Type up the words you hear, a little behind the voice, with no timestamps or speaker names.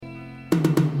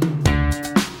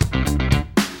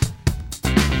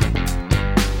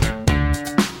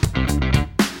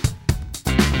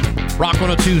Rock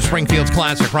 102, Springfield's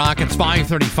Classic Rock. It's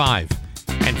 5:35.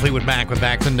 And Fleetwood Mac with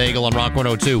Bax and Nagle on Rock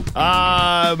 102.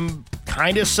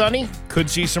 Kind of sunny. Could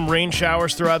see some rain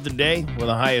showers throughout the day with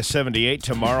a high of 78.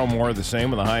 Tomorrow, more of the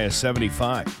same with a high of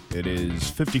 75. It is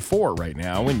 54 right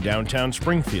now in downtown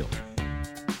Springfield.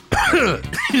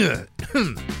 You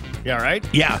all right?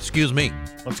 Yeah, excuse me.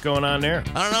 What's going on there?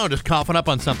 I don't know, just coughing up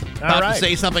on something. All About right. to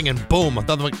say something and boom, I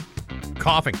thought like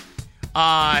coughing.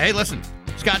 Hey, listen,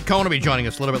 Scott Cohn will be joining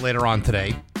us a little bit later on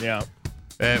today. Yeah.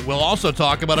 We'll also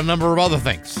talk about a number of other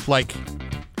things, like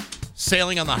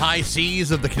sailing on the high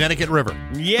seas of the Connecticut River.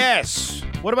 Yes.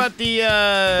 What about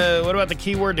the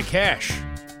keyword to cash?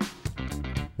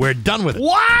 We're done with it.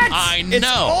 What? I know.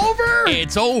 It's over?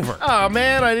 It's over. Oh,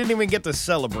 man, I didn't even get to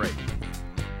celebrate.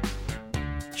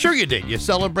 Sure you did. You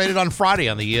celebrated on Friday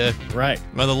on the Right.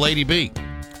 on the Lady B.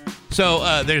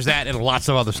 So there's that and lots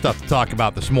of other stuff to talk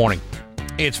about this morning.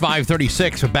 It's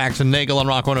 5:36 with Bax and Nagle on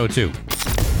Rock 102.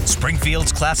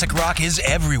 Springfield's classic rock is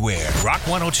everywhere.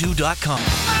 Rock102.com.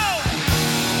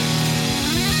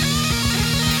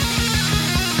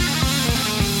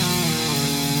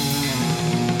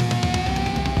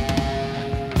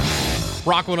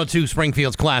 Rock 102,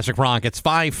 Springfield's classic rock. It's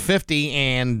 5:50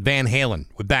 and Van Halen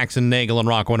with Bax and Nagle on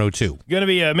Rock 102. Going to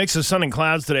be a mix of sun and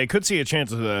clouds today. Could see a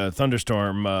chance of a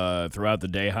thunderstorm throughout the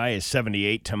day. High is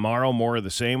 78. Tomorrow, more of the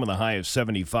same with a high of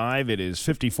 75. It is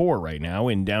 54 right now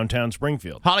in downtown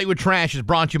Springfield. Hollywood Trash is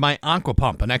brought to you by Aqua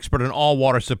Pump, an expert in all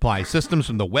water supply systems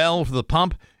from the well to the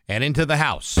pump and into the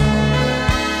house.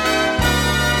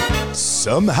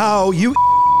 Somehow you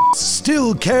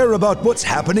still care about what's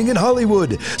happening in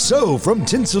Hollywood. So from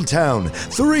Tinseltown,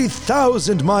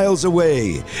 3,000 miles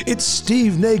away, it's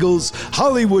Steve Nagle's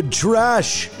Hollywood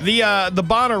Trash. The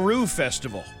Bonnaroo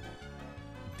Festival.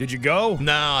 Did you go?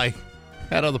 No, I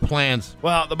had other plans.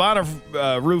 Well, the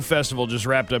Bonnaroo Festival just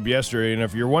wrapped up yesterday, and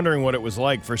if you're wondering what it was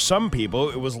like, for some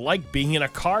people, it was like being in a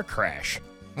car crash.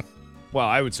 Well,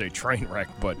 I would say train wreck,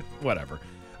 but whatever.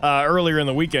 Earlier in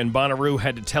the weekend, Bonnaroo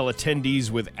had to tell attendees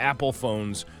with Apple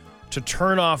phones to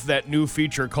turn off that new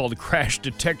feature called Crash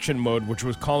Detection Mode, which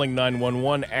was calling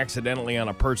 911 accidentally on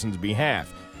a person's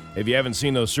behalf. If you haven't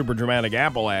seen those super dramatic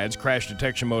Apple ads, Crash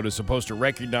Detection Mode is supposed to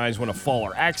recognize when a fall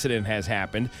or accident has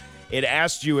happened. It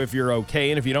asks you if you're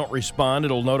okay, and if you don't respond,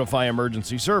 it'll notify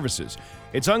emergency services.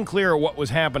 It's unclear what was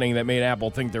happening that made Apple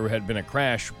think there had been a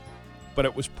crash, but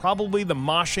it was probably the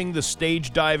moshing, the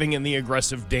stage diving, and the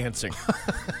aggressive dancing.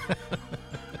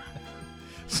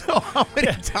 So how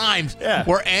many times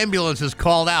were ambulances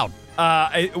called out?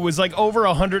 It was like over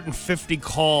 150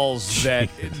 calls that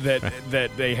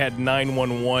they had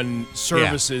 911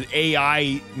 services,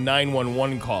 AI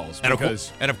 911 calls.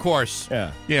 And of course,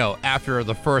 you know, after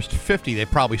the first 50, they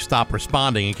probably stopped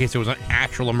responding in case there was an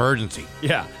actual emergency.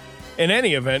 Yeah. In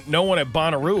any event, no one at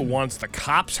Bonnaroo wants the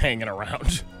cops hanging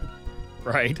around,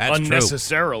 right? That's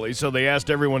unnecessarily. True. So they asked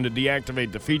everyone to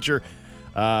deactivate the feature.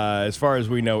 As far as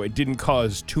we know, it didn't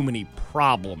cause too many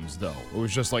problems, though. It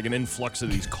was just like an influx of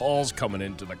these calls coming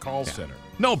into the call center.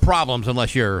 No problems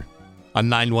unless you're a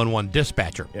 911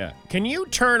 dispatcher. Yeah. Can you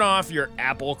turn off your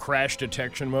Apple crash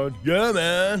detection mode? Yeah,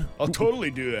 man. I'll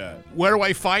totally do that. Where do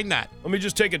I find that? Let me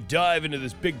just take a dive into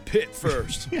this big pit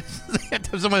first. They have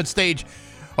to have someone on stage.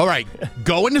 All right,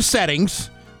 go into settings,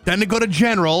 then to go to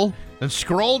general, then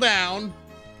scroll down.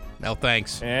 No,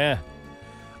 thanks. Yeah.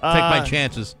 Take my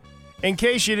chances. In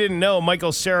case you didn't know,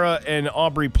 Michael Cera and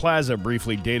Aubrey Plaza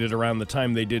briefly dated around the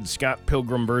time they did Scott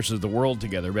Pilgrim vs. the World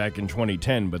together back in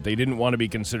 2010, but they didn't want to be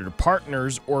considered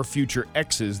partners or future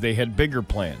exes. They had bigger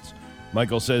plans.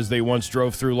 Michael says they once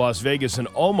drove through Las Vegas and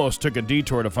almost took a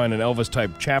detour to find an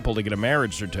Elvis-type chapel to get a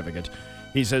marriage certificate.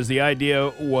 He says the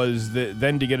idea was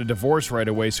then to get a divorce right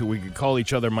away so we could call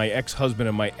each other my ex-husband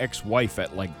and my ex-wife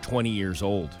at like 20 years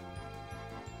old.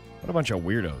 What a bunch of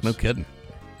weirdos. No kidding.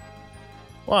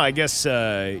 Well, I guess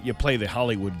you play the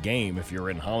Hollywood game if you're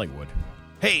in Hollywood.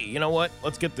 Hey, you know what?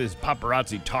 Let's get this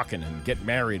paparazzi talking and get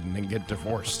married and then get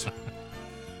divorced.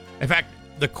 In fact,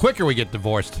 the quicker we get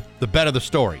divorced, the better the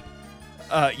story.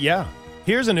 Yeah.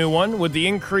 Here's a new one. With the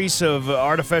increase of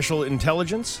artificial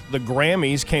intelligence, the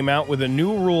Grammys came out with a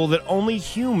new rule that only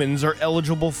humans are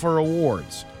eligible for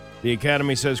awards. The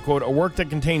Academy says, quote, a work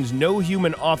that contains no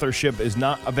human authorship is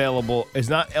not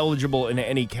eligible in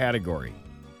any category.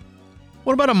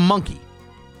 What about a monkey?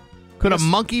 Could a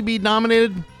monkey be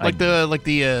nominated like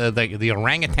the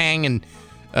orangutan and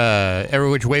Every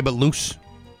Which Way But Loose?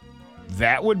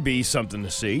 That would be something to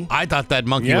see. I thought that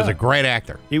monkey was a great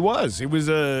actor. He was. He was.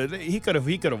 He could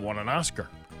have won an Oscar.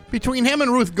 Between him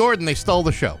and Ruth Gordon, they stole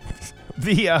the show.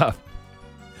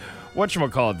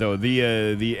 Whatchamacallit, though,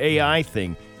 the AI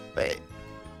thing.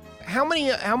 How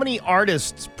many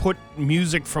artists put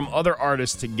music from other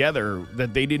artists together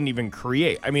that they didn't even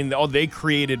create? I mean, all they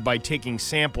created by taking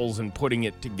samples and putting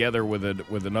it together with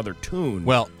another tune.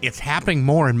 Well, it's happening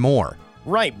more and more.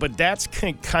 Right, but that's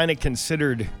kind of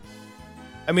considered.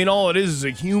 I mean, all it is a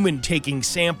human taking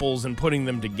samples and putting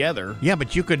them together. Yeah,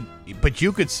 but you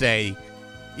could say,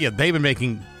 yeah, they've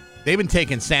been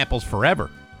taking samples forever.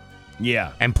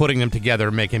 Yeah, and putting them together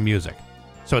and making music.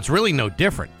 So it's really no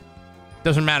different.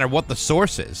 Doesn't matter what the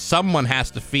source is. Someone has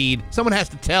to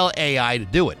tell AI to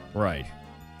do it. Right.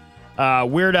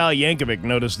 Weird Al Yankovic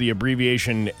noticed the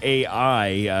abbreviation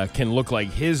AI can look like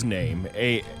his name,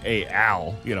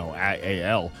 A-Al,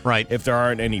 A-L. Right. If there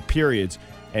aren't any periods.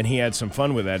 And he had some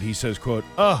fun with that. He says, quote,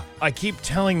 I keep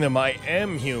telling them I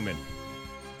am human.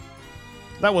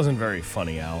 That wasn't very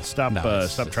funny, Al. Stop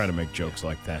trying to make jokes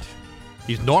like that.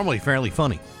 He's normally fairly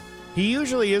funny. He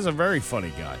usually is a very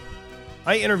funny guy.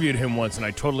 I interviewed him once, and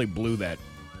I totally blew that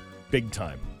big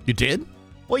time. You did?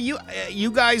 Well,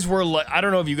 you guys were, I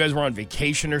don't know if you guys were on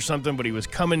vacation or something, but he was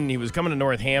coming to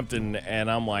Northampton, and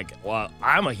I'm like, well,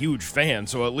 I'm a huge fan,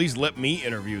 so at least let me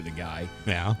interview the guy.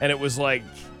 Yeah. And it was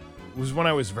when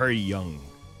I was very young,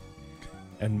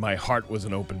 and my heart was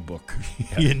an open book.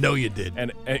 You know you did.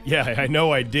 And yeah, I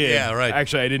know I did. Yeah, right.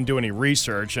 Actually, I didn't do any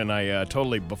research, and I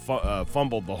totally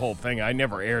fumbled the whole thing. I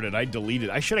never aired it. I deleted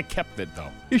it. I should have kept it, though.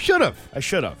 You should have. I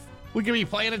should have. We could be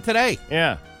playing it today.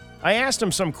 Yeah. I asked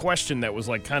him some question that was,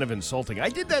 kind of insulting. I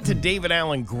did that to David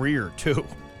Allen Greer, too.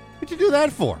 What'd you do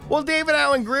that for? Well, David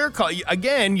Allen Greer called.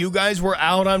 Again, you guys were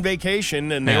out on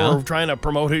vacation, and they were trying to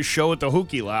promote his show at the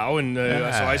Hookie Low, and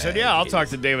so I said, yeah, I'll talk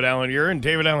to David Allen Greer, and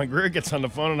David Allen Greer gets on the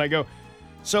phone, and I go,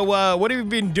 so what have you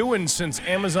been doing since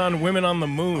Amazon Women on the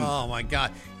Moon? Oh, my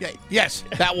God. Yeah, yes,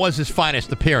 that was his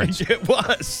finest appearance. It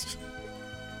was.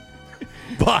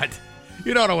 But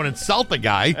you don't want to insult the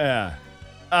guy.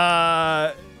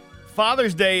 Yeah.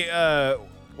 Father's Day,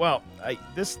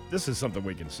 this is something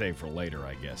we can save for later,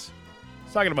 I guess. I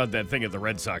was talking about that thing at the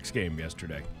Red Sox game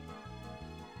yesterday.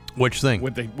 Which thing?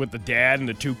 With the dad and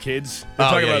the two kids. They're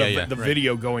talking about the right.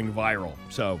 video going viral.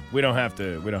 So we don't have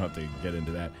to get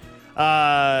into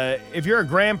that. If you're a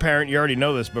grandparent, you already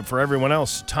know this, but for everyone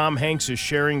else, Tom Hanks is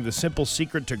sharing the simple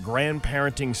secret to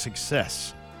grandparenting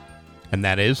success. And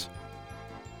that is?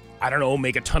 I don't know,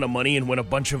 make a ton of money and win a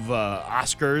bunch of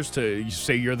Oscars to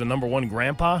say you're the number one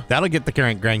grandpa? That'll get the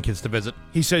grandkids to visit.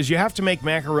 He says you have to make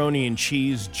macaroni and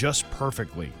cheese just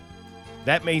perfectly.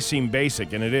 That may seem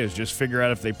basic, and it is. Just figure out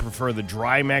if they prefer the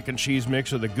dry mac and cheese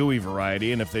mix or the gooey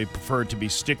variety, and if they prefer it to be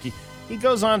sticky. He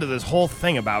goes on to this whole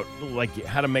thing about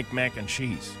how to make mac and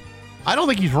cheese. I don't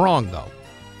think he's wrong, though.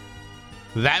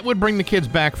 That would bring the kids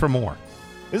back for more.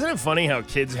 Isn't it funny how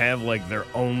kids have their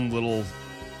own little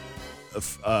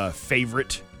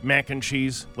favorite mac and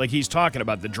cheese? Like he's talking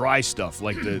about the dry stuff,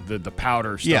 like the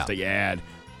powder stuff that you add,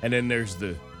 and then there's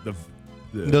the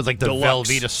There's the deluxe,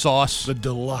 Velveeta sauce. the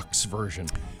deluxe version.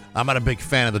 I'm not a big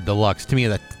fan of the deluxe. To me,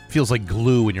 that feels like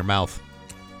glue in your mouth.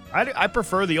 I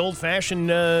prefer the old-fashioned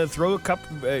throw a cup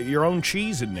your own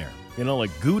cheese in there,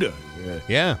 like Gouda.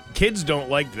 Yeah. Kids don't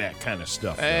like that kind of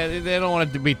stuff. They don't want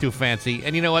it to be too fancy.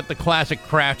 And you know what? The classic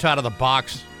Kraft out of the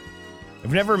box.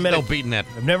 I've never met beating that.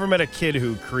 I've never met a kid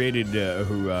who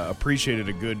appreciated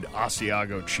a good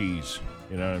Asiago cheese.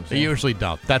 You know what I'm They saying? usually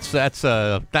don't. That's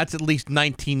at least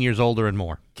 19 years older and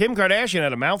more. Kim Kardashian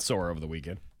had a mouth sore over the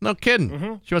weekend. No kidding.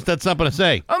 Mm-hmm. She must have had something to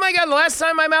say. Oh my God, the last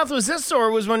time my mouth was this sore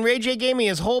was when Ray J gave me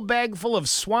his whole bag full of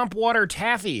swamp water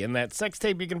taffy and that sex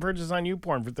tape you can purchase on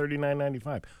YouPorn for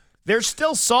 $39.95. There's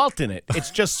still salt in it. It's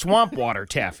just swamp water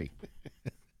taffy.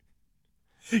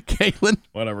 Caitlin?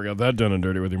 Whatever, got that done and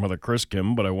dirty with your mother, Chris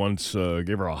Kim, but I once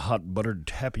gave her a hot buttered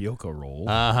tapioca roll.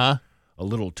 Uh-huh. A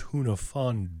little tuna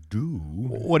fondue.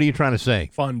 What are you trying to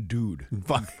say? Fondued.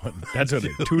 That's what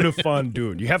it is. Tuna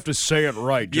fondue. You have to say it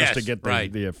right just to get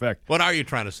the effect. What are you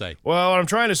trying to say? Well, what I'm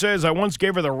trying to say is I once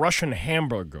gave her the Russian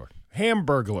hamburglar.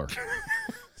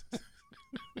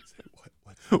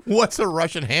 What's a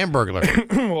Russian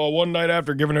hamburglar? Well, one night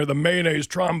after giving her the mayonnaise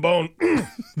trombone,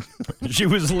 she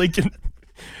was leaking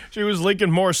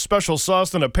more special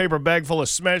sauce than a paper bag full of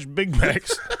smashed Big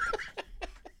Macs.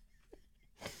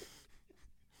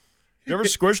 You ever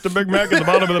squished a Big Mac at the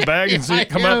bottom of the bag and see it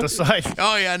come out the side?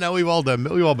 Oh, yeah, no, we've all been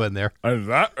there. And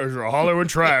that is your Hollywood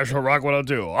trash on Rock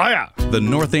 102. Oh, yeah. The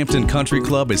Northampton Country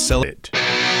Club is selling it.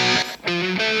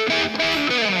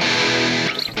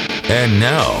 And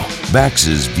now,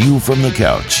 Bax's View from the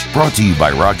Couch, brought to you by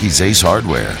Rocky's Ace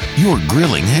Hardware, your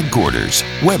grilling headquarters,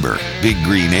 Weber, Big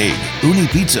Green Egg, Uni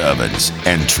Pizza Ovens,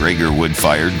 and Traeger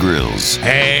wood-fired grills.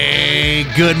 Hey,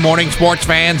 good morning, sports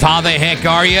fans. How the heck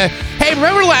are you? Hey,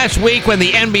 remember last week when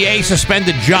the NBA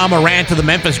suspended Ja Morant to the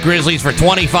Memphis Grizzlies for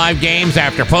 25 games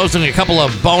after posting a couple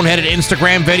of boneheaded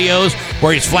Instagram videos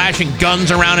where he's flashing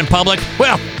guns around in public?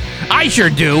 Well, I sure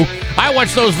do. I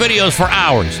watched those videos for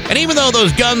hours, and even though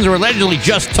those guns are allegedly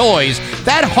just toys,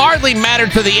 that hardly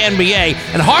mattered to the NBA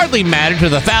and hardly mattered to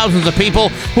the thousands of people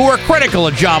who were critical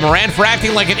of Ja Morant for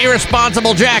acting like an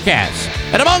irresponsible jackass.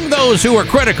 And among those who were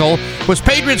critical was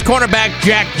Patriots cornerback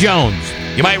Jack Jones.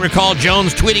 You might recall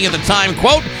Jones tweeting at the time,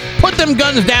 quote, "Put them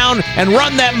guns down and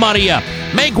run that money up.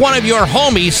 Make one of your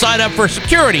homies sign up for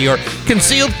security or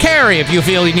concealed carry if you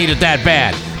feel you need it that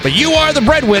bad. But you are the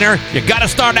breadwinner. You gotta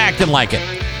start acting like it."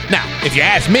 Now, if you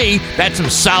ask me, that's some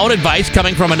solid advice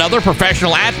coming from another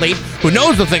professional athlete who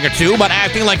knows a thing or two about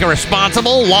acting like a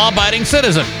responsible, law-abiding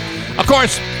citizen. Of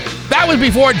course, that was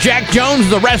before Jack Jones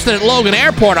was arrested at Logan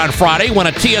Airport on Friday when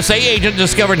a TSA agent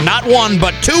discovered not one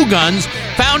but two guns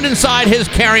found inside his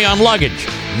carry-on luggage.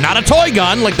 Not a toy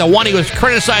gun like the one he was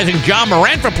criticizing Ja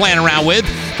Morant for playing around with,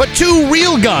 but two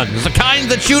real guns, the kinds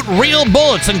that shoot real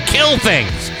bullets and kill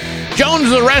things. Jones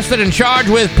was arrested and charged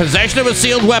with possession of a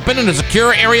sealed weapon in a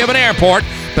secure area of an airport,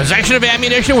 possession of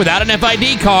ammunition without an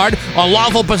FID card,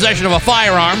 unlawful possession of a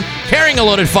firearm, carrying a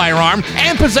loaded firearm,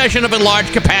 and possession of a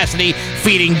large-capacity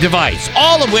feeding device,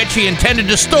 all of which he intended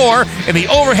to store in the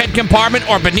overhead compartment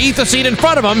or beneath the seat in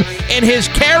front of him in his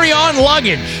carry-on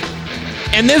luggage.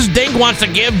 And this dink wants to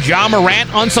give Ja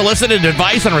Morant unsolicited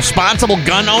advice on responsible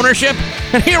gun ownership?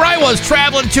 And here I was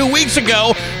traveling 2 weeks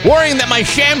ago, worrying that my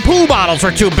shampoo bottles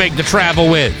were too big to travel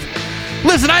with.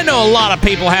 Listen, I know a lot of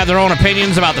people have their own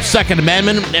opinions about the Second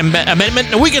Amendment,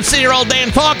 and we can sit here all day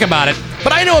and talk about it,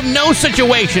 but I know of no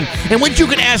situation in which you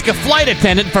can ask a flight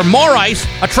attendant for more ice,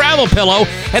 a travel pillow,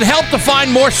 and help to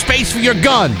find more space for your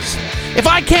guns. If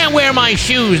I can't wear my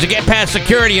shoes to get past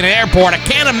security in an airport, I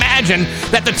can't imagine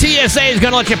that the TSA is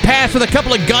going to let you pass with a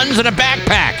couple of guns and a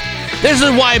backpack. This is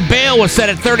why bail was set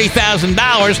at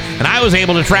 $30,000, and I was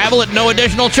able to travel at no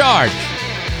additional charge.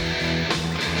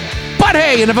 But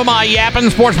hey, enough of my yapping.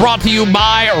 Sports brought to you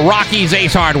by Rocky's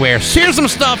Ace Hardware. Here's some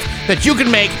stuff that you can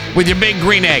make with your Big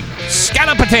Green Egg.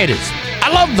 Scallop potatoes.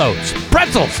 I love those.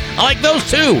 Pretzels. I like those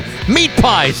too. Meat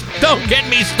pies. Don't get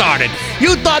me started.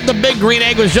 You thought the Big Green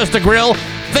Egg was just a grill?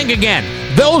 Think again.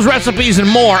 Those recipes and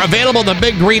more available on the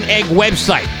Big Green Egg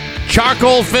website.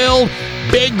 Charcoal-filled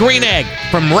Big Green Egg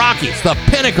from Rocky's, the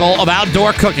pinnacle of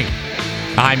outdoor cooking.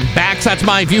 I'm Bax. That's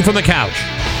my view from the couch.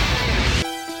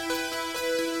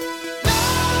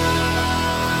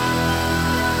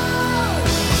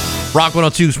 Rock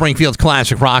 102, Springfield's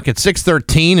Classic Rock at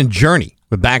 6:13 and Journey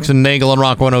with Bax and Nagle on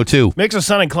Rock 102. Mix of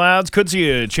sun and clouds. Could see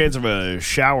a chance of a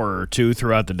shower or two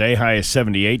throughout the day. High is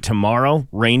 78 tomorrow.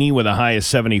 Rainy with a high of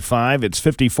 75. It's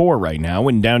 54 right now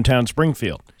in downtown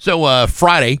Springfield. So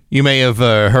Friday, you may have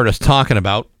heard us talking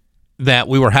about that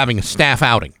we were having a staff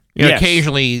outing. You know, Yes.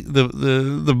 Occasionally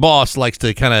the boss likes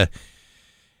to kind of,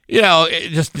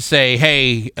 just to say,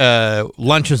 hey,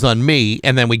 lunch is on me,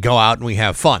 and then we go out and we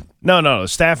have fun. No.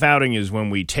 Staff outing is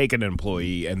when we take an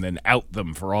employee and then out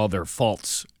them for all their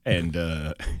faults and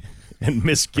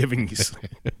misgivings.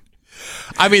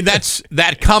 I mean,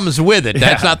 that comes with it.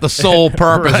 That's not the sole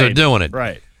purpose of doing it.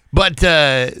 Right. But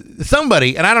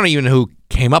somebody, and I don't even know who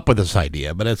came up with this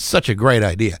idea, but it's such a great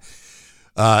idea,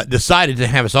 decided to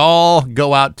have us all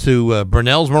go out to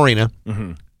Brunel's Marina,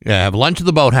 have lunch at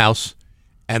the boathouse,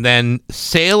 and then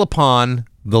sail upon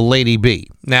the Lady B.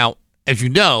 Now, as you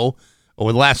know,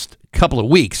 over the last couple of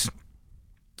weeks,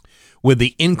 with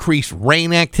the increased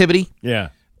rain activity,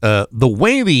 the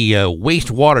way the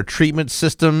wastewater treatment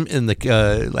system in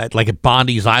the like at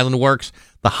Bondi's Island works,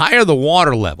 the higher the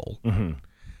water level,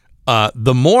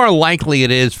 the more likely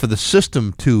it is for the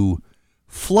system to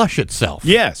flush itself.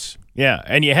 Yes. Yeah,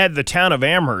 and you had the town of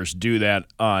Amherst do that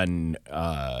on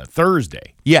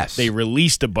Thursday. Yes. They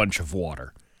released a bunch of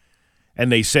water. And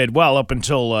they said, well, up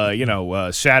until,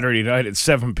 Saturday night at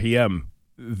 7 p.m.,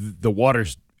 the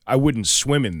water's, I wouldn't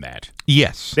swim in that.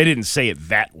 Yes. They didn't say it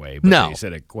that way, but No. they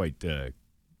said it quite,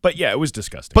 but yeah, it was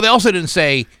disgusting. But they also didn't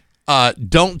say,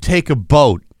 don't take a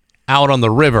boat out on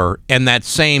the river in that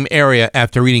same area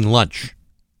after eating lunch.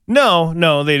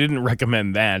 No, they didn't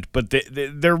recommend that, but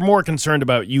they're more concerned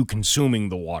about you consuming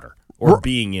the water or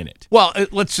being in it. Well,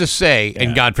 let's just say,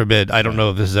 and God forbid, I don't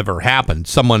know if this has ever happened,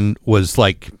 someone was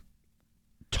like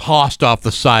tossed off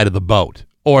the side of the boat,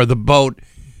 or the boat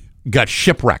got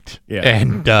shipwrecked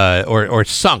and or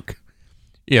sunk.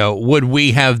 would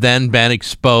we have then been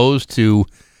exposed to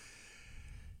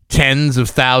tens of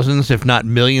thousands, if not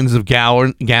millions of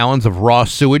gallons of raw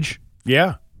sewage?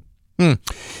 Yeah. The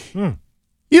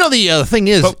thing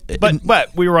is...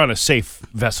 But we were on a safe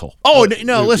vessel. Oh,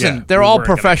 no, listen, they're all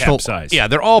professional. Capsize. Yeah,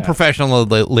 they're all professional,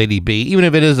 Lady B. Even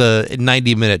if it is a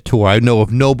 90-minute tour, I know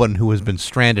of no one who has been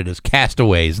stranded as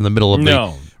castaways in the middle of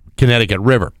the Connecticut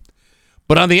River.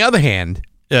 But on the other hand,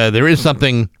 there is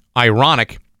something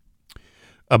ironic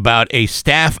about a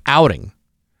staff outing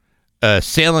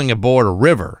sailing aboard a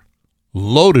river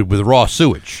loaded with raw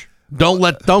sewage.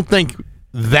 Don't think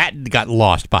that got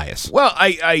lost by us. Well,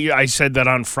 I said that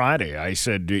on Friday. I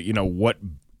said, what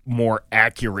more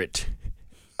accurate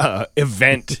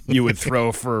event you would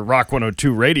throw for Rock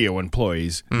 102 radio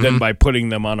employees than by putting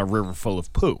them on a river full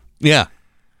of poo. Yeah.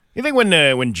 You think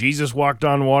when Jesus walked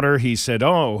on water, he said,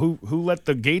 "Oh, who let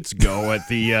the gates go at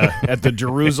the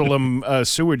Jerusalem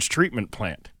sewage treatment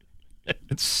plant?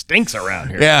 It stinks around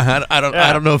here." Yeah, I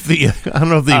don't know if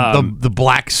the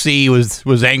Black Sea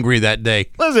was angry that day.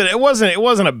 Listen, it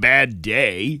wasn't a bad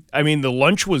day. I mean, the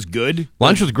lunch was good.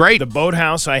 Lunch was great. The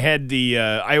boathouse,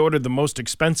 I ordered the most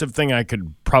expensive thing I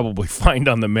could probably find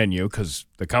on the menu because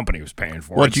the company was paying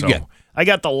for it. What'd you get? I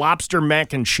got the lobster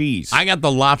mac and cheese. I got the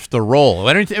lobster roll.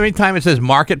 Every time it says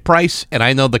market price and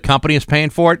I know the company is paying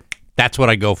for it, that's what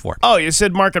I go for. Oh, you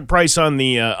said market price on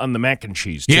the mac and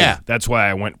cheese, too. Yeah. That's why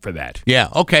I went for that. Yeah,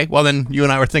 okay. Well, then you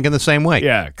and I were thinking the same way.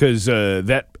 Yeah, because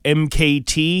that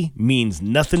MKT means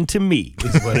nothing to me,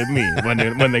 is what it means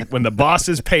when the boss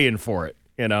is paying for it,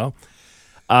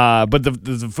 But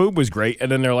the food was great, and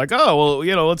then they're like, oh,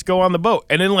 well, let's go on the boat.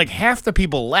 And then, half the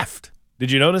people left. Did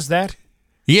you notice that?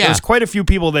 Yeah. There's quite a few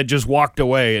people that just walked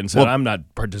away and said, I'm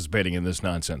not participating in this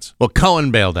nonsense. Well, Cohen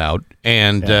bailed out,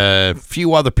 and a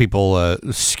few other people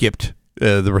skipped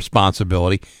the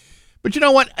responsibility. But you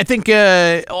know what? I think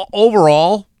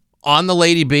overall, on the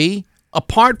Lady B,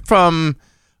 apart from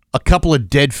a couple of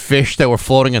dead fish that were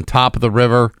floating on top of the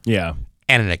river, yeah,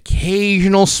 and an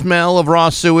occasional smell of raw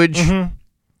sewage,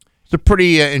 it's a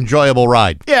pretty enjoyable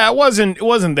ride. Yeah, it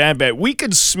wasn't that bad. We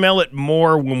could smell it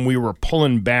more when we were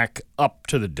pulling back up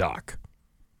to the dock.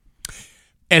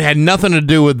 It had nothing to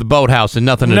do with the boathouse and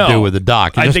nothing to do with the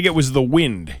dock. I think it was the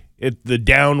wind. The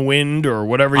downwind or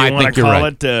whatever you want to call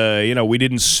it. We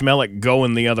didn't smell it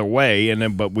going the other way,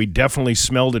 but we definitely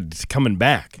smelled it coming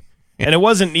back. And it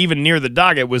wasn't even near the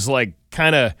dock. It was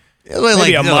kind of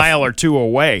maybe a mile or two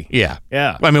away. Yeah.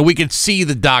 Yeah. I mean, we could see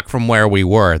the dock from where we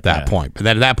were at that point. But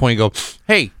then at that point, you go,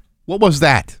 hey, what was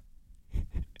that?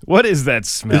 What is that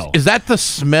smell? Is that the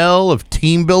smell of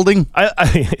team building?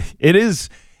 It is.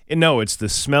 No, it's the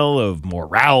smell of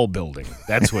morale building.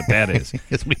 That's what that is.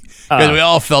 Because we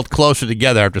all felt closer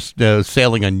together after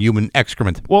sailing on human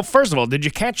excrement. Well, first of all, did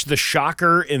you catch the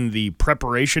shocker in the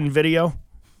preparation video?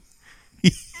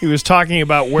 He was talking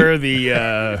about where the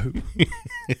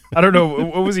I don't know,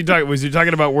 what was he talking? Was he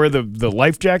talking about where the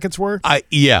life jackets were?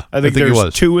 Yeah, I think there's it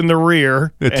was. two in the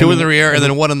rear, two in the rear, and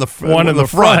then one in the one in the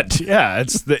front. Yeah,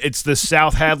 it's the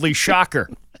South Hadley shocker.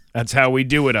 That's how we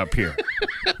do it up here.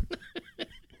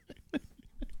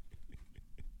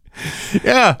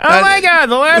 Yeah. Oh my God!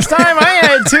 The last time I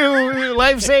had two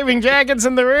life-saving jackets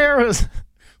in the rear was.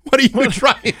 What are you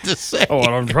trying to say? Oh, what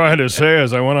I'm trying to say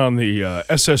is I went on the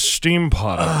SS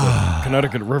Steampod up the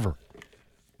Connecticut River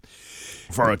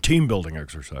for a team building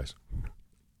exercise.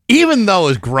 Even though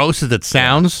as gross as it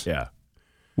sounds,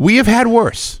 we have had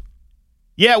worse.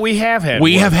 Yeah, we have had.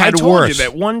 We worse. have had I told worse. You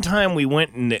that one time we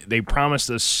went and they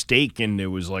promised us steak and it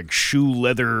was shoe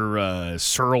leather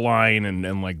sirloin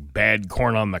and bad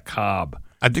corn on the cob.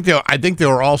 I think there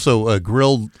were also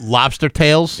grilled lobster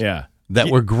tails. Yeah. That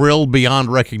were grilled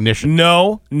beyond recognition.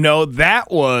 No,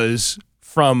 that was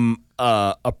from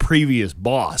a previous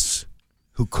boss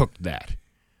who cooked that.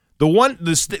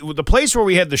 The place where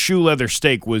we had the shoe leather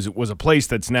steak was a place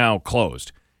that's now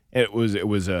closed. It was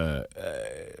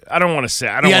I don't want to say.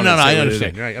 I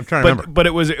understand. Right, I'm trying to remember. But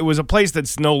it was a place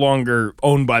that's no longer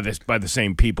owned by the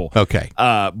same people. Okay.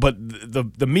 But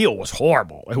the meal was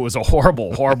horrible. It was a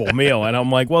horrible meal, and I'm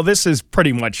like, well, this is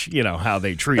pretty much how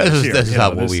they treat us here. This is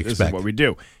what we expect. This is what we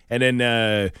do. And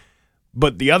then,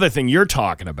 but the other thing you're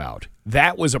talking about,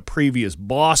 that was a previous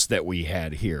boss that we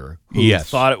had here who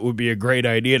thought it would be a great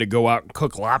idea to go out and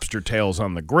cook lobster tails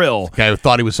on the grill. Guy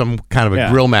thought he was some kind of a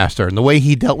grill master, and the way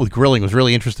he dealt with grilling was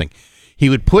really interesting. He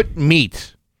would put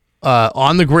meat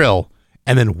on the grill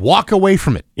and then walk away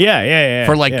from it. Yeah.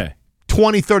 For 20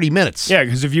 20, 30 minutes. Yeah,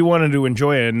 because if you wanted to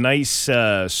enjoy a nice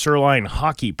sirloin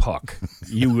hockey puck,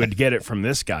 you would get it from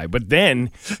this guy. But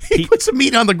then he put some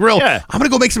meat on the grill. Yeah. I'm going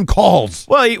to go make some calls.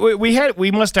 Well,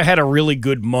 we must have had a really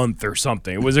good month or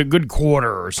something. It was a good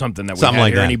quarter or something that we Something had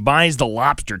like here. that. And he buys the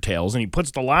lobster tails, and he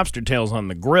puts the lobster tails on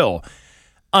the grill,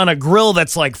 on a grill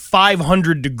that's like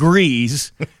 500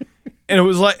 degrees. And it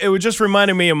was just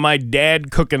reminding me of my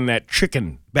dad cooking that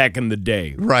chicken back in the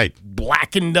day. Right.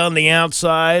 Blackened on the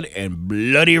outside and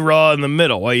bloody raw in the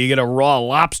middle. Well, you get a raw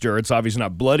lobster. It's obviously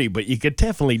not bloody, but you could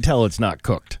definitely tell it's not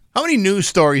cooked. How many news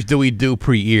stories do we do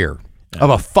per year of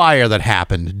a fire that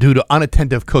happened due to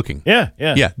unattentive cooking? Yeah.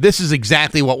 Yeah, this is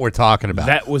exactly what we're talking about.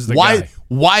 That was the why, guy.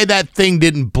 Why that thing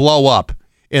didn't blow up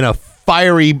in a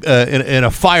fiery in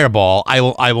a fireball,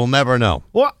 I will never know.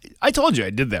 Well, I told you I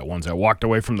did that once. I walked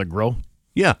away from the grill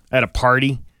Yeah. at a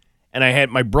party,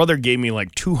 and my brother gave me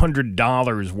like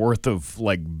 $200 worth of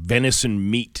like venison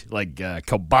meat, like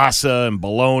kielbasa and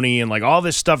bologna and like all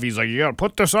this stuff. He's like, you got to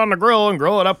put this on the grill and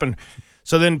grill it up. And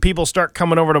so then people start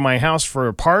coming over to my house for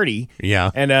a party.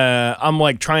 Yeah. And I'm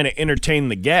like trying to entertain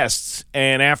the guests.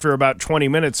 And after about 20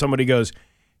 minutes, somebody goes,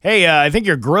 hey, I think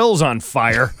your grill's on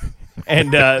fire.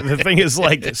 And the thing is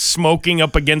like smoking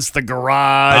up against the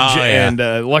garage. Oh, yeah.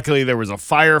 And luckily there was a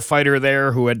firefighter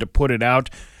there who had to put it out.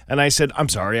 And I said, I'm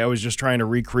sorry, I was just trying to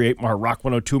recreate our Rock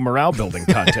 102 morale building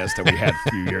contest that we had a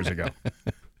few years ago.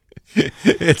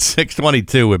 It's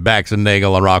 622 with Bax and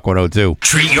Nagle on Rock 102.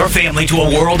 Treat your family to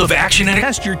a world of action and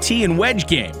Test your tee and wedge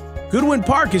game. Goodwin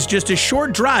Park is just a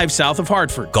short drive south of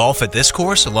Hartford. golf at this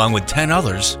course along with 10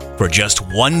 others for just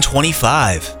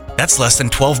 $125. That's less than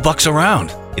 $12 a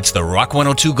round. It's the Rock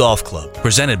 102 Golf Club,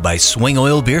 presented by Swing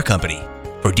Oil Beer Company.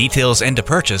 For details and to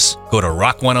purchase, go to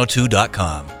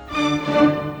rock102.com.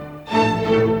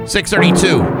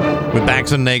 632 with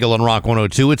Bax and Nagle on Rock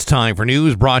 102. It's time for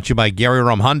news brought to you by Gary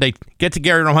Rum Hyundai. Get to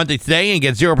Gary Rum Hyundai today and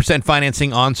get 0%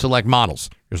 financing on select models.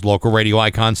 Here's local radio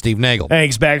icon Steve Nagle.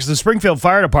 Thanks, Bax. The Springfield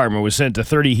Fire Department was sent to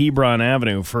 30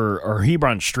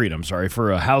 Hebron Street,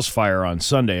 for a house fire on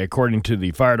Sunday. According to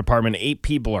the fire department, 8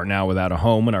 people are now without a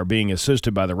home and are being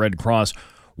assisted by the Red Cross.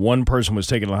 One person was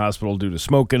taken to the hospital due to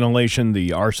smoke inhalation.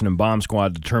 The arson and bomb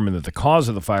squad determined that the cause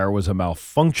of the fire was a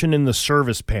malfunction in the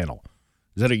service panel.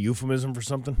 Is that a euphemism for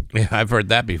something? Yeah, I've heard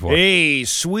that before. Hey,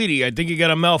 sweetie, I think you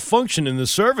got a malfunction in the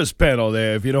service panel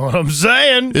there, if you know what I'm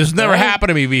saying. This never happened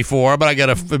to me before, but I got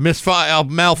a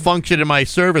malfunction in my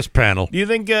service panel. Do you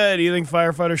think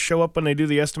firefighters show up when they do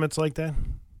the estimates like that?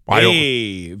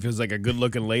 If it's like a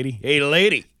good-looking lady. Hey,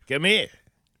 lady, come here.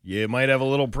 You might have a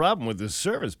little problem with this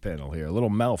service panel here, a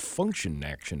little malfunction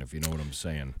action, if you know what I'm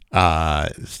saying.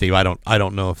 Steve, I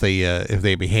don't know if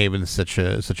they behave in such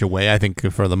a way. I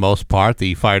think for the most part,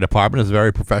 the fire department is a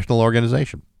very professional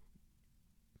organization.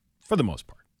 For the most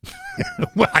part.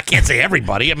 Well, I can't say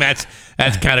everybody. I mean,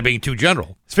 that's kind of being too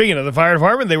general. Speaking of the fire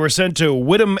department, they were sent to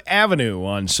Whittam Avenue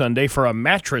on Sunday for a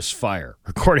mattress fire.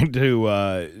 According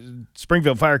to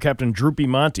Springfield Fire Captain Drew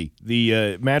Piemonte,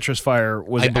 the mattress fire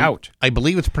was out. I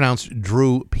believe it's pronounced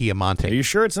Drew Piemonte. Are you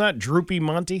sure it's not Drew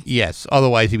Piemonte? Yes.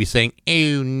 Otherwise, he'd be saying,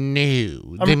 "Oh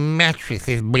no, the mattress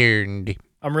is burned."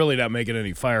 I'm really not making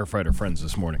any firefighter friends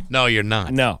this morning. No, you're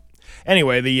not. No.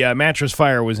 Anyway, the mattress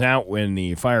fire was out when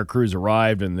the fire crews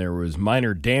arrived, and there was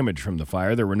minor damage from the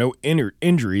fire. There were no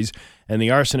injuries, and the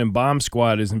arson and bomb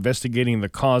squad is investigating the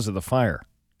cause of the fire.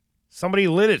 Somebody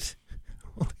lit it.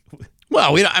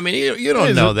 Well, you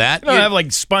don't know that. You don't have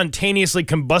like spontaneously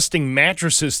combusting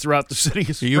mattresses throughout the city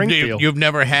of Springfield. You've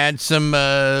never had some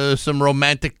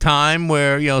romantic time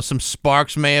where some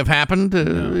sparks may have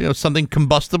happened. Something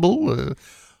combustible.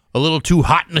 A little too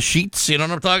hot in the sheets, you know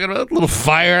what I'm talking about? A little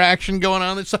fire action going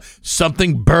on. It's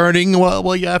something burning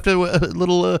while you have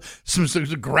to some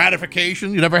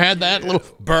gratification. You never had that? A little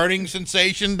burning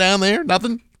sensation down there?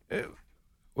 Nothing?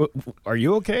 Are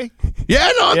you okay? Yeah,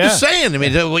 no, I'm just saying. I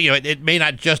mean, it may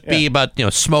not just be about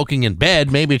smoking in bed.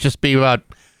 Maybe it just be about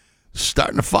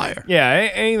starting a fire. Yeah,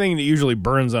 anything that usually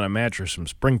burns on a mattress from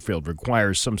Springfield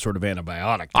requires some sort of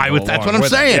antibiotic. That's what I'm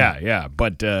saying. Yeah,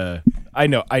 but I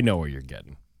know where you're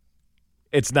getting.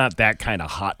 It's not that kind of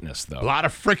hotness, though. A lot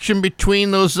of friction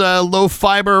between those low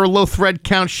fiber or low thread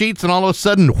count sheets, and all of a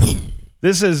sudden,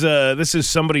 this is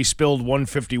somebody spilled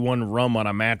 151 rum on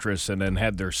a mattress and then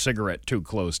had their cigarette too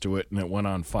close to it, and it went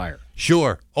on fire.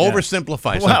 Sure,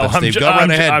 oversimplify something, Well, Steve. Go right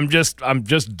ahead. I'm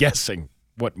just guessing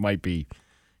what might be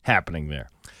happening there.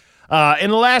 In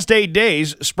the last 8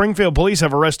 days, Springfield police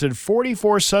have arrested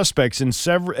 44 suspects in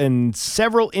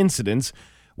several incidents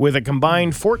with a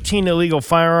combined 14 illegal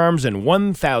firearms and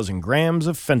 1,000 grams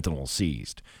of fentanyl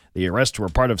seized. The arrests were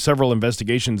part of several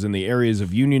investigations in the areas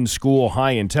of Union, School,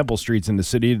 High, and Temple Streets in the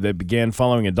city that began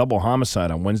following a double homicide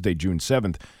on Wednesday, June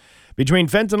 7th. Between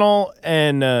fentanyl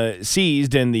and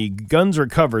seized and the guns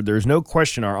recovered, there's no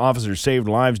question our officers saved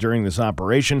lives during this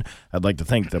operation. I'd like to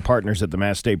thank the partners at the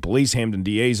Mass State Police, Hampden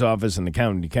DA's office, and the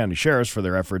County Sheriffs for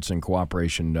their efforts and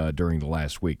cooperation during the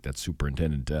last week. That's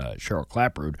Superintendent Cheryl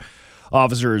Clapprood.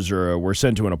 Officers were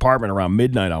sent to an apartment around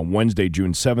midnight on Wednesday,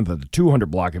 June 7th at the 200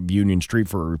 block of Union Street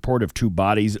for a report of two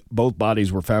bodies. Both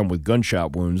bodies were found with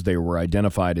gunshot wounds. They were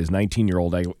identified as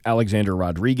 19-year-old Alexander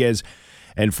Rodriguez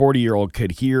and 40-year-old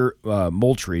Kadir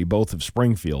Moultrie, both of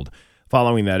Springfield.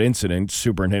 Following that incident,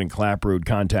 Superintendent Clapprood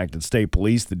contacted State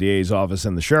Police, the DA's office,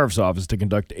 and the Sheriff's office to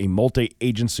conduct a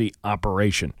multi-agency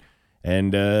operation.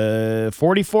 And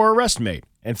 44 arrests made.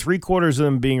 And 3/4 of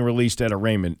them being released at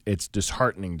arraignment. It's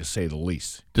disheartening, to say the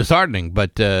least. Disheartening,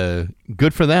 but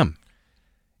good for them.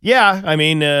 Yeah, I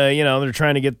mean, they're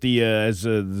trying to get as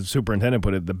the superintendent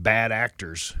put it, the bad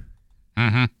actors.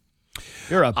 Mm-hmm.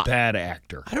 You're a bad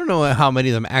actor. I don't know how many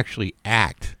of them actually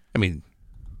act. I mean,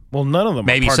 well, none of them.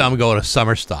 Maybe some go to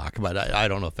summer stock, but I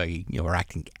don't know if they are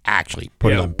acting actually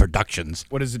putting on productions.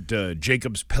 What is it?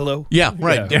 Jacob's Pillow? Yeah,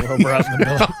 right. Yeah, we're out in the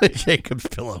pillow. Jacob's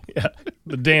Pillow. Yeah,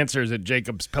 the dancers at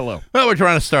Jacob's Pillow. Well, we're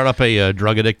trying to start up a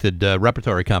drug-addicted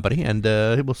repertory company, and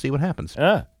we'll see what happens.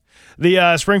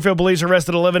 The Springfield police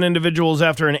arrested 11 individuals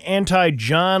after an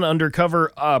anti-John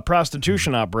undercover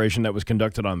prostitution operation that was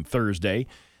conducted on Thursday.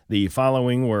 The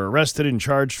following were arrested and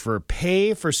charged for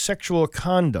pay for sexual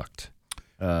conduct.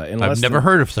 I've never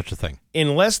heard of such a thing.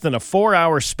 In less than a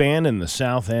 4-hour span in the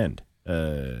South End.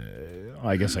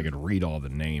 I guess I could read all the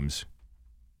names.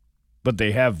 But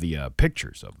they have the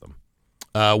pictures of them.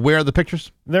 Where are the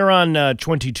pictures? They're on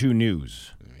 22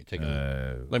 News.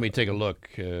 Let me take a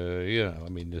look.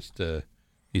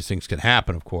 These things can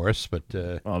happen, of course, but...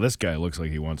 this guy looks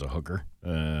like he wants a hooker.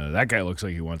 That guy looks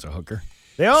like he wants a hooker.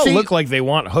 They all look like they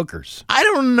want hookers. I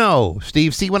don't know,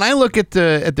 Steve. See, when I look at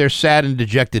their sad and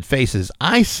dejected faces,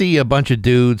 I see a bunch of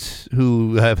dudes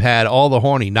who have had all the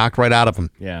horny knocked right out of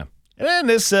them. Yeah. And then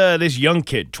this young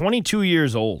kid, 22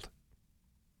 years old.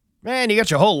 Man, you got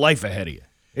your whole life ahead of you.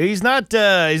 He's not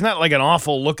like an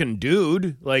awful looking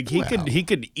dude. Like he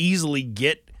could easily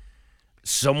get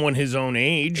someone his own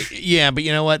age. Yeah, but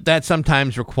you know what? That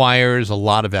sometimes requires a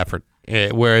lot of effort.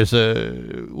 Whereas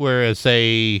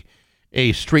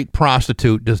a street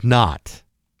prostitute does not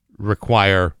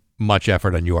require much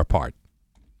effort on your part.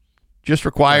 Just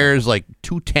requires like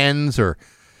 2 10s or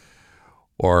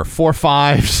 4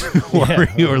 5s or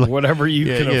whatever you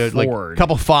can afford. Like a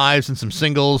couple 5s and some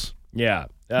singles. Yeah.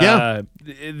 Yeah.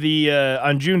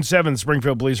 On June 7th,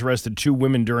 Springfield police arrested 2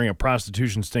 women during a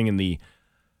prostitution sting in the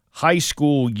High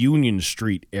School Union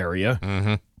Street area.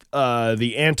 Mm-hmm.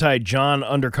 The anti-John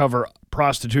undercover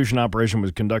prostitution operation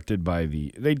was conducted by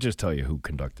they just tell you who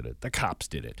conducted it. The cops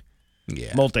did it.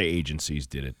 Yeah. Multi-agencies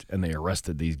did it, and they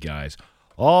arrested these guys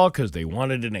all because they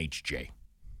wanted an HJ.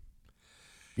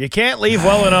 You can't leave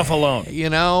well enough alone. You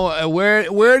know,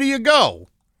 where do you go?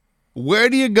 Where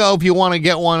do you go if you want to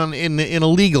get one in a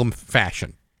legal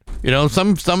fashion? You know,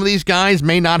 some of these guys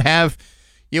may not have,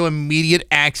 immediate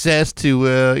access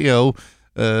to,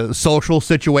 social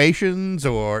situations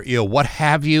or, what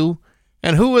have you.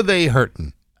 And who are they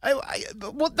hurting?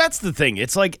 Well, that's the thing.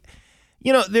 It's like,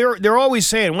 they're always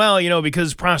saying, well,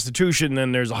 because prostitution,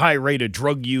 then there's a high rate of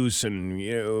drug use and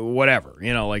whatever.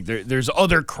 Like there's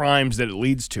other crimes that it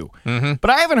leads to. Mm-hmm.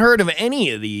 But I haven't heard of any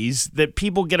of these that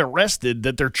people get arrested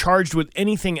that they're charged with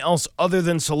anything else other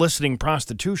than soliciting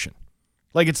prostitution.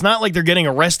 Like, it's not like they're getting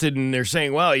arrested and they're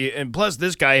saying, well, and plus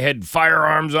this guy had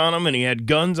firearms on him and he had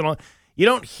guns and all. You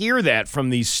don't hear that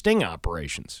from these sting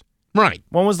operations. Right.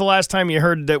 When was the last time you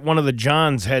heard that one of the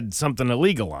Johns had something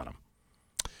illegal on him?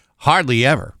 Hardly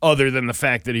ever. Other than the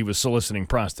fact that he was soliciting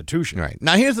prostitution. Right.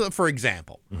 Now, for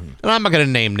example, and I'm not going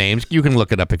to name names. You can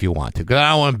look it up if you want to, because I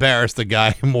don't want to embarrass the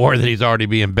guy more than he's already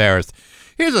being embarrassed.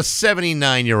 Here's a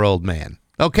 79-year-old man,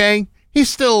 okay? He's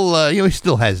still, he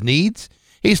still has needs.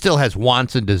 He still has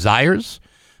wants and desires.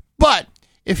 But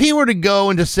if he were to go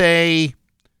and to say,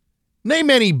 name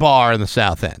any bar in the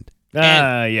South End.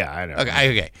 Yeah, I know.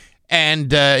 Okay.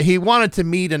 And he wanted to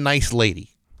meet a nice lady.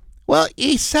 Well,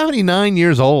 he's 79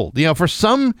 years old. For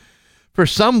some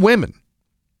women,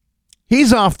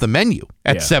 he's off the menu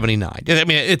at 79. I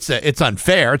mean, it's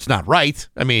unfair. It's not right.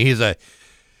 I mean, he's a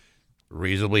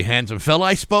reasonably handsome fella,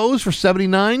 I suppose, for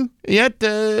 79. Yet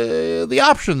the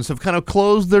options have kind of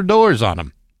closed their doors on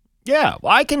him. Yeah,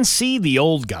 well, I can see the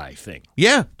old guy thing.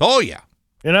 Yeah. Oh, yeah.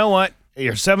 You know what?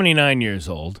 You're 79 years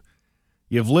old.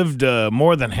 You've lived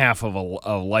more than half of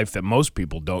a life that most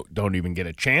people don't even get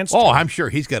a chance to. Oh, I'm sure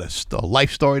he's got a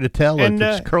life story to tell and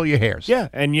just curl your hairs. Yeah,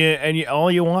 and you all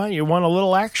you want a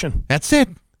little action. That's it.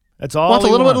 That's all. Wants a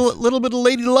little bit of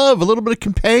lady love, a little bit of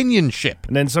companionship,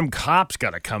 and then some cops got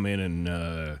to come in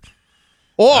and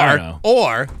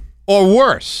or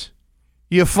worse,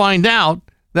 you find out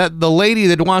that the lady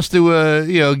that wants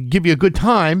to give you a good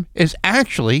time is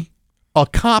actually a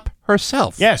cop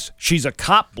herself. Yes, she's a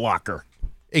cop blocker.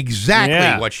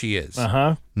 Exactly what she is.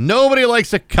 Uh-huh. Nobody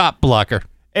likes a cop blocker.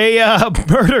 A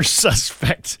murder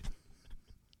suspect.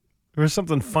 There was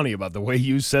something funny about the way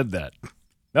you said that.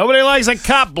 Nobody likes a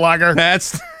cop blocker.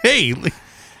 Hey,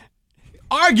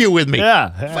 argue with me.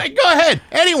 Yeah. Go ahead.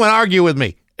 Anyone argue with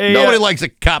me. Nobody likes a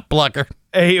cop blocker.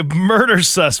 A murder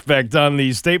suspect on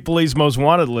the state police most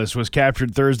wanted list was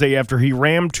captured Thursday after he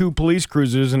rammed 2 police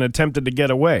cruisers and attempted to get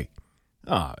away.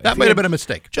 That might have been a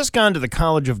mistake. Just gone to the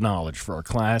College of Knowledge for a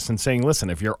class and saying, listen,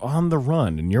 if you're on the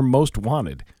run and you're most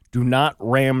wanted, do not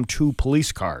ram 2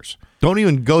 police cars. Don't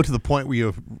even go to the point where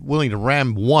you're willing to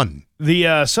ram one.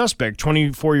 The suspect,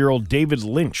 24-year-old David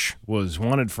Lynch, was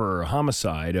wanted for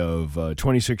homicide of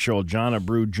 26-year-old John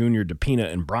Abreu Jr. DePina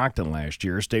in Brockton last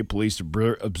year. State police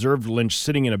observed Lynch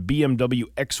sitting in a BMW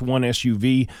X1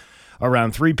 SUV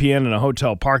around 3 p.m. in a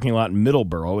hotel parking lot in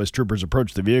Middleborough. As troopers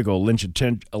approached the vehicle, Lynch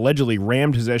allegedly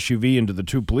rammed his SUV into the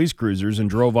 2 police cruisers and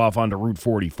drove off onto Route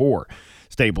 44.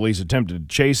 State police attempted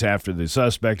to chase after the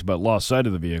suspect but lost sight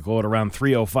of the vehicle. At around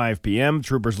 3:05 p.m.,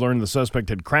 troopers learned the suspect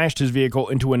had crashed his vehicle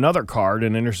into another car at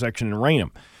an intersection in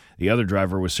Raynham. The other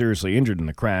driver was seriously injured in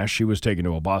the crash. She was taken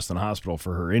to a Boston hospital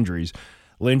for her injuries.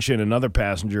 Lynch and another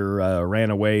passenger ran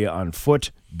away on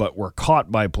foot but were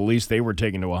caught by police. They were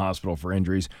taken to a hospital for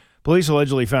injuries. Police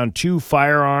allegedly found 2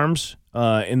 firearms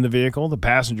in the vehicle. The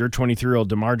passenger, 23-year-old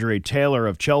DeMarjorie Taylor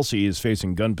of Chelsea, is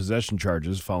facing gun possession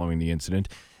charges following the incident.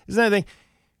 Isn't that the thing?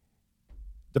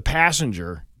 The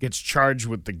passenger gets charged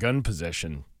with the gun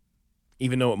possession,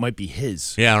 even though it might be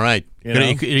his. Yeah, right. You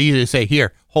could easily say,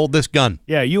 here, hold this gun.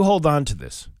 Yeah, you hold on to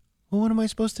this. Well, what am I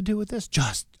supposed to do with this?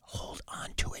 Just hold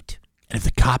on to it. And if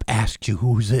the cop asks you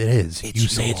whose it is, you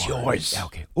say it's yours. Yeah,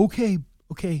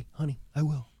 okay, honey, I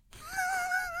will.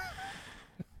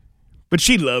 But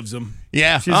she loves him.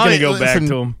 Yeah. She's going to go back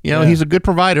to him. He's a good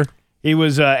provider. He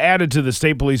was added to the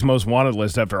state police most wanted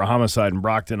list after a homicide in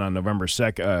Brockton on November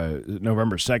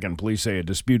 2nd. Police say a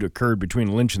dispute occurred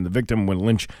between Lynch and the victim when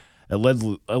Lynch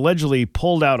allegedly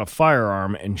pulled out a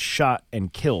firearm and shot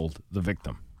and killed the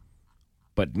victim.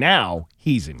 But now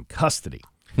he's in custody.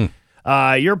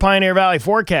 Your Pioneer Valley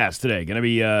forecast today, going to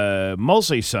be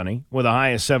mostly sunny with a high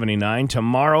of 79.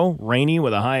 Tomorrow, rainy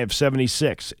with a high of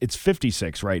 76. It's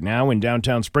 56 right now in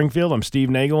downtown Springfield. I'm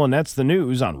Steve Nagle, and that's the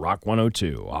news on Rock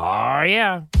 102. Oh,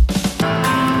 yeah.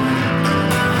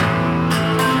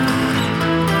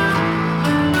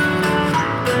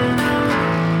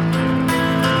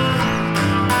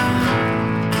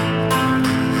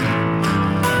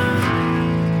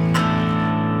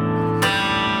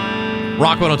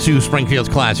 Rock 102, Springfield's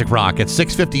Classic Rock at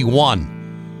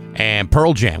 6:51. And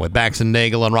Pearl Jam with Bax and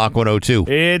Nagle on Rock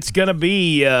 102. It's going to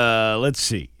be,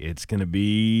 it's going to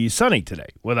be sunny today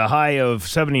with a high of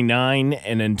 79.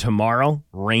 And then tomorrow,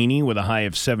 rainy with a high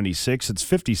of 76. It's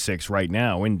 56 right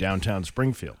now in downtown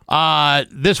Springfield.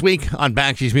 This week on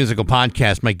Baxi's Musical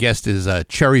Podcast, my guest is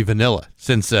Cherry Vanilla.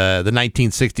 Since the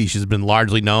 1960s, she's been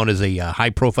largely known as a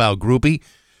high-profile groupie.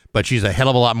 But she's a hell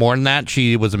of a lot more than that.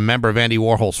 She was a member of Andy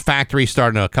Warhol's Factory,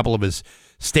 starting a couple of his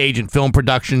stage and film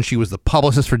productions. She was the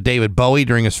publicist for David Bowie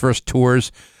during his first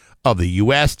tours of the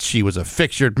U.S. She was a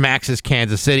fixture at Max's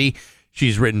Kansas City.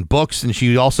 She's written books, and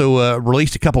she also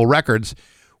released a couple records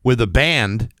with a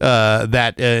band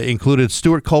that included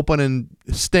Stuart Copeland and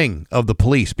Sting of the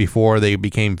Police before they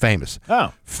became famous.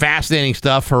 Oh. Fascinating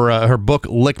stuff. Her book,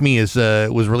 Lick Me,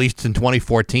 was released in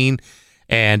 2014.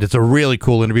 And it's a really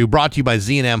cool interview brought to you by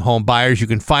Z&M Home Buyers. You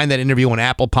can find that interview on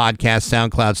Apple Podcasts,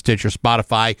 SoundCloud, Stitcher,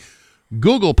 Spotify,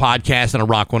 Google Podcasts, and at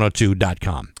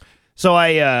rock102.com. So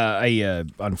I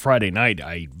on Friday night,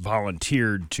 I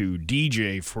volunteered to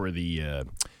DJ for the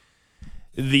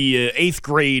 8th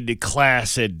grade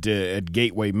class at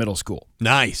Gateway Middle School.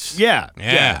 Nice. Yeah.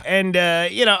 And,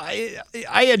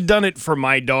 I had done it for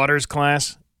my daughter's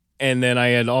class, and then I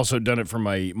had also done it for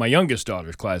my youngest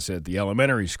daughter's class at the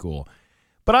elementary school.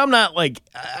 But I'm not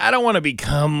I don't want to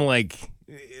become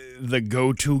the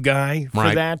go-to guy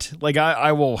for that.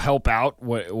 I will help out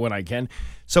when I can.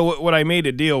 So what I made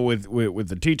a deal with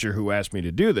the teacher who asked me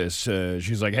to do this,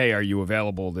 she's like, hey, are you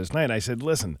available this night? I said,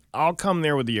 listen, I'll come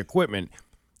there with the equipment.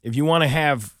 If you want to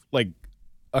have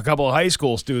a couple of high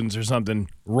school students or something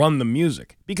run the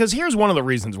music. Because here's one of the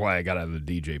reasons why I got out of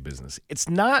the DJ business.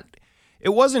 It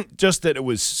wasn't just that it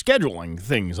was scheduling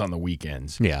things on the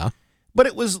weekends. Yeah. But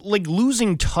it was like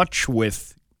losing touch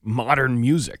with modern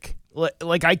music.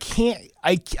 Like I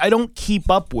don't keep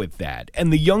up with that.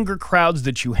 And the younger crowds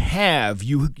that you have,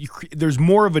 there's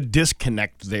more of a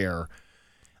disconnect there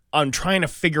on trying to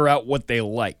figure out what they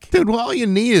like. Dude, well, all you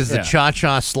need is the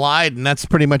cha-cha slide, and that's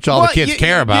pretty much all the kids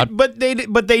care about. But they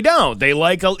don't. They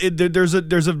like there's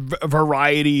a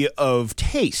variety of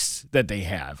tastes that they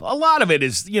have. A lot of it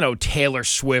is Taylor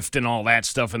Swift and all that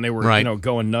stuff, and they were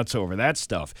going nuts over that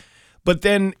stuff. But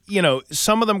then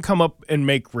some of them come up and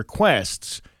make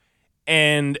requests,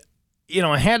 and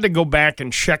I had to go back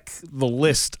and check the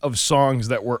list of songs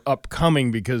that were upcoming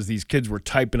because these kids were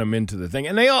typing them into the thing,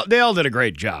 and they all did a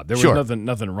great job. There was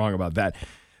nothing wrong about that,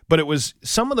 but it was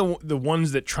some of the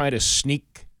ones that try to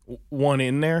sneak one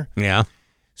in there. Yeah.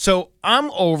 So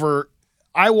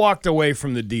I walked away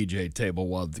from the DJ table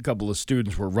while a couple of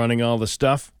students were running all the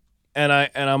stuff, and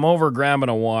I'm over grabbing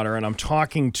a water, and I'm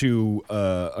talking to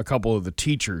a couple of the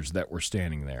teachers that were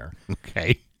standing there.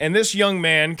 Okay. And this young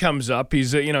man comes up.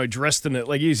 He's dressed in it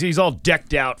like he's all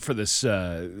decked out for this.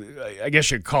 I guess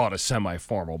you'd call it a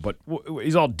semi-formal, but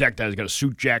he's all decked out. He's got a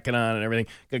suit jacket on and everything.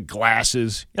 Got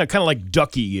glasses, kind of like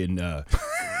Ducky in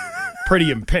Pretty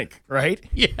in Pink, right?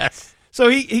 Yes. So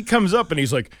he comes up and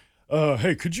he's like,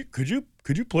 "Hey, could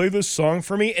you play this song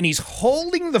for me?" And he's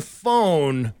holding the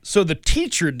phone so the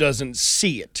teacher doesn't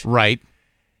see it. Right.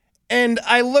 And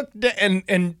I looked, and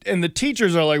the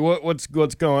teachers are like, "What's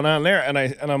going on there?" And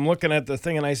I'm looking at the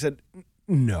thing, and I said,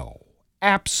 "No,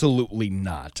 absolutely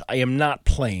not. I am not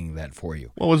playing that for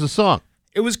you." What was the song?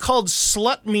 It was called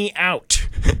 "Slut Me Out."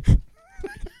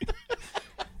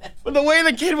 But the way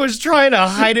the kid was trying to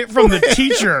hide it from the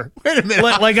teacher, Wait a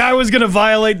minute. like I was going to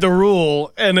violate the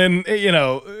rule, and then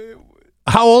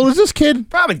How old is this kid?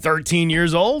 probably 13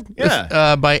 years old.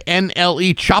 Yeah. By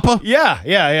NLE Choppa? Yeah,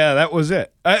 that was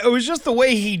it. It was just the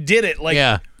way he did it.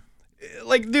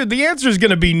 Like, dude, the answer is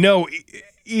going to be no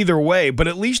either way, but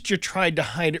at least you tried to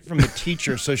hide it from the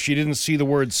teacher so she didn't see the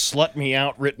word "slut me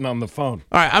out" written on the phone.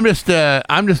 All right,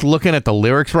 I'm just looking at the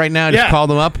lyrics right now. Just call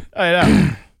them up. I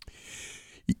know.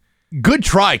 Good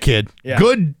try, kid. Yeah.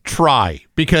 Good try.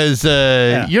 Because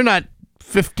you're not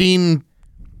 15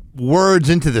 words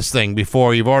into this thing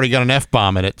before you've already got an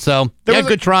F-bomb in it. So,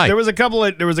 good try. There was a couple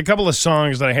of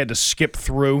songs that I had to skip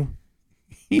through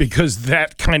because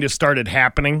that kind of started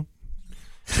happening.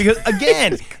 Because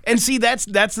again, and see that's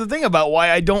the thing about why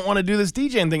I don't want to do this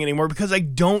DJing thing anymore, because I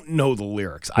don't know the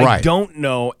lyrics. I don't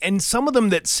know, and some of them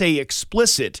that say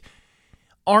explicit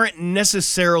aren't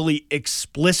necessarily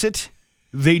explicit.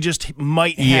 They just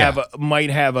might have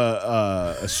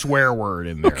a swear word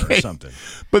in there or something.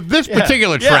 But this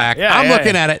particular track, I'm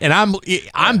looking at it and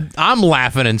I'm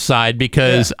laughing inside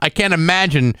because I can't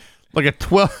imagine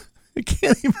I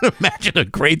can't even imagine a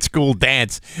grade school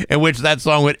dance in which that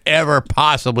song would ever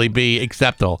possibly be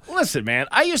acceptable. Listen, man,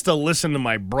 I used to listen to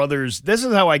my brothers. This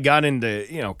is how I got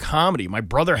into, comedy. My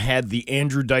brother had the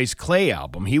Andrew Dice Clay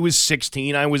album. He was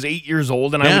 16, I was 8 years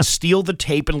old, and I would steal the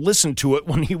tape and listen to it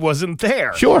when he wasn't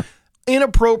there. Sure.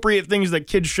 Inappropriate things that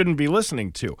kids shouldn't be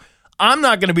listening to. I'm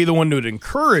not going to be the one who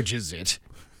encourages it.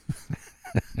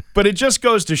 But it just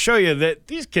goes to show you that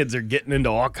these kids are getting into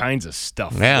all kinds of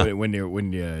stuff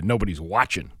when nobody's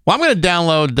watching. Well, I'm going to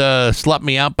download "Slut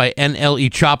Me Out" by NLE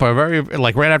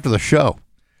Choppa right after the show.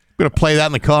 I'm going to play that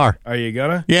in the car. Are you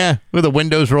gonna? Yeah, with the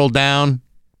windows rolled down.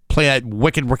 Play that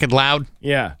wicked, wicked loud.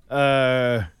 Yeah.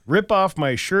 Rip off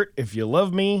my shirt if you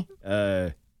love me.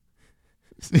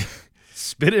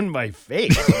 Spit in my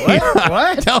face.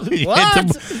 What?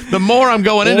 The more I'm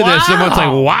going into this, the more it's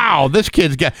like, wow, this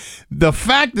kid's got... The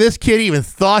fact this kid even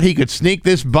thought he could sneak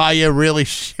this by you really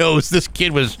shows this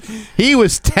kid was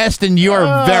testing your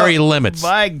very limits.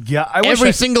 My God.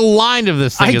 Every single line of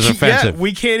this thing is offensive. Yeah,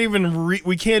 we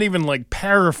can't even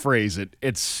paraphrase it.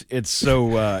 It's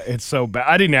so bad.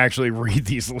 I didn't actually read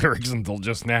these lyrics until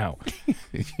just now.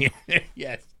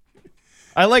 Yes.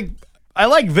 I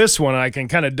like this one. I can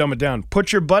kind of dumb it down.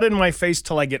 Put your butt in my face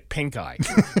till I get pink eye.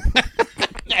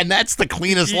 And that's the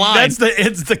cleanest line. It's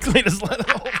the cleanest line.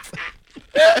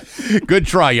 Good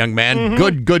try, young man.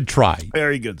 Mm-hmm. Good try.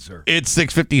 Very good, sir. It's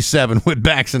 6:57 with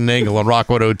Bax and Nagle on Rock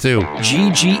 102.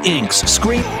 GG Inc.'s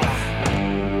Scream.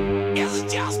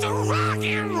 It's just a rock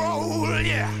and roll,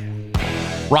 yeah.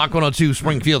 Rock 102,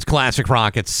 Springfield's Classic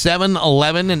Rock at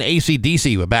 7:11 and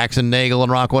AC/DC with Bax and Nagle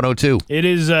and Rock 102. It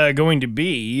is going to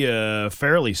be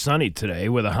fairly sunny today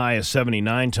with a high of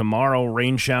 79. Tomorrow,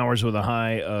 rain showers with a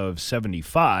high of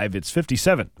 75. It's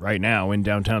 57 right now in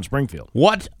downtown Springfield.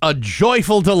 What a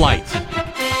joyful delight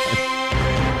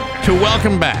to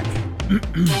welcome back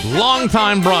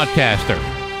longtime broadcaster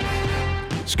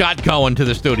Scott Cohen to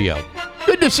the studio.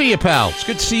 Good to see you, pal. It's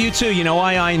good to see you, too. You know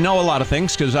why I know a lot of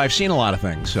things? Because I've seen a lot of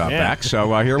things back.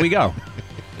 So here we go.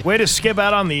 Way to skip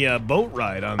out on the boat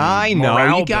ride. On the I know.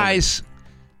 morale You guys,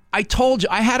 I told you,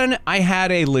 I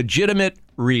had a legitimate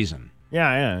reason.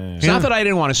 Yeah. It's not that I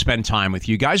didn't want to spend time with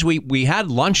you guys. We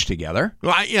had lunch together.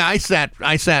 Well, I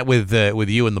sat with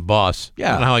you and the boss. Yeah.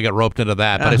 I don't know how I got roped into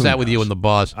that, but I Who sat with knows? you and the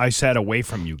boss. I sat away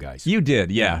from you guys. You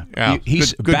did, yeah. Yeah.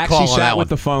 Good Baxi call on sat that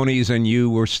with one. the phonies, and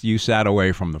you sat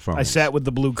away from the phonies. I sat with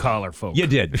the blue-collar folk. You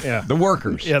did. Yeah. The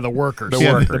workers. Yeah, the workers. The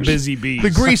workers. The busy bees. The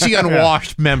greasy,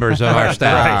 unwashed members of our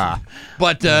staff. Right.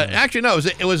 But actually, no,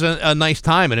 it was a nice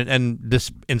time, and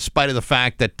this, in spite of the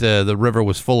fact that the river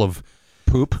was full of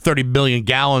Poop. 30 billion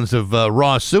gallons of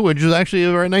raw sewage, was actually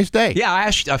a very nice day. Yeah, I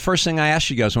asked. First thing I asked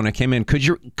you guys when I came in,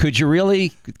 did you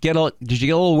really get a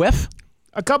little whiff?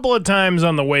 A couple of times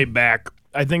on the way back,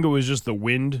 I think it was just the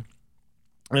wind,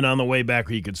 and on the way back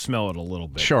you could smell it a little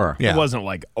bit. Sure. Yeah. It wasn't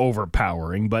like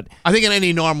overpowering, but I think in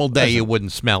any normal day you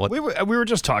wouldn't smell it. we were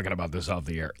just talking about this off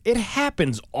the air. It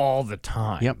happens all the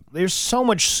time. Yep. There's so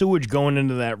much sewage going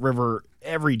into that river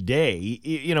every day.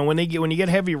 You know, when you get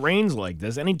heavy rains like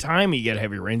this, anytime you get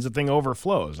heavy rains, the thing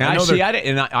overflows. And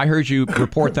I heard you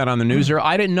report that on the news.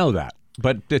 I didn't know that,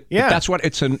 but that's what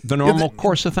the normal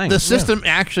course of things. The system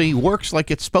actually works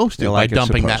like it's supposed to by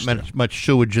dumping that much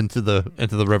sewage into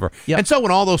the river. Yep. And so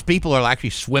when all those people are actually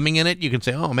swimming in it, you can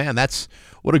say, "Oh man,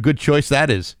 what a good choice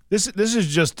that is." This is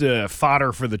just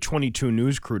fodder for the 22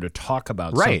 News crew to talk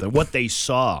about something, what they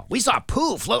saw. We saw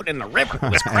poo floating in the river. It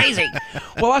was crazy.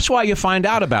 Well, that's why you find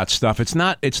out about stuff. It's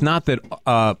not that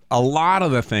a lot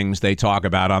of the things they talk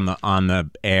about on the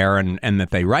air and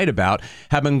that they write about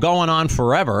have been going on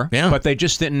forever. Yeah. But they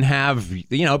just didn't have,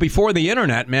 before the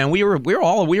internet, man. We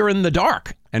were in the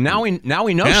dark, and now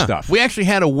we know stuff. We actually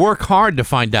had to work hard to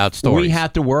find out stories. We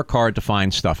had to work hard to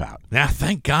find stuff out. Now,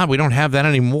 thank God we don't have that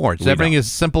anymore. It's everything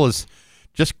as simple as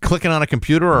just clicking on a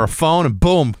computer or a phone, and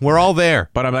boom, we're all there.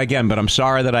 But I'm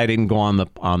sorry that I didn't go on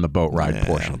the boat ride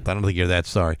portion. I don't think you're that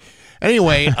sorry.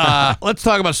 Anyway, let's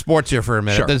talk about sports here for a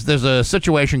minute. Sure. There's a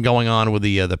situation going on with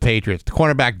the Patriots. The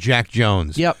cornerback Jack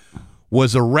Jones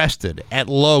was arrested at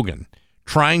Logan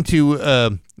trying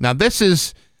to. Now this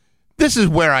is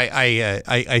where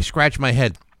I scratch my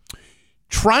head.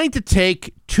 Trying to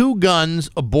take two guns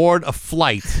aboard a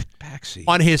flight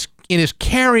in his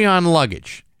carry-on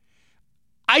luggage.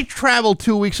 I traveled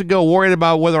 2 weeks ago worried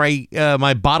about whether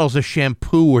my bottles of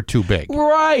shampoo were too big.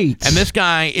 Right. And this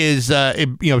guy is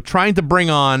trying to bring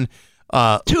on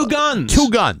two guns. Two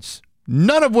guns.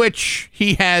 None of which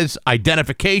he has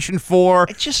identification for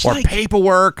or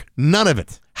paperwork. None of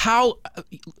it. How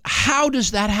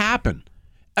does that happen?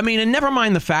 I mean, and never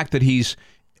mind the fact that he's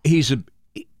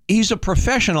a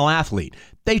professional athlete.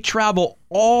 They travel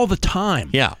all the time.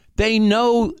 Yeah. They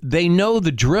know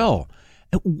the drill.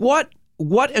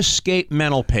 What escape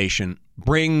mental patient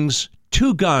brings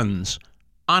two guns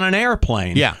on an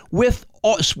airplane? Yeah. With,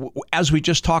 as we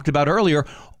just talked about earlier,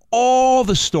 all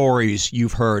the stories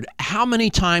you've heard. How many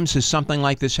times has something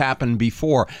like this happened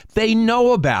before? They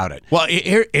know about it. Well,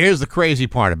 here's the crazy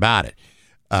part about it.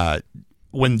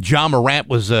 When John Morant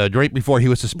was right before he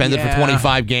was suspended for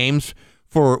 25 games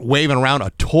for waving around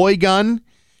a toy gun.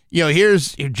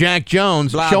 Here's Jack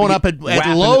Jones showing up at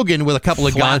Logan with a couple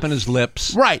of guns, flapping his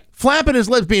lips, right? Flapping his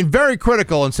lips, being very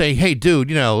critical and saying, "Hey,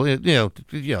 dude, let's you're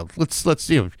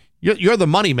the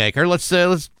moneymaker.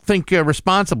 Let's think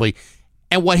responsibly."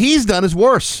 And what he's done is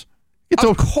worse.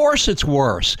 Of course, it's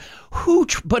worse.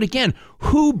 But again,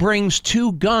 who brings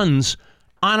two guns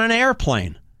on an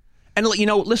airplane? And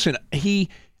listen,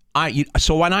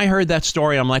 so when I heard that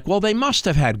story, I'm like, well, they must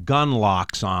have had gun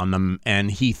locks on them, and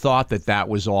he thought that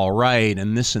was all right,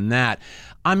 and this and that.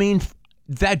 I mean,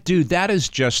 that is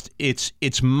just,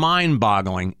 it's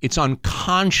mind-boggling. It's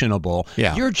unconscionable.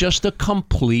 Yeah. You're just a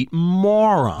complete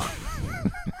moron.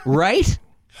 Right?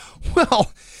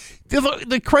 Well,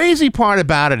 the crazy part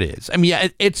about it is, I mean, yeah,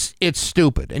 it's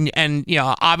stupid. And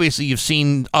obviously you've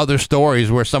seen other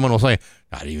stories where someone will say,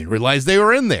 I didn't even realize they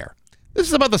were in there. This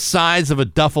is about the size of a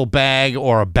duffel bag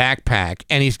or a backpack,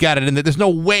 and he's got it in there. There's no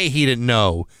way he didn't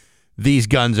know these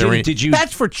guns are in. Did you?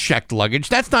 That's for checked luggage.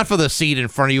 That's not for the seat in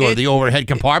front of you or the overhead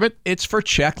compartment. It's for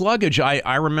checked luggage.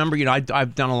 I remember,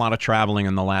 I've done a lot of traveling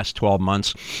in the last 12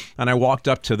 months, and I walked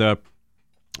up to the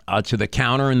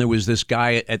counter, and there was this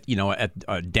guy at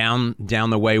down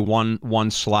the way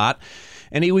one slot,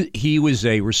 and he was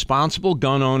a responsible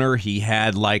gun owner. He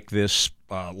had like this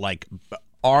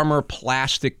armor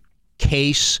plastic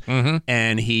case,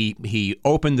 and he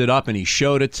opened it up and he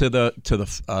showed it to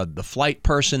the flight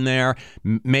person there.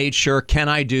 Made sure, can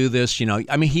I do this?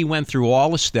 He went through all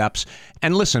the steps.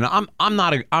 And listen, I'm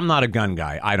not a gun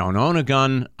guy. I don't own a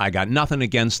gun. I got nothing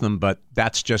against them, but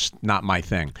that's just not my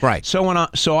thing. Right. So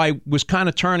I was kind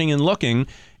of turning and looking,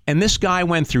 and this guy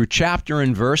went through chapter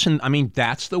and verse, and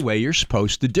that's the way you're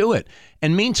supposed to do it.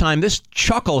 And meantime, this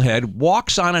chucklehead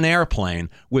walks on an airplane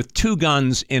with 2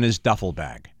 guns in his duffel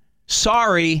bag.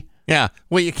 Sorry. Yeah.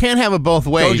 Well, you can't have it both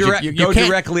ways. Go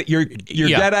directly. Your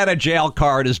get out of jail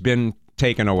card has been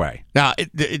taken away. Now,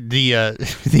 the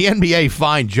NBA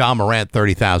fined Ja Morant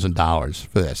 $30,000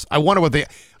 for this. I wonder what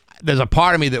there's a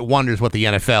part of me that wonders what the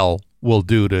NFL will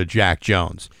do to Jack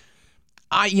Jones.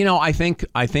 I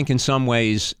think in some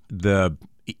ways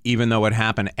even though it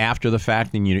happened after the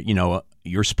fact, and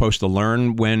you're supposed to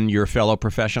learn when your fellow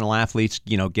professional athletes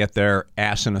get their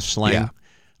ass in a sling,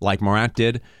 like Morant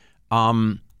did.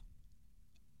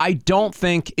 I don't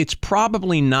think it's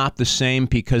probably not the same,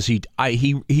 because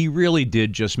he really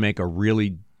did just make a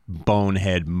really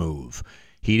bonehead move.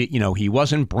 He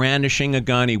wasn't brandishing a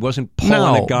gun. He wasn't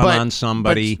pulling a gun on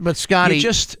somebody. But Scotty,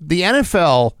 the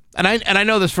NFL, and I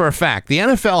know this for a fact. The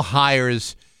NFL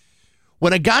hires,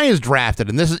 when a guy is drafted,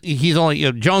 and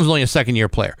Jones is only a second-year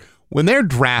player. When they're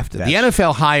drafted, the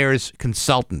NFL hires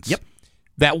consultants. Yep.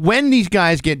 That when these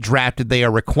guys get drafted, they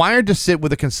are required to sit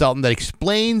with a consultant that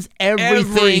explains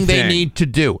everything they need to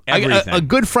do. A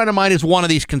good friend of mine is one of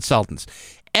these consultants.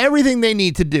 Everything they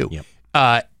need to do,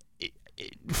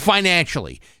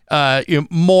 financially,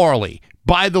 morally,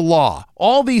 by the law,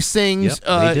 all these things,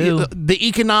 the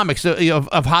economics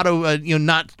of how to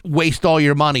not waste all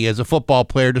your money as a football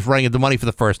player just running into money for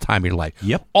the first time in your life.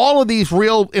 Yep. All of these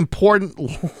real important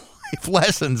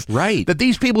lessons, right, that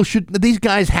these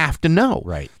guys have to know.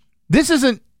 Right. This is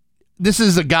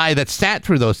a guy that sat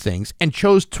through those things and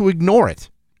chose to ignore it.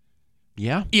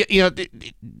 Yeah. He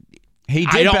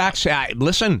did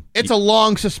listen. It's a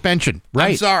long suspension. Right.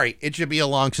 I'm sorry. It should be a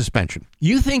long suspension.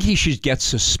 You think he should get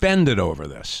suspended over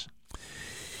this?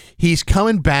 He's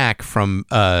coming back from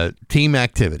team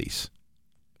activities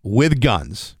with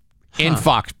guns in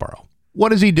Foxborough.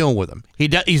 What is he doing with them?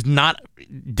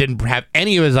 Didn't have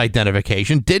any of his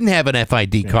identification, didn't have an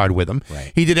FID card with him.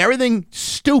 Right. He did everything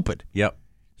stupid. Yep.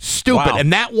 Stupid. Wow.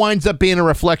 And that winds up being a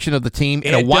reflection of the team,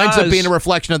 and it winds up being a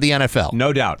reflection of the NFL.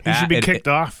 No doubt. He should be kicked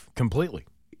off completely.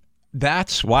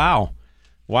 That's wow.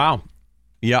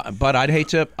 Yeah, but I'd hate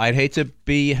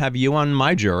to have you on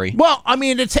my jury. Well,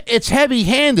 it's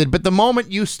heavy-handed, but the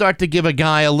moment you start to give a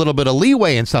guy a little bit of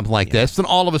leeway in something like this, then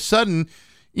all of a sudden,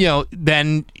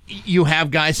 then you have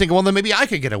guys thinking, well, then maybe I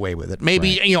could get away with it.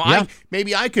 Maybe,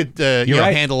 maybe I could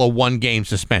handle a 1-game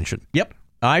suspension. Yep.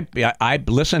 I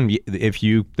listen.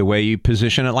 The way you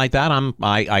position it like that,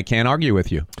 I can't argue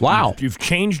with you. Wow, you've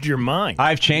changed your mind.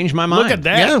 I've changed my mind. Look at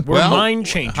that. Yeah, We're mind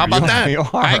changers. How about that?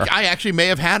 I actually may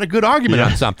have had a good argument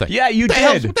on something. Yeah, you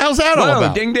did. What the hell's that all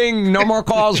about? Ding ding. No more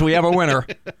calls. We have a winner.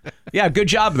 Yeah, good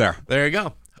job there. There you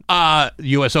go.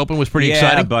 U.S. Open was pretty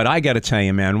exciting. Yeah, but I got to tell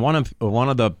you, man, one of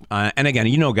the and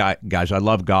again, guys, I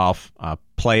love golf.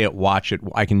 Play it, watch it.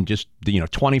 I can just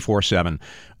 24/7.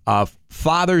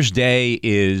 Father's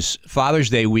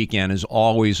Day weekend is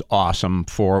always awesome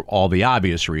for all the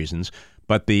obvious reasons,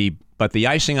 but the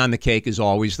icing on the cake is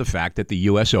always the fact that the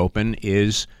U.S. Open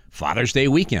is Father's Day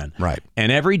weekend. Right.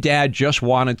 And every dad just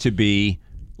wanted to be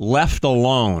left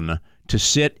alone to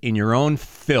sit in your own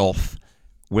filth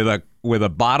with a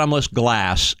bottomless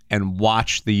glass and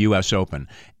watch the U.S. Open.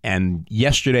 And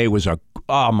yesterday was a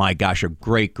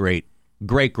great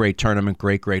tournament,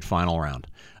 great final round.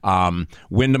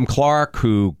 Wyndham Clark,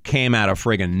 who came out of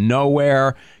friggin'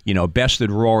 nowhere,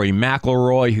 bested Rory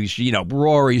McIlroy, who's,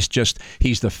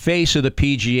 he's the face of the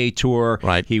PGA Tour.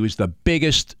 Right. He was the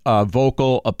biggest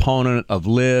vocal opponent of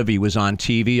LIV. He was on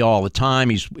TV all the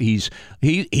time. He's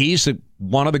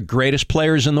one of the greatest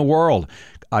players in the world.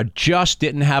 Just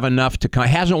didn't have enough to come.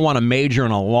 Hasn't won a major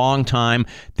in a long time.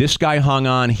 This guy hung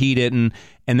on. He didn't.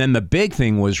 And then the big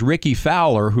thing was Ricky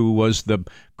Fowler, who was the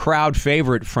crowd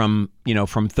favorite from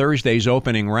Thursday's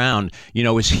opening round.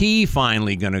 Is he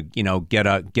finally going to get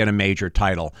a major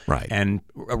title, right, and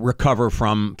recover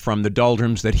from the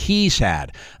doldrums that he's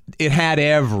had? It had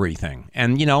everything,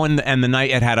 and the night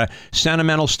it had a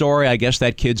sentimental story. I guess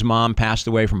that kid's mom passed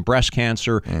away from breast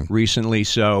cancer recently,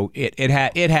 so it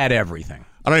had everything.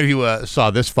 I don't know if you saw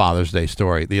this Father's Day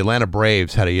story. The Atlanta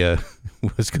Braves had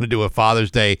was going to do a Father's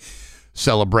Day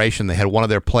celebration. They had one of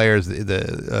their players,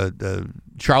 the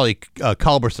Charlie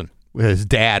Culberson. His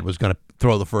dad was going to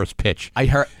throw the first pitch. I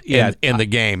heard, in the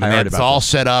game, and it's all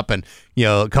set up. And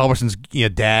Culberson's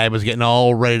dad was getting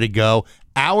all ready to go.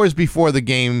 Hours before the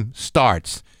game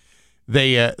starts,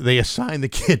 they assign the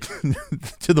kid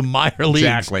to the minor leagues.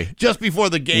 Exactly. Just before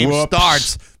the game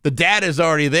starts, the dad is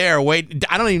already there. Wait,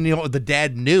 I don't even know what the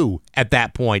dad knew at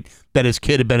that point that his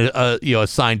kid had been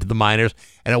assigned to the minors,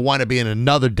 and it wound up being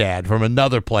another dad from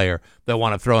another player that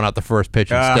wound up throwing out the first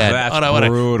pitch instead. That's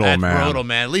brutal, man. That's brutal,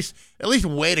 man. At least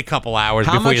wait a couple hours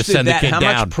before you send the kid down.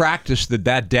 How much practice did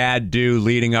that dad do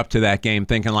leading up to that game,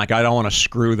 thinking like, I don't want to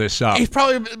screw this up? He's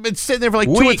probably been sitting there for like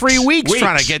 2 or 3 weeks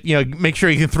trying to get make sure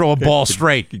he can throw a ball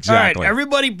straight. Exactly. All right,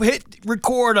 everybody hit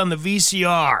record on the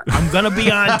VCR. I'm gonna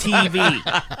be on TV.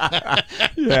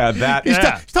 He's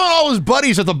telling all his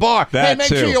buddies at the bar, hey, make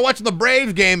sure you're watching the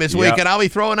Braves game this week, and I'll be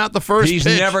throwing out the first He's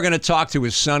pitch. never going to talk to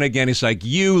his son again. He's like,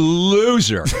 you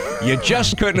loser. You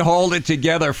just couldn't hold it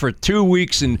together for 2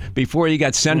 weeks and before you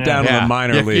got sent down to the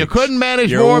minor leagues. You couldn't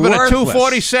manage You're more than a worthless.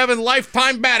 247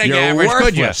 lifetime batting average,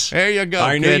 worthless. could you? There you go,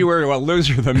 I knew you were a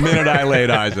loser the minute I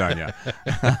laid eyes on you.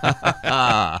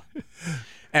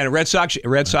 And Red Sox,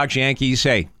 Yankees.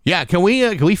 Hey, yeah, can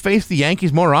we face the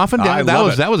Yankees more often?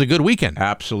 That was a good weekend.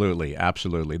 Absolutely.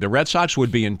 The Red Sox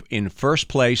would be in first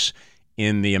place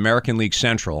in the American League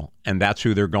Central, and that's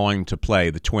who they're going to play,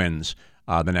 the Twins,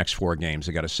 the next 4 games.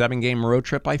 They got a 7-game road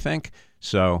trip, I think.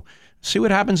 So see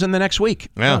what happens in the next week.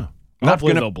 Yeah,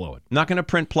 hopefully they'll blow it. Not going to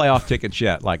print playoff tickets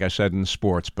yet, like I said in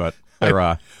sports, but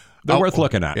they're worth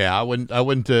looking at. Yeah, I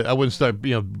wouldn't start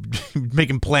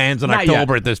making plans in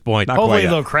October at this point. Hopefully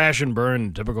they'll crash and burn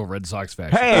in typical Red Sox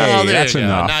fashion. Hey, that's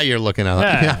enough. Now you're looking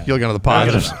at you're looking at the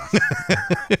positives.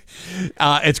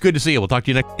 It's good to see you. We'll talk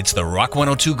to you next. It's the Rock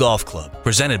 102 Golf Club,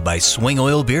 presented by Swing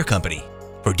Oil Beer Company.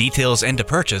 For details and to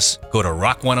purchase, go to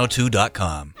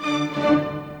rock102.com.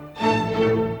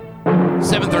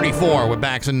 7:34 with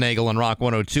Bax and Nagle on Rock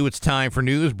 102. It's time for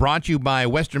news brought to you by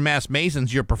Western Mass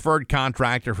Masons, your preferred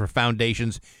contractor for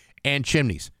foundations and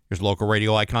chimneys. Here's local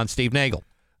radio icon Steve Nagle.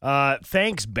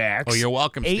 Thanks, Bax. Oh, you're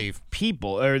welcome, 8 Steve.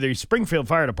 The Springfield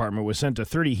Fire Department was sent to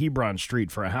 30 Hebron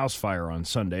Street for a house fire on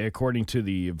Sunday. According to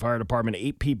the fire department,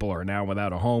 8 people are now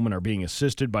without a home and are being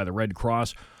assisted by the Red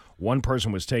Cross. One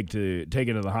person was taken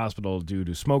to the hospital due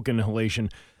to smoke inhalation.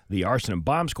 The arson and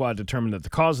bomb squad determined that the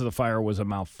cause of the fire was a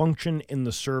malfunction in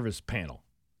the service panel.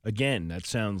 Again, that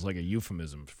sounds like a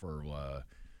euphemism for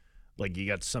like you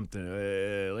got something.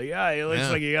 It looks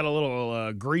like you got a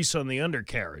little grease on the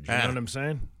undercarriage. You know what I'm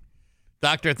saying?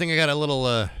 Doctor, I think I got a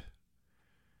little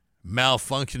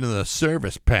malfunction in the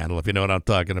service panel, if you know what I'm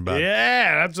talking about.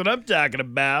 Yeah, that's what I'm talking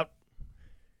about.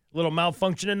 A little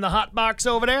malfunction in the hot box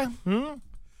over there.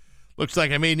 Looks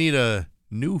like I may need a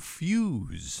new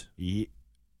fuse. Yeah.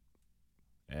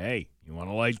 Hey, you want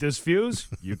to light this fuse?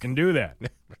 You can do that.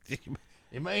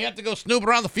 You may have to go snoop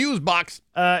around the fuse box.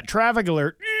 Traffic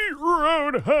alert.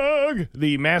 Road hug.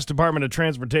 The Mass Department of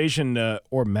Transportation,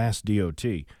 or Mass DOT,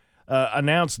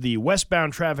 announced the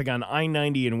westbound traffic on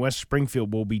I-90 in West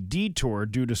Springfield will be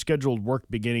detoured due to scheduled work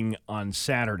beginning on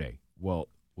Saturday. Well,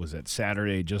 was that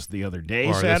Saturday just the other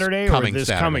day, Saturday, or this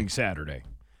coming Saturday?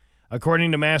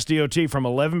 According to Mass DOT, from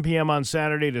 11 p.m. on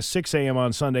Saturday to 6 a.m.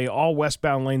 on Sunday, all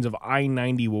westbound lanes of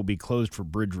I-90 will be closed for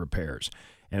bridge repairs,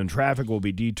 and traffic will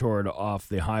be detoured off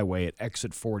the highway at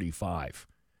exit 45,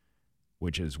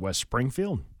 which is West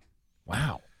Springfield.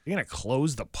 Wow. You're going to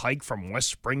close the pike from West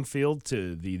Springfield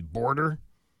to the border?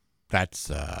 That's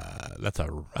a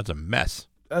mess.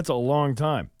 That's a long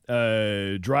time.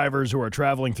 Drivers who are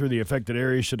traveling through the affected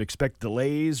area should expect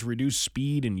delays, reduce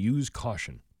speed, and use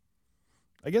caution.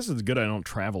 I guess it's good I don't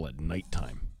travel at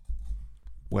nighttime.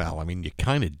 Well, I mean, you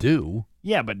kind of do.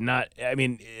 Yeah, but not. I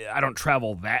mean, I don't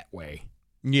travel that way.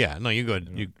 Yeah, no, you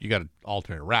got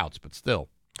alternate routes, but still.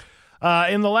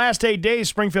 In the last 8 days,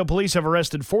 Springfield police have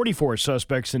arrested 44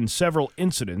 suspects in several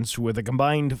incidents with a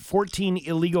combined 14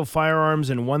 illegal firearms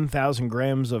and 1,000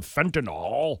 grams of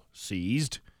fentanyl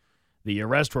seized. The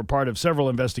arrests were part of several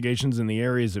investigations in the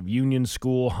areas of Union,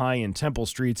 School, High, and Temple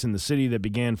Streets in the city that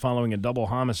began following a double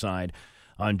homicide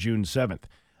on June 7th.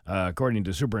 According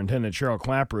to Superintendent Cheryl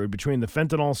Clapperud, between the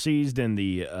fentanyl seized and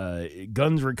the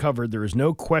guns recovered, there is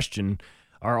no question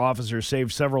our officers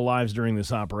saved several lives during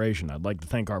this operation. I'd like to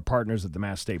thank our partners at the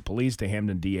Mass State Police, the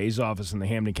Hampden DA's office, and the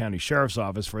Hampden County Sheriff's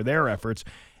Office for their efforts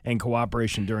and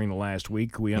cooperation during the last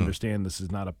week. We understand this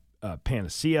is not a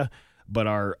panacea, but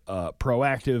our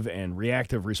proactive and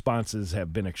reactive responses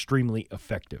have been extremely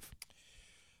effective.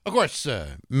 Of course,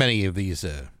 many of these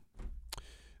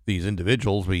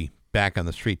individuals will be back on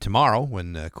the street tomorrow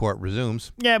when court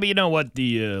resumes. Yeah, but you know what?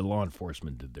 The law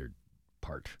enforcement did their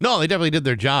part. No, they definitely did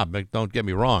their job. Don't get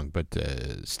me wrong, but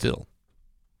still.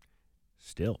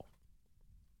 Still?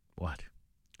 What?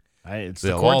 It's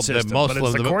the court system, but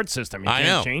it's the court system. You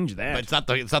can't change that.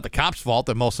 But it's not the cops' fault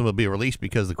that most of them will be released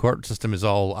because the court system is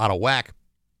all out of whack.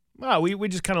 Well, we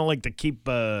just kind of like to keep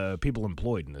people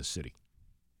employed in this city.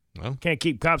 Well, can't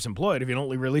keep cops employed if you don't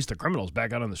release the criminals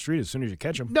back out on the street as soon as you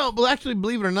catch them. No, but actually,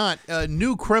 believe it or not,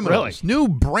 new criminals, new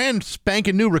brand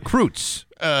spanking new recruits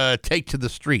take to the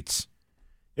streets.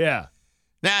 Yeah.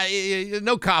 Now,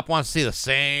 no cop wants to see the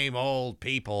same old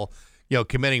people,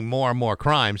 committing more and more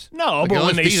crimes. No, but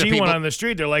when they see one on the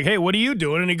street, they're like, hey, what are you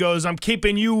doing? And he goes, I'm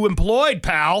keeping you employed,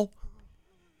 pal.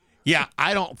 Yeah,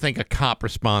 I don't think a cop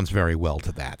responds very well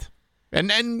to that. And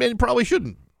probably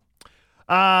shouldn't.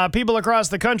 People across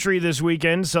the country this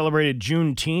weekend celebrated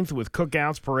Juneteenth with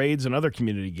cookouts, parades, and other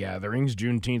community gatherings.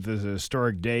 Juneteenth is a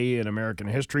historic day in American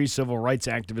history. Civil rights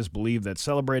activists believe that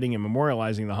celebrating and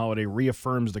memorializing the holiday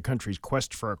reaffirms the country's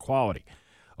quest for equality.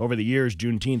 Over the years,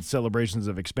 Juneteenth celebrations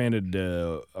have expanded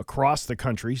across the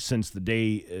country since the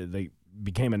day they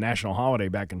became a national holiday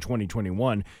back in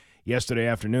 2021. Yesterday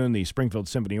afternoon, the Springfield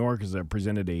Symphony Orchestra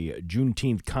presented a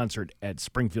Juneteenth concert at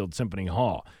Springfield Symphony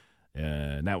Hall.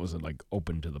 And that was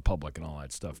open to the public and all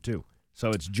that stuff too.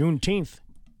 So it's Juneteenth.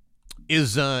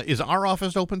 Is our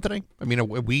office open today? I mean,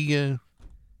 we're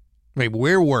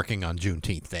working on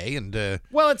Juneteenth Day, and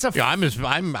well, it's a. I'm as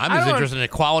interested in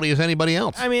equality as anybody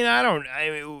else. I mean,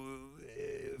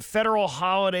 federal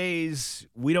holidays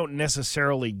we don't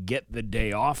necessarily get the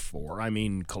day off for. I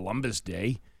mean, Columbus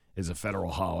Day is a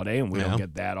federal holiday, and we don't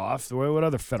get that off. What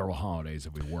other federal holidays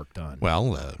have we worked on?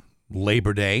 Well,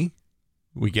 Labor Day.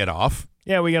 We get off.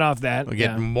 Yeah, we get off that. We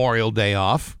get Memorial Day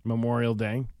off. Memorial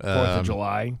Day, 4th of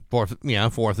July.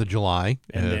 4th of July.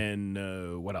 And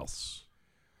then what else?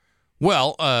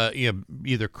 Well,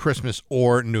 either Christmas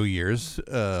or New Year's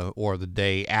or the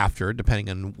day after, depending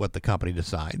on what the company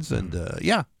decides. And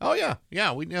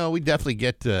we definitely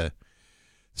get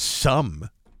some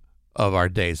of our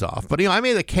days off. But I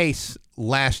made a case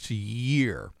last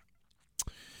year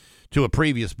to a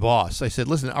previous boss. I said,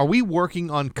 listen, are we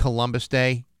working on Columbus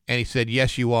Day? And he said,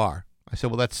 yes, you are. I said,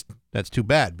 well, that's too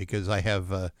bad because I have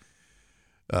a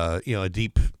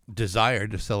deep desire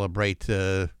to celebrate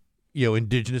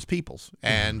indigenous peoples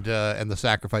and the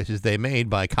sacrifices they made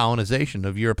by colonization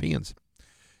of Europeans.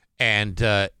 And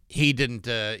he didn't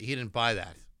buy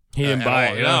that. He didn't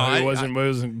buy it. No, he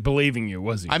wasn't believing you,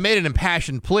 was he? I made an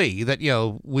impassioned plea that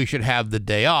we should have the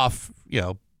day off,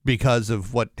 because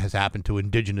of what has happened to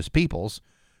indigenous peoples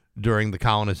during the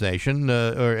colonization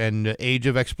and age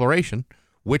of exploration,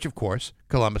 which, of course,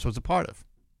 Columbus was a part of.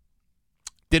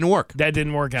 Didn't work. That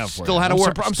didn't work out for you. Still had to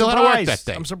work. Still had to work that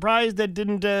day. I'm surprised that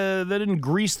didn't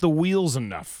grease the wheels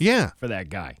enough. Yeah. For that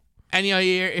guy. And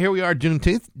here we are,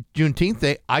 Juneteenth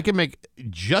Day. I can make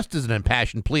just as an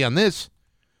impassioned plea on this.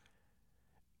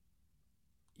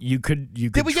 You could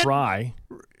try.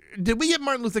 Did we get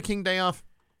Martin Luther King Day off?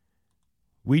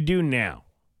 We do now.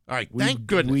 All right, thank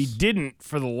goodness. We didn't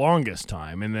for the longest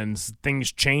time, and then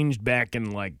things changed back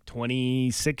in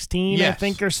 2016, I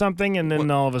think, or something, and then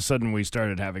all of a sudden we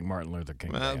started having Martin Luther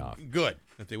King Day off. Good,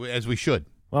 as we should.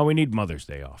 Well, we need Mother's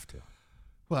Day off, too.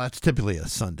 Well, that's typically a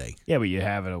Sunday. Yeah, but you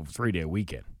have it a 3-day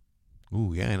weekend.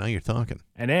 Ooh, yeah, now you're talking.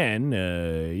 And then,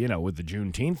 with the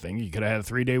Juneteenth thing, you could have had a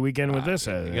 3-day weekend with this.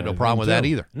 You got no problem with that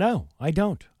either. No, I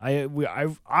don't. I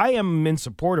am in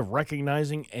support of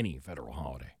recognizing any federal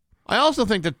holiday. I also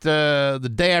think that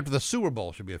the day after the Super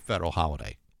Bowl should be a federal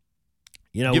holiday.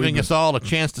 Giving us all a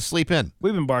chance to sleep in.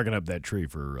 We've been barking up that tree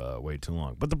for way too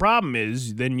long. But the problem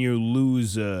is then you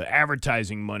lose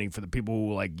advertising money for the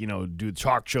people who, do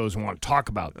talk shows and want to talk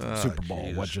about the Super Bowl,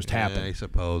 Jesus. what just happened. I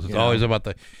suppose. It's always about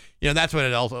the, that's what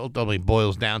it ultimately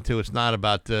boils down to. It's not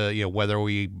about, whether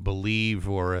we believe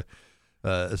or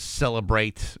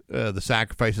celebrate the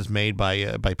sacrifices made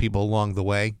by people along the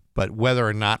way, but whether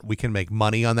or not we can make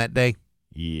money on that day.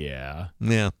 Yeah.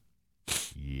 Yeah.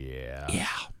 Yeah. Yeah.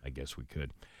 I guess we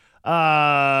could.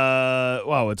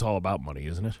 Well, it's all about money,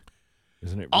 isn't it?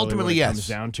 Isn't it? Really Ultimately, what it yes. Comes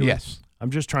down to yes. It?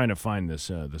 I'm just trying to find this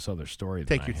other story.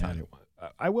 Take your time.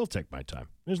 I will take my time.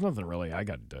 There's nothing really I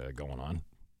got going on.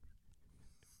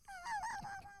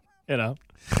 You know.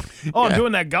 Oh, I'm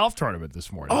doing that golf tournament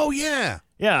this morning. Oh, yeah.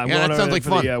 Yeah, I'm going that sounds like for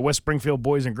fun. the West Springfield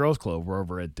Boys and Girls Club. We're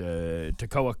over at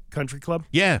Toccoa Country Club.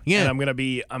 Yeah. And I'm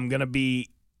gonna be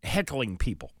heckling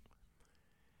people.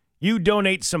 You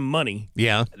donate some money.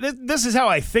 Yeah. This is how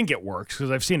I think it works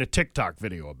because I've seen a TikTok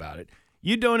video about it.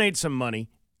 You donate some money,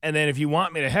 and then if you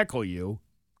want me to heckle you,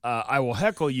 I will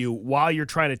heckle you while you're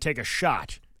trying to take a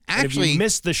shot. And if you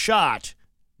miss the shot,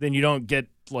 then you don't get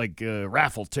like a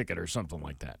raffle ticket or something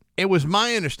like that. It was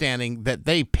my understanding that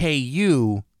they pay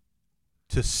you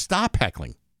to stop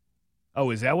heckling.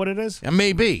 Oh, is that what it is? It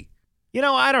may be. You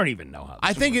know, I don't even know how.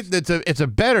 I think it's a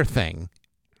better thing.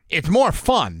 It's more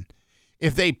fun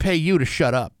if they pay you to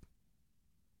shut up.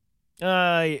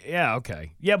 Yeah,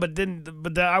 okay. Yeah,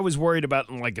 but I was worried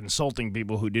about like insulting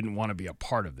people who didn't want to be a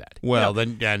part of that. Well,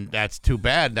 then that's too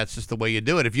bad. That's just the way you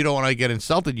do it. If you don't want to get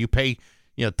insulted, you pay,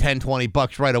 $10,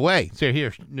 $20 right away. So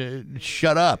here,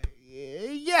 shut up.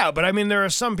 Yeah, but I mean, there are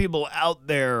some people out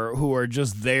there who are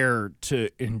just there to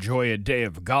enjoy a day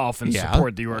of golf and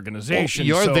support the organization.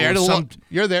 Well,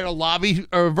 you're there to lobby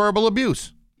verbal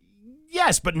abuse.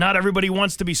 Yes, but not everybody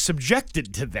wants to be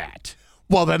subjected to that.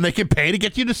 Well, then they can pay to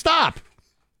get you to stop.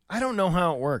 I don't know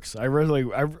how it works.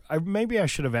 Maybe I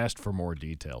should have asked for more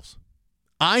details.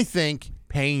 I think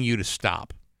paying you to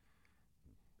stop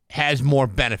has more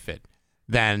benefit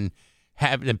than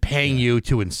paying you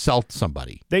to insult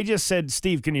somebody. They just said,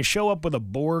 Steve, can you show up with a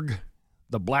Borg,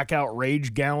 the blackout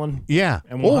rage gallon? Yeah.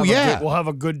 And we'll have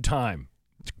a good time.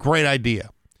 It's a great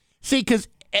idea. See, because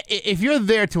if you're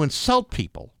there to insult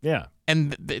people,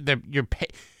 and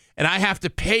and I have to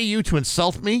pay you to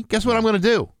insult me, guess what I'm going to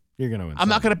do? You're going to insult I'm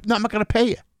not going to pay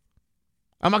you.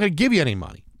 I'm not going to give you any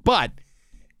money. But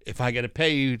if I got to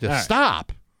pay you to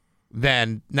stop,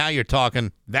 then now you're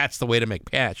talking. That's the way to make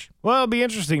cash. Well, it'll be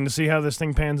interesting to see how this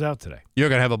thing pans out today. You're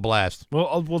going to have a blast.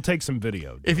 Well, we'll take some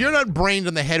video. If you're not brained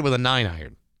in the head with a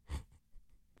 9-iron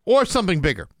or something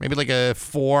bigger, maybe like a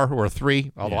 4 or a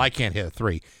 3, although I can't hit a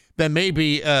 3, then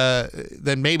maybe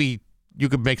you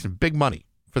could make some big money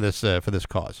for this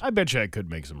cause. I bet you I could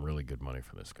make some really good money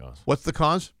for this cause. What's the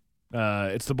cause?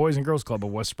 It's the Boys and Girls Club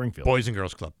of West Springfield. Boys and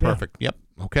Girls Club. Perfect. Yeah.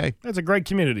 Yep. Okay. That's a great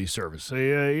community service. So,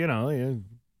 you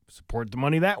support the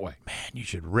money that way. Man, you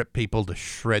should rip people to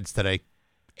shreds today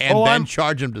and then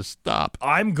charge them to stop.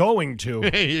 I'm going to.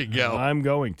 There you go. I'm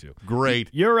going to.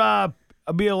 Great.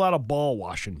 I'll be a lot of ball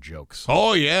washing jokes.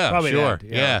 Oh, yeah. Probably sure. That,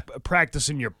 yeah.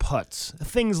 Practicing your putts.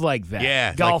 Things like that.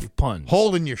 Yeah. Golf like puns.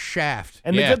 Holding your shaft.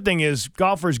 And the good thing is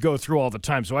golfers go through all the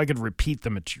time, so I could repeat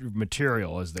the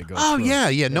material as they go through. Oh,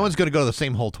 yeah. No one's going to go to the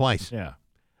same hole twice. Yeah.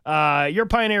 Your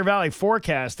Pioneer Valley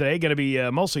forecast today going to be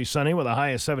mostly sunny with a high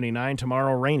of 79.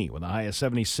 Tomorrow, rainy with a high of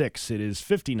 76. It is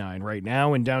 59 right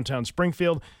now in downtown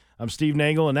Springfield. I'm Steve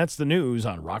Nagle, and that's the news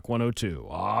on Rock 102.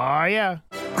 Oh, yeah.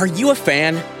 Are you a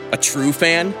fan? A true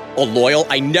fan? A loyal,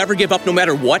 I never give up no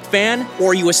matter what fan? Or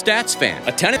are you a stats fan?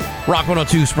 A tenant? Rock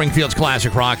 102, Springfield's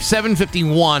Classic Rock,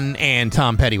 7:51, and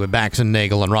Tom Petty with Bax and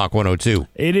Nagle on Rock 102.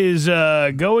 It is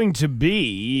going to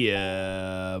be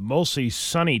mostly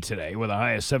sunny today with a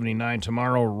high of 79.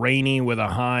 Tomorrow, rainy with a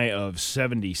high of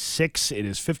 76. It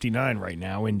is 59 right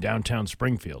now in downtown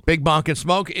Springfield. Big Bonk and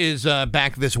Smoke is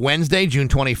back this Wednesday, June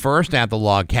 21st at the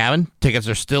Log Cabin. Tickets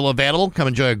are still available. Come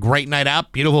enjoy a great night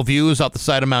out. Beautiful views out the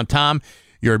side of Mount Tom.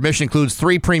 Your admission includes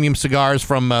 3 premium cigars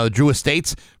from Drew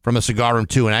Estates from the Cigar Room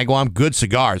 2 in Agawam. Good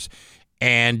cigars.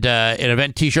 And an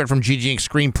event t-shirt from GG Ink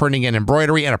Screen Printing and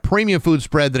Embroidery, and a premium food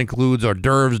spread that includes hors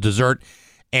d'oeuvres, dessert,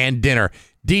 and dinner.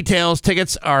 Details,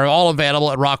 tickets are all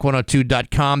available at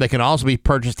rock102.com. They can also be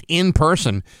purchased in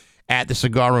person at the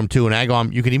Cigar Room 2 in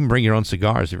Agawam. You can even bring your own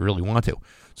cigars if you really want to.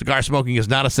 Cigar smoking is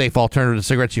not a safe alternative to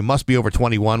cigarettes. You must be over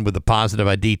 21 with a positive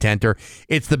ID tenter.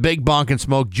 It's the Big Bonk and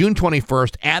Smoke, June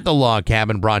 21st at the Log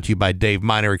Cabin, brought to you by Dave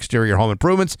Miner Exterior Home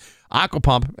Improvements,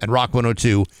 Aquapump, and Rock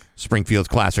 102, Springfield's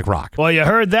Classic Rock. Well, you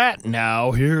heard that.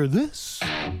 Now hear this.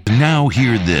 Now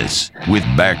hear this with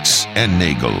Bax and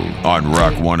Nagle on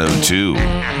Rock 102.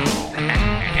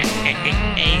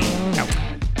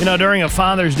 During a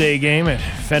Father's Day game at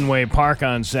Fenway Park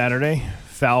on Saturday,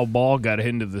 foul ball got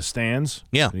into the stands.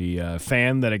 Yeah. The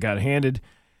fan that it got handed.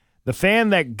 The fan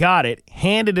that got it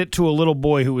handed it to a little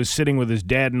boy who was sitting with his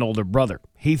dad and older brother.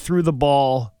 He threw the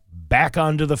ball back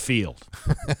onto the field.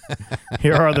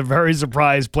 Here are the very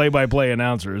surprised play-by-play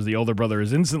announcers. The older brother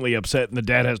is instantly upset, and the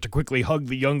dad has to quickly hug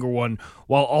the younger one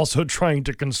while also trying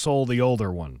to console the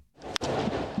older one.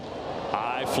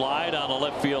 High fly down the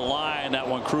left field line. That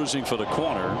one cruising for the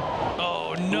corner.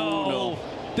 Oh, no.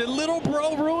 Did little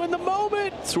bro ruin the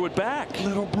moment? Threw it back.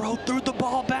 Little bro threw the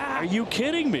ball back. Are you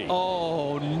kidding me?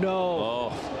 Oh,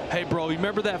 no. Oh. Hey, bro, you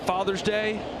remember that Father's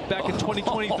Day back in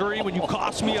 2023 when you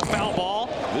cost me a foul ball?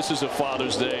 This is a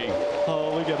Father's Day.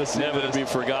 Oh, we got to see Never this. to be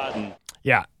forgotten.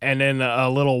 Yeah, and then a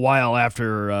little while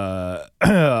after a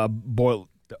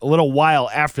little while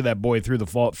after that boy threw the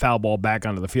foul ball back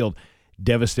onto the field,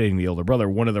 devastating the older brother,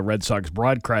 one of the Red Sox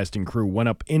broadcasting crew went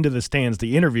up into the stands to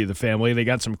interview the family. They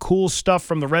got some cool stuff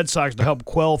from the Red Sox to help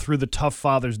quell through the tough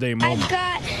Father's Day moment. I've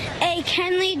got a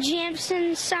Kenley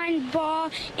Jansen signed ball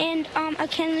and a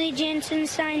Kenley Jansen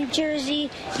signed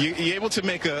jersey. You're able to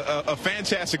make a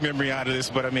fantastic memory out of this,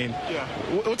 but I mean,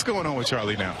 what's going on with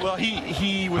Charlie now? Well,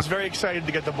 he was very excited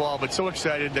to get the ball, but so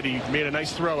excited that he made a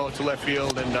nice throw out to left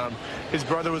field, and his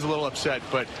brother was a little upset,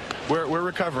 but we're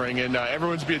recovering, and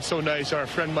everyone's being so nice. Our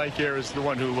friend Mike here is the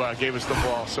one who gave us the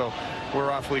ball, so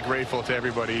we're awfully grateful to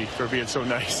everybody for being so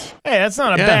nice. Hey, that's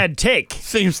not a bad take.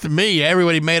 Seems to me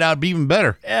everybody made out even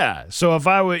better. Yeah, so if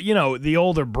I were, the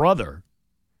older brother,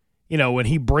 when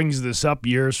he brings this up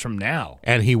years from now.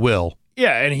 And he will.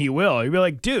 Yeah, and he will. He'd be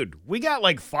like, dude, we got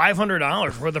like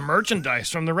 $500 worth of merchandise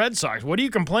from the Red Sox. What are you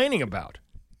complaining about?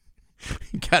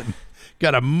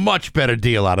 Got a much better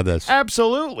deal out of this.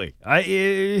 Absolutely.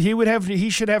 He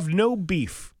should have no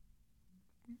beef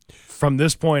from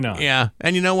this point on. Yeah,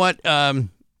 and you know what?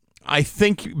 I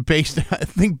think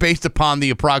based upon the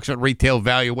approximate retail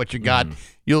value of what you got,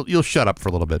 you'll shut up for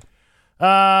a little bit.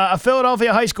 A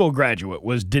Philadelphia high school graduate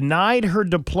was denied her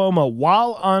diploma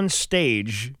while on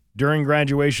stage during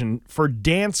graduation for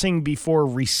dancing before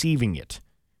receiving it.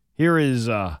 Here is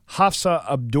Hafsa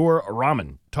Abdur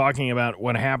Rahman talking about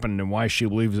what happened and why she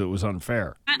believes it was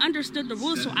unfair. I understood the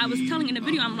rules, so I was telling in the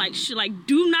video, I'm like,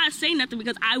 do not say nothing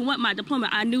because I want my diploma.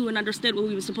 I knew and understood what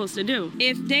we were supposed to do.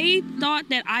 If they thought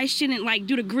that I shouldn't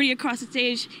do the gritty across the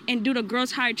stage and do the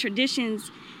girls' high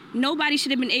traditions, nobody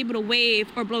should have been able to wave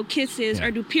or blow kisses or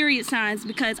do period signs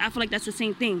because I feel like that's the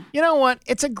same thing. You know what?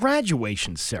 It's a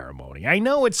graduation ceremony. I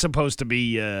know it's supposed to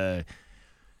be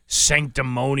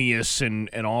sanctimonious and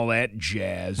all that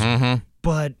jazz,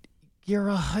 but you're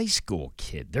a high school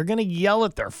kid. They're going to yell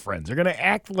at their friends. They're going to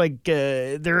act like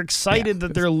they're excited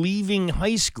that they're leaving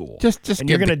high school. Just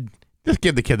give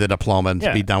the kid the diploma and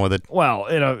be done with it. Well,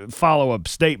 in a follow-up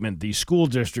statement, the school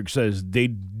district says they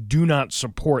do not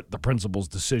support the principal's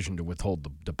decision to withhold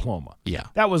the diploma. Yeah.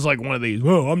 That was like one of these,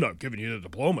 I'm not giving you the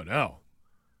diploma now.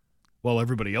 Well,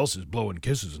 everybody else is blowing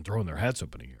kisses and throwing their hats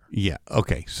up in the air. Yeah,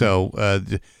 okay. So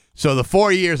the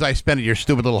 4 years I spent at your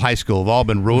stupid little high school have all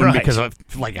been ruined because of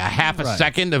like a half a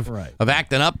second of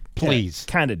acting up? Please.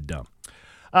 Yeah, kind of dumb.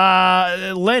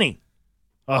 Lenny,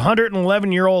 a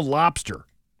 111-year-old lobster,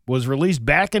 was released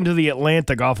back into the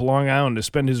Atlantic off Long Island to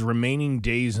spend his remaining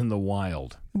days in the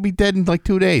wild. He'll be dead in like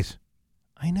 2 days.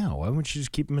 I know. Why wouldn't you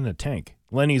just keep him in a tank?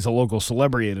 Lenny's a local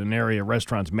celebrity at an area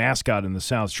restaurant's mascot in the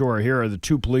South Shore. Here are the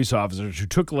two police officers who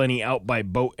took Lenny out by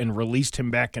boat and released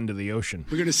him back into the ocean.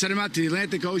 We're going to send him out to the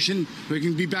Atlantic Ocean where he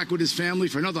can be back with his family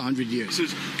for another 100 years. He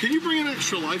says, can you bring an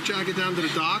extra life jacket down to the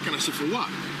dock? And I said, for what?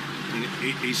 And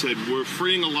he said, we're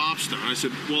freeing a lobster. And I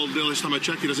said, well, the last time I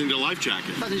checked, he doesn't need a life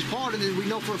jacket. He's part, and we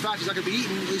know for a fact he's not going to be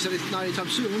eaten, at least not anytime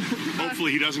soon.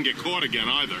 Hopefully he doesn't get caught again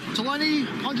either. So Lenny,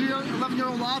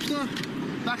 111-year-old lobster,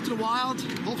 back to the wild.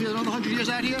 Hopefully another 100 years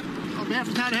out here. On behalf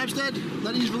of the town of Hempstead,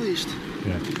 Lenny's released.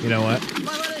 Yeah. You know what?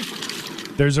 Bye, Lenny.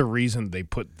 There's a reason they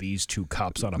put these two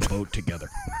cops on a boat together.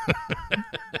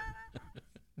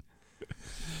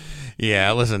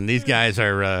 Yeah, listen, these guys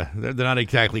are they're not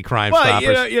exactly crime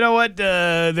stoppers. You know what?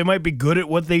 They might be good at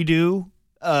what they do,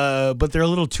 but they're a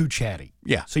little too chatty.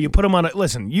 Yeah. So you put them on a...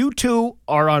 Listen, you two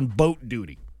are on boat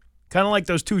duty. Kind of like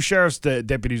those two sheriff's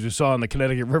deputies we saw on the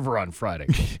Connecticut River on Friday.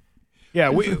 Yeah,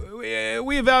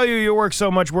 we value your work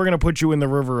so much, we're going to put you in the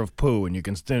river of poo, and you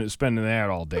can spend that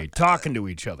all day talking to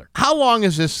each other. How long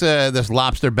has this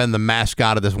lobster been the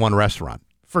mascot of this one restaurant?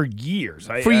 For years.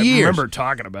 I years. remember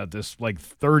talking about this like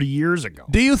 30 years ago.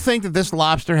 Do you think that this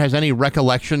lobster has any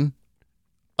recollection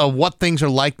of what things are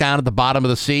like down at the bottom of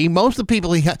the sea? Most of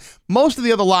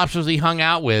the other lobsters he hung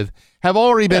out with have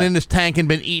already been in this tank and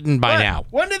been eaten by now.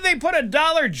 When did they put a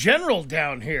Dollar General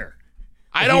down here?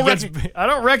 I don't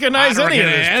recognize any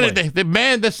of this.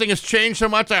 Man, this thing has changed so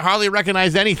much, I hardly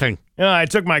recognize anything. Yeah, I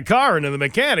took my car into the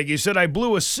mechanic. He said I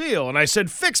blew a seal, and I said,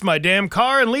 fix my damn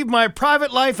car and leave my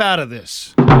private life out of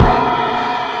this.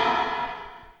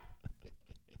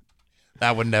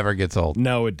 That one never gets old.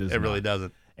 No, it doesn't. It really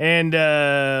doesn't. And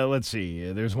let's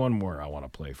see. There's one more I want to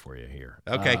play for you here.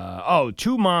 Okay.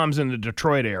 Two moms in the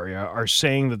Detroit area are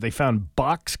saying that they found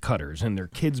box cutters in their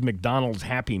kids' McDonald's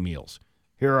Happy Meals.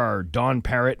 Here are Dawn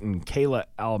Parrott and Kayla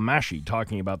Almashi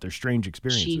talking about their strange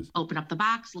experiences. She opened up the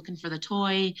box looking for the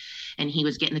toy, and he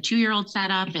was getting the 2-year-old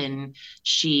set up, and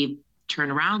she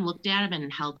turned around, looked at him,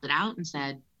 and held it out and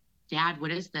said, "Dad, what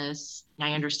is this?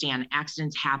 I understand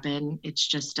accidents happen. It's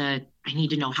just I need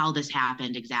to know how this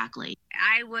happened exactly."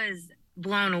 I was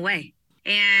blown away.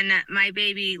 And my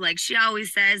baby, like she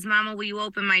always says, "Mama, will you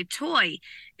open my toy?"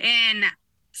 And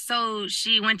so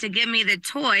she went to give me the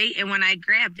toy, and when I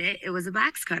grabbed it, it was a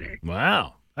box cutter.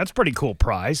 Wow. That's a pretty cool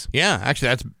prize. Yeah, actually,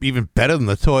 that's even better than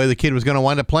the toy the kid was going to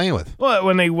wind up playing with. Well,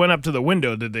 when they went up to the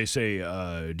window, did they say,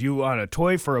 do you want a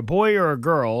toy for a boy or a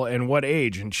girl, and what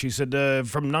age? And she said,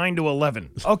 from 9 to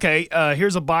 11. Okay,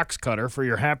 here's a box cutter for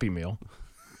your Happy Meal.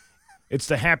 It's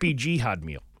the Happy Jihad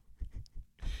Meal.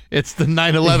 It's the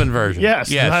 9/11 version.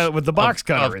 Yes, with the box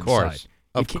cutter of course. inside.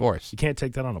 Of course. You can't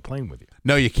take that on a plane with you.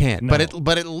 No, you can't. No.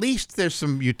 But at least there's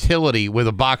some utility with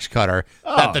a box cutter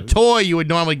that the toy you would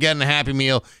normally get in a Happy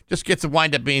Meal just gets to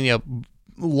wind up being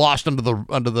lost under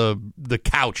the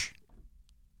couch.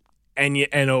 And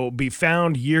it'll be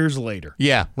found years later.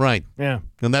 Yeah, right. Yeah.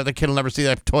 And that the kid will never see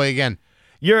that toy again.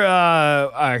 You're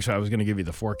actually, I was going to give you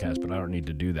the forecast, but I don't need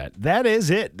to do that. That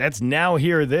is it. That's Now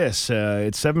Hear This.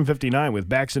 It's 7:59 with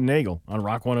Bax and Nagle on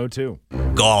Rock 102.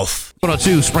 Golf.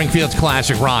 102, Springfield's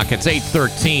Classic Rock. It's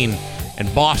 8:13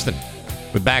 in Boston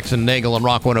with Bax and Nagle on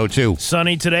Rock 102.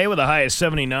 Sunny today with a high of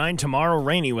 79. Tomorrow,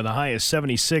 rainy with a high of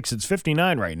 76. It's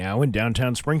 59 right now in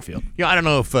downtown Springfield. Yeah, I don't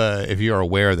know if you're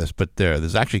aware of this, but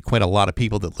there's actually quite a lot of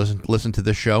people that listen to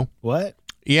this show. What?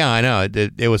 Yeah, I know.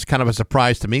 It was kind of a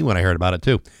surprise to me when I heard about it,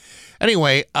 too.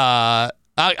 Anyway, I'll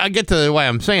get to why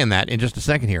I'm saying that in just a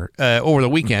second here. Over the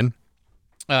weekend,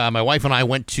 my wife and I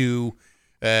went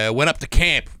up to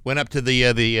camp, went up to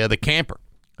the camper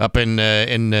up in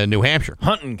New Hampshire.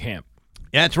 Hunting camp.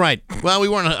 Yeah, that's right. Well, we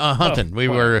weren't hunting. We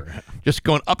were just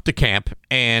going up to camp,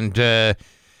 and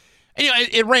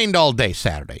it rained all day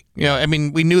Saturday. I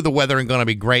mean, we knew the weather ain't going to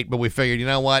be great, but we figured, you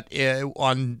know what?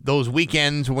 On those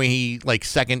weekends when we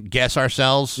second guess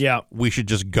ourselves, we should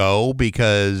just go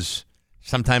because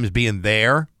sometimes being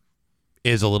there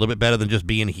is a little bit better than just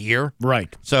being here.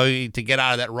 Right. So to get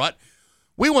out of that rut,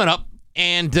 we went up,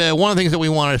 and one of the things that we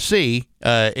wanted to see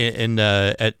at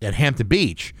Hampton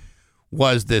Beach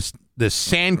was this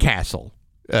sandcastle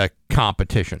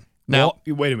competition. Now,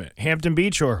 wait a minute. Hampton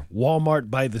Beach or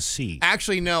Walmart by the Sea?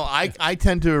 Actually, no. I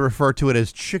tend to refer to it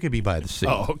as Chicopee by the Sea.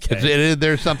 Oh, okay.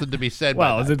 There's something to be said.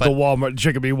 Well, about that, the Walmart,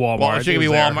 Chicopee Walmart. Well, Chicopee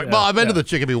Walmart. Yeah, well, I've been to the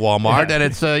Chicopee Walmart, and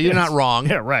it's you're not wrong.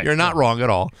 Yeah, right. You're not wrong at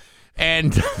all.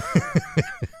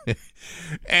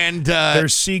 And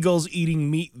there's seagulls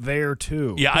eating meat there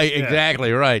too. Yeah,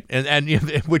 exactly right, and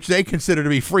which they consider to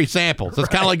be free samples. It's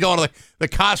kind of like going to the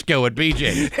Costco at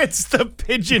BJ. It's the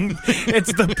pigeons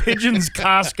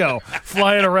Costco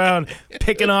flying around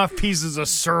picking off pieces of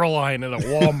sirloin at a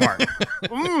Walmart.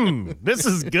 This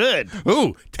is good.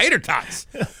 Ooh, tater tots.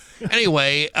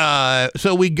 Anyway,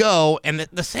 so we go, and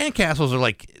the sandcastles are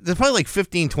there's probably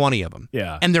 15, 20 of them.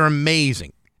 Yeah, and they're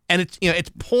amazing. And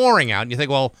it's pouring out, and you think,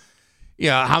 well,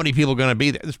 how many people are going to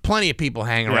be there? There's plenty of people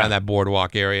hanging around that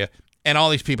boardwalk area, and all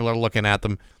these people are looking at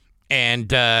them.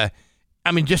 And I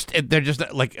mean, they're just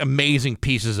like amazing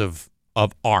pieces of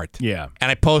art. Yeah.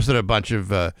 And I posted a bunch of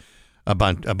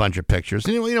pictures.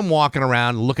 And I'm walking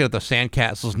around, looking at the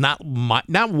sandcastles,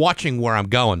 not watching where I'm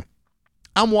going.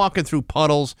 I'm walking through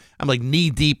puddles. I'm like knee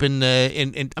deep in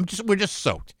we're just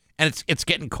soaked, and it's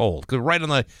getting cold because we're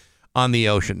right on the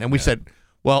ocean. And we said,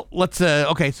 well, let's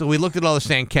okay. So we looked at all the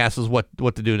sandcastles.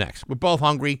 What to do next? We're both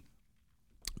hungry.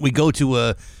 We go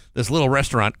to this little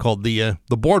restaurant called the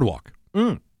Boardwalk,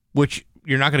 which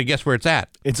you're not going to guess where it's at.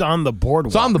 It's on the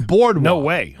boardwalk. It's on the boardwalk. No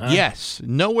way. Huh? Yes,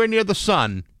 nowhere near the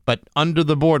sun, but under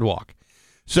the boardwalk.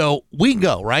 So we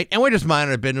go right, and we're just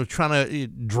minding our business, trying to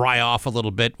dry off a little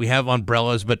bit. We have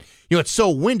umbrellas, but it's so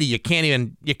windy you can't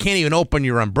even open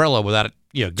your umbrella without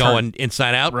it going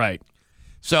inside out. Right.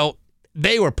 So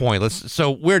they were pointless.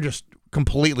 So we're just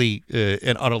completely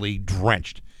and utterly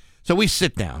drenched. So we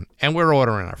sit down and we're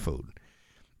ordering our food,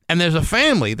 and there's a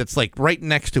family that's right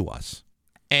next to us,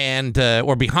 and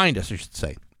or behind us, I should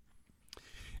say.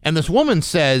 And this woman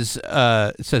says,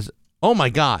 "Oh my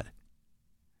God,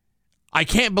 I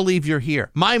can't believe you're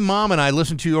here. My mom and I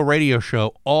listen to your radio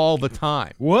show all the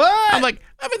time." What? I'm like,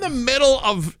 I'm in the middle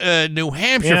of New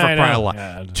Hampshire for crying out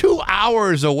loud. 2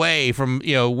 hours away from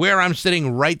where I'm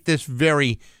sitting right this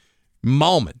very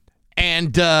moment.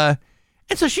 And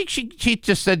so she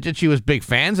just said that she was big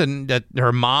fans and that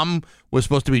her mom was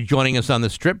supposed to be joining us on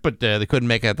this trip, but they couldn't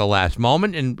make it at the last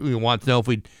moment. And we wanted to know if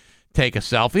we'd take a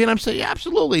selfie? And I'm saying, yeah,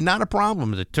 absolutely, not a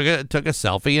problem. It took a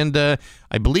selfie, and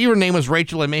I believe her name was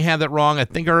Rachel. I may have that wrong. I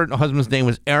think her husband's name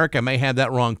was Eric. I may have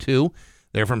that wrong, too.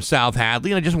 They're from South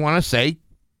Hadley, and I just want to say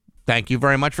thank you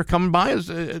very much for coming by,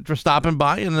 for stopping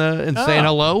by and saying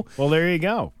hello. Well, there you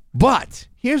go. But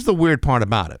here's the weird part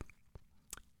about it.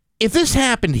 If this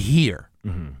happened here,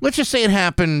 let's just say it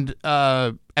happened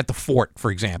at the Fort,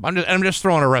 for example. I'm just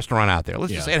throwing a restaurant out there.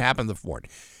 Let's just say it happened at the Fort.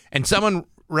 And someone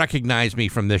recognized me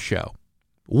from this show.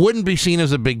 Wouldn't be seen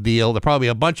as a big deal. There'd probably be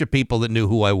a bunch of people that knew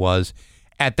who I was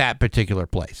at that particular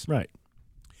place. Right.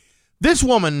 This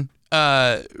woman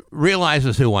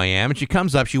realizes who I am, and she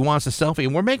comes up, she wants a selfie,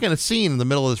 and we're making a scene in the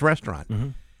middle of this restaurant.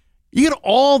 You get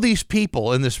all these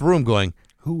people in this room going,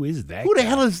 who is that Who the guy?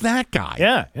 hell is that guy?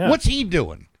 Yeah. What's he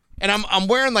doing? And I'm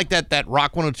wearing like that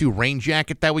Rock 102 rain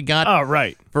jacket that we got. Oh,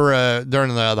 right. For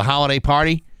during the holiday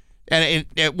party, and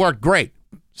it worked great.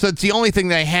 So it's the only thing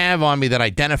that I have on me that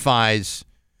identifies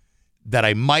that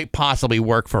I might possibly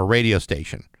work for a radio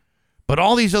station. But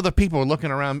all these other people are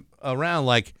looking around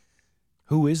like,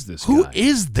 who is this Who guy?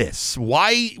 is this?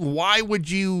 Why would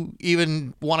you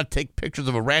even want to take pictures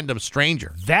of a random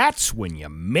stranger? That's when you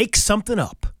make something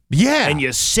up. Yeah. And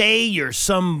you say you're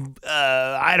some,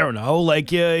 I don't know,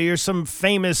 like you're some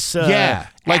famous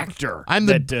actor. I'm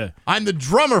the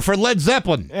drummer for Led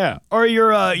Zeppelin. Yeah. Or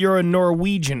you're a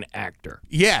Norwegian actor.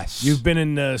 Yes. You've been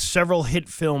in several hit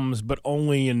films, but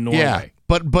only in Norway. Yeah.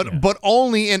 But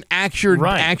only in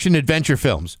action adventure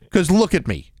films. Because look at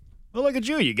me. Well, look at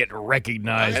you. You get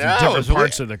recognized I know, in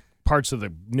different it's parts of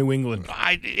the New England.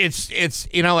 It's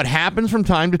it happens from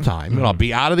time to time, and I'll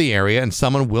be out of the area, and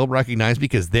someone will recognize me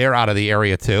because they're out of the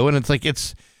area too, and it's like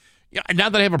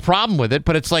not that I have a problem with it,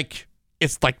 but it's like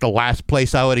the last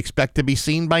place I would expect to be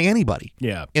seen by anybody.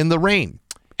 Yeah, in the rain,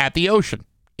 at the ocean,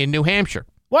 in New Hampshire.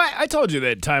 Well, I told you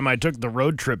that time I took the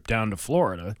road trip down to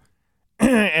Florida,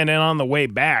 and then on the way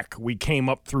back we came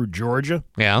up through Georgia.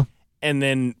 Yeah, and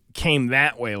then came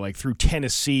that way, like through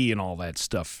Tennessee and all that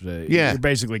stuff. You're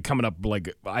basically coming up like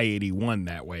I-81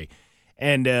 that way.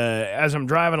 And as I'm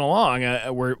driving along,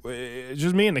 it's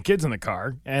just me and the kids in the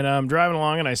car, and I'm driving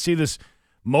along, and I see this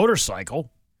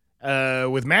motorcycle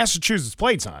with Massachusetts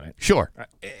plates on it. Sure.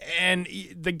 And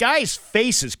the guy's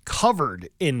face is covered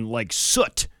in like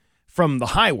soot from the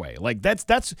highway. Like that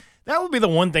would be the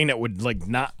one thing that would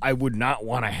I would not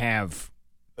want to have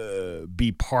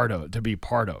be part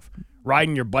of.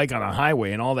 Riding your bike on a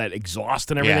highway and all that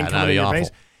exhaust and everything coming in your face.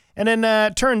 And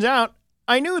then turns out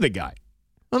I knew the guy.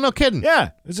 Oh, no kidding. Yeah.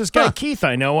 There's this guy Keith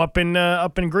I know up in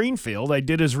Greenfield. I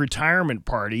did his retirement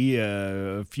party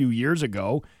a few years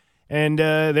ago, and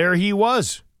there he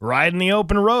was riding the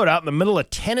open road out in the middle of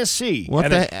Tennessee.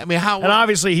 And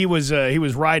obviously he was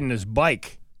riding his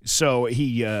bike. So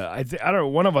he, I don't know,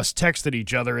 one of us texted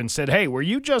each other and said, "Hey, were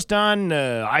you just on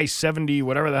I-70,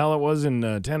 whatever the hell it was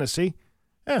in Tennessee?"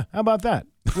 Yeah, how about that?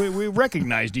 We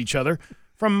recognized each other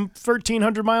from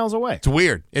 1,300 miles away. It's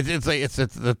weird. It's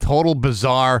a total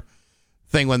bizarre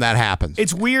thing when that happens.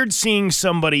 It's weird seeing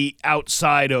somebody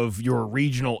outside of your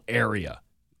regional area.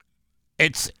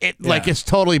 It's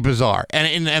totally bizarre.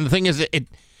 And the thing is, it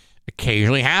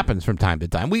occasionally happens from time to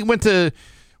time. We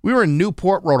were in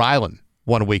Newport, Rhode Island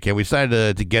one weekend. We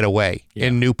decided to get away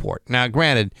in Newport. Now,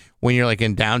 granted, when you're like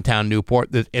in downtown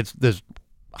Newport, there's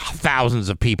thousands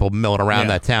of people milling around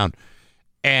that town.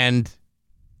 And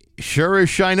sure as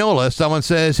Shinola, someone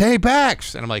says, "Hey,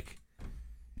 Bax." And I'm like,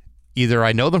 either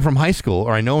I know them from high school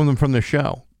or I know them from the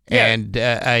show. Yeah. And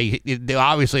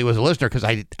obviously it was a listener because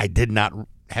I did not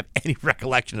have any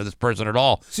recollection of this person at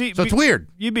all. So it's weird.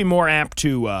 You'd be more apt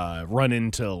to run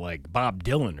into like Bob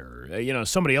Dylan or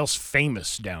somebody else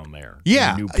famous down there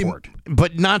in Newport.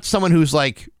 But not someone who's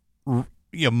like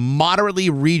moderately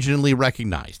regionally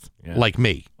recognized like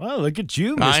me. Well, look at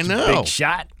you, Mr. I know. Big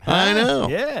Shot. I know.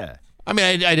 Yeah. I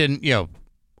mean, I didn't,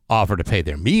 offer to pay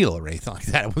their meal or anything like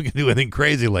that. We could do anything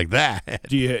crazy like that.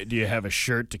 Do you have a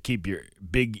shirt to keep your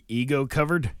big ego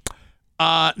covered?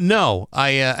 No.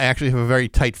 I actually have a very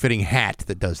tight-fitting hat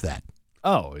that does that.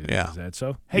 Oh, yeah. Is that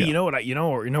so? Hey, you know what? You know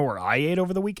where I ate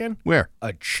over the weekend? Where?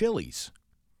 A Chili's.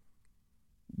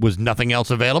 Was nothing else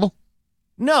available?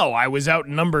 No, I was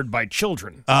outnumbered by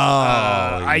children.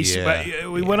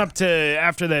 We went up to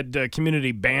after that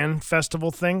community band festival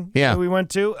thing that we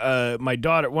went to.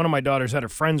 One of my daughters had her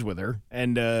friends with her,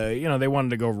 and they wanted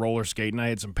to go roller skating. I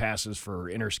had some passes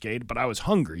for interskate, but I was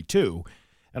hungry too,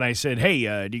 and I said,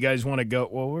 "Hey, do you guys want to go?"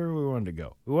 Well, where we wanted to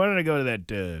go? We wanted to go to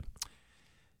that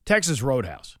Texas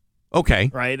Roadhouse. Okay,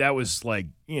 right. That was like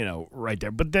right there,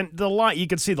 but then the line, you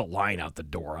could see the line out the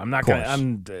door. I'm not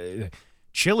gonna.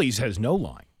 Chili's has no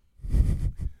line.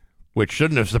 which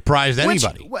shouldn't have surprised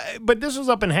anybody. But this was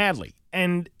up in Hadley,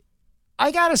 and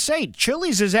I gotta say,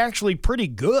 Chili's is actually pretty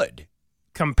good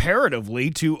comparatively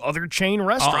to other chain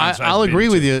restaurants. I'll agree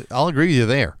with you. I'll agree with you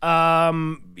there.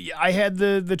 I had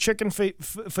the chicken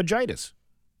fajitas.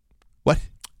 What?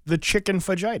 The chicken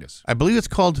fajitas. I believe it's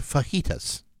called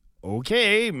fajitas.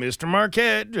 Okay, Mr.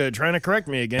 Marquette trying to correct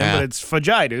me again, but it's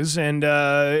fajitas, and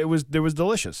it was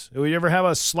delicious. Would you ever have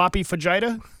a sloppy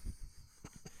fajita?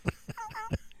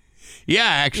 Yeah,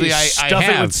 actually, I stuff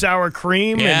have. It with sour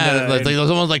cream. Yeah, and, there's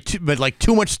almost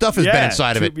too much stuff has been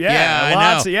inside of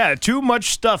it. Too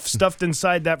much stuff stuffed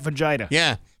inside that vagina.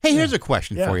 Yeah. Hey, here's a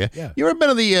question for you. Yeah. You ever been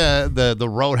to the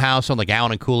Roadhouse on like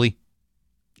Allen and Cooley?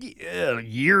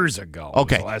 Years ago.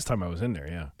 Okay. Was the last time I was in there,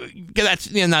 yeah.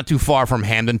 That's not too far from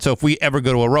Hamden, so if we ever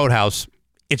go to a Roadhouse,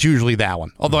 it's usually that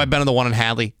one. Although I've been to the one in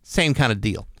Hadley, same kind of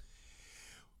deal.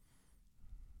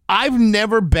 I've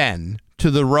never been to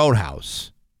the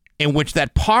Roadhouse in which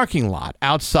that parking lot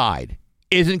outside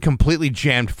isn't completely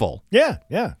jammed full. Yeah,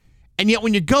 yeah. And yet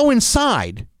when you go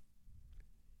inside,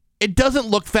 it doesn't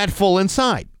look that full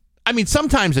inside. I mean,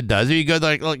 sometimes it does. If you go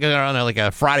on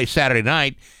a Friday, Saturday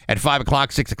night at 5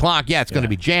 o'clock, 6 o'clock, it's going to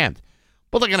be jammed.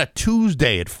 But like on a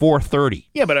Tuesday at 4:30.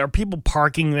 Yeah, but are people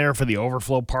parking there for the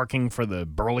overflow parking for the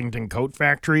Burlington Coat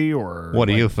Factory? Or what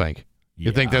do you think?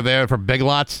 You think they're there for big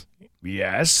lots?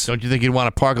 Yes. Don't you think you'd want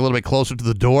to park a little bit closer to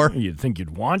the door? You'd think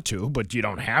you'd want to, but you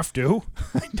don't have to.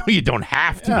 No, you don't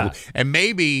have to. Yeah. And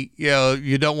maybe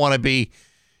you don't want to be.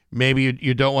 Maybe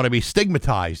you don't want to be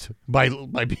stigmatized by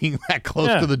being that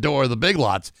close to the door of the big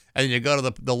lots, and you go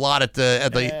to the lot at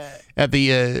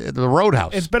the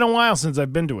Roadhouse. It's been a while since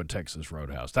I've been to a Texas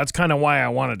Roadhouse. That's kind of why I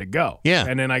wanted to go. Yeah,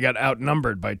 and then I got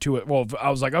outnumbered by two. Well, I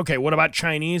was like, okay, what about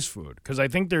Chinese food? Because I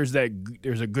think there's a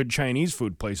good Chinese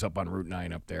food place up on Route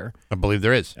 9 up there. I believe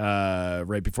there is.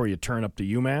 Right before you turn up to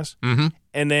UMass. Mm-hmm.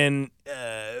 And then,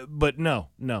 but no,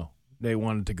 they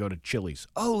wanted to go to Chili's.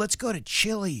 Oh, let's go to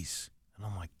Chili's.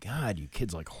 And I'm like, God, you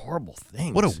kids like horrible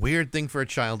things. What a weird thing for a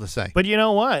child to say. But you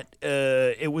know what?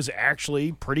 It was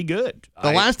actually pretty good.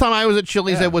 The last time I was at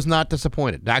Chili's, I was not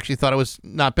disappointed. I actually thought it was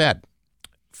not bad.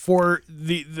 For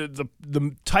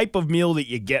the type of meal that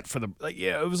you get for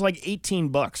it was like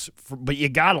 $18, but you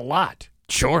got a lot.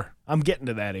 Sure. I'm getting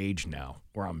to that age now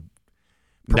where I'm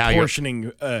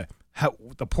proportioning how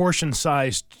the portion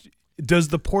size. Does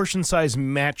the portion size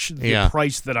match the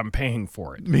price that I'm paying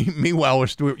for it? Meanwhile,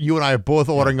 you and I are both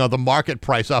ordering the market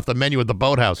price off the menu at the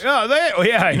Boathouse.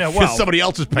 Yeah, I know. Well, somebody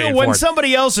else is paying for when it. When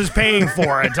somebody else is paying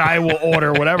for it, I will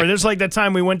order whatever. There's like that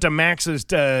time we went to Max's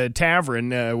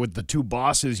Tavern with the two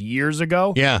bosses years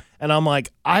ago. Yeah. And I'm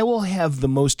like, I will have the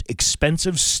most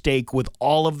expensive steak with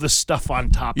all of the stuff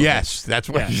on top of it. Yes, that's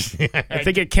what. Yeah. I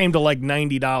think it came to like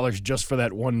 $90 just for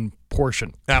that one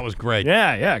portion. That was great.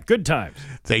 Yeah, good times.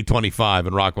 It's 8:25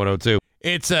 on Rock 102.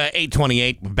 It's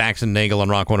 8:28 with Bax and Nagle on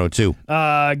Rock 102.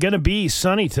 Gonna be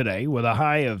sunny today with a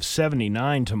high of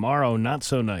 79. Tomorrow, not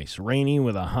so nice. Rainy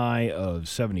with a high of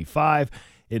 75.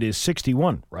 It is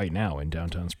 61 right now in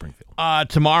downtown Springfield.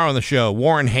 Tomorrow on the show,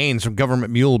 Warren Haynes from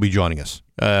Government Mule will be joining us.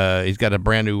 He's got a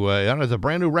brand new, I don't know, is a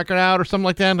brand new record out or something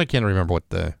like that? I can't remember what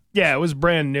the... Yeah, it was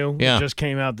brand new. Yeah. It just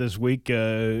came out this week.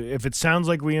 If it sounds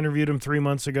like we interviewed him 3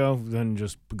 months ago, then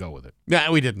just go with it.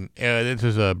 Yeah, we didn't. This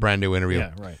is a brand new interview.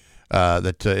 Yeah, right.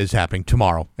 That is happening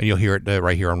tomorrow, and you'll hear it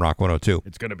right here on Rock 102.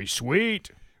 It's going to be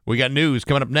sweet. We got news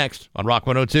coming up next on Rock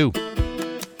 102.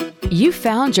 You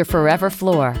found your forever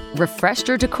floor, refreshed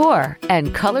your decor,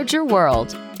 and colored your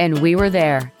world. And we were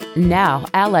there. Now,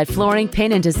 Allied Flooring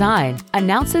Paint and Design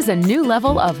announces a new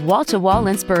level of wall-to-wall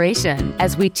inspiration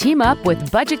as we team up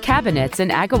with Budget Cabinets in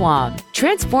Agawam.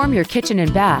 Transform your kitchen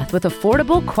and bath with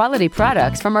affordable quality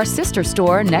products from our sister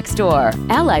store next door.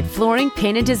 Allied Flooring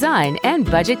Paint and Design and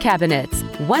Budget Cabinets.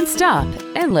 One stop,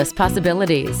 endless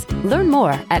possibilities. Learn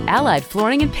more at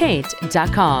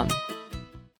alliedflooringandpaint.com.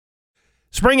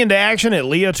 Spring into action at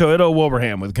Leah Toyota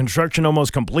Wilbraham. With construction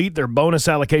almost complete, their bonus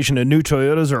allocation of new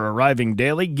Toyotas are arriving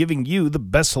daily, giving you the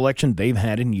best selection they've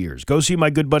had in years. Go see my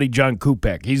good buddy John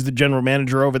Kupek. He's the general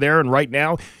manager over there, and right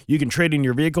now you can trade in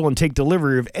your vehicle and take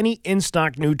delivery of any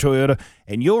in-stock new Toyota,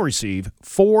 and you'll receive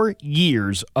 4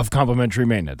 years of complimentary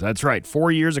maintenance. That's right,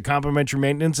 4 years of complimentary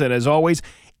maintenance, and as always,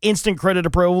 instant credit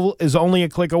approval is only a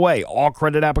click away. All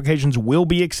credit applications will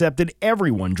be accepted.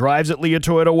 Everyone drives at Leah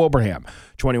Toyota Wilbraham.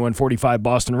 2145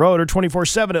 Boston Road or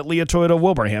 24/7 at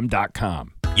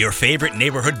leahtoyotawilbraham.com. Your favorite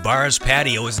neighborhood bar's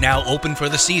patio is now open for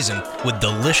the season with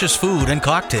delicious food and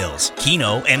cocktails,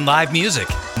 keno, and live music.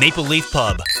 Maple Leaf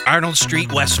Pub, Arnold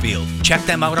Street, Westfield. Check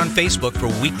them out on Facebook for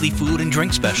weekly food and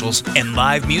drink specials and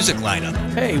live music lineup.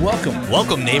 Hey, welcome.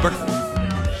 Welcome, neighbor.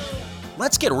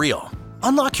 Let's get real.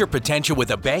 Unlock your potential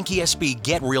with a Bank ESP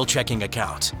Get Real checking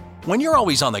account. When you're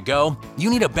always on the go,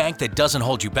 you need a bank that doesn't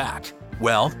hold you back.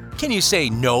 Well, can you say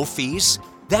no fees?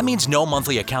 That means no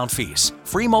monthly account fees,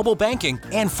 free mobile banking,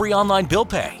 and free online bill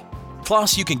pay.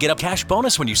 Plus, you can get a cash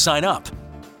bonus when you sign up.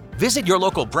 Visit your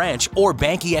local branch or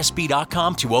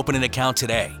bankesp.com to open an account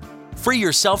today. Free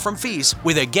yourself from fees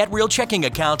with a Get Real checking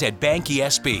account at Bank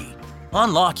ESP.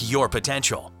 Unlock your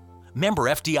potential. Member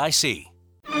FDIC.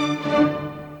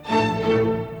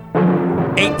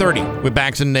 8:30 with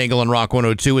Bax and Nagle on Rock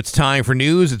 102. It's time for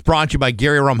news. It's brought to you by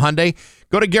Gary Rum Hyundai.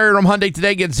 Go to Gary Rum Hyundai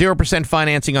today. Get 0%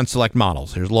 financing on select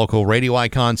models. Here's local radio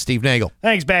icon Steve Nagle.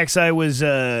 Thanks, Bax. It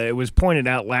was pointed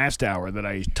out last hour that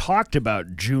I talked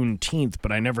about Juneteenth,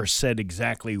 but I never said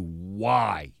exactly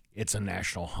why it's a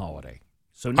national holiday.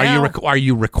 So now, are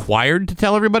you required to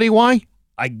tell everybody why?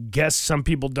 I guess some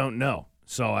people don't know,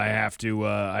 so I have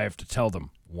to tell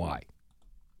them why.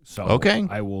 So okay,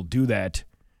 I will do that.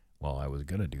 Well, I was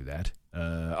going to do that.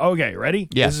 Okay, ready?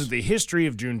 Yes. This is the history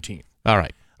of Juneteenth. All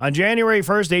right. On January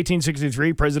 1st,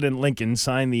 1863, President Lincoln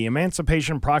signed the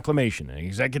Emancipation Proclamation, an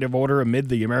executive order amid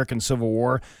the American Civil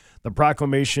War. The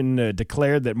proclamation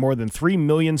declared that more than 3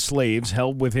 million slaves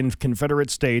held within Confederate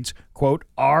states, quote,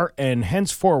 are and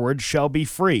henceforward shall be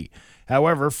free.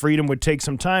 However, freedom would take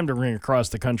some time to ring across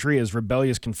the country as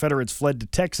rebellious Confederates fled to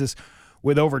Texas,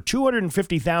 with over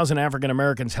 250,000 African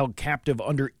Americans held captive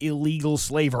under illegal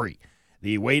slavery.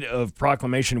 The weight of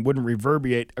proclamation wouldn't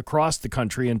reverberate across the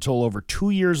country until over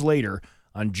 2 years later,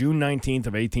 on June 19th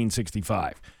of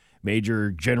 1865.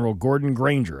 Major General Gordon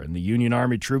Granger and the Union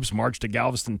Army troops marched to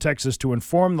Galveston, Texas, to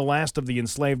inform the last of the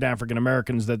enslaved African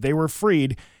Americans that they were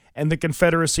freed and the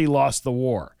Confederacy lost the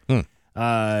war. June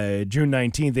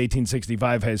 19th,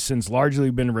 1865 has since largely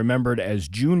been remembered as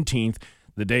Juneteenth,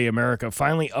 the day America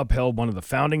finally upheld one of the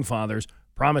Founding Fathers'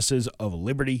 promises of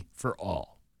liberty for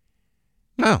all.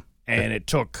 Oh. And it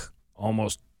took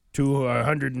almost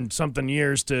 200 and something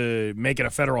years to make it a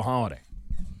federal holiday.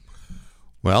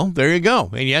 Well, there you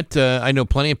go. And yet, I know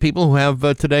plenty of people who have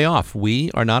today off. We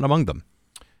are not among them.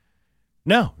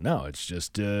 No, it's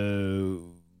just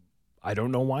I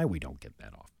don't know why we don't get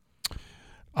that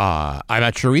off. I'm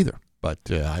not sure either.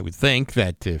 But I would think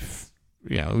that if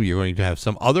you're going to have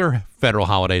some other federal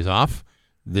holidays off,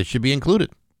 this should be included.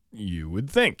 You would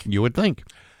think.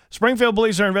 Springfield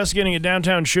police are investigating a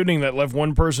downtown shooting that left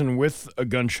one person with a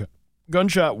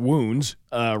gunshot wounds.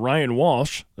 Ryan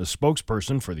Walsh, a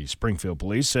spokesperson for the Springfield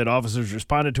police, said officers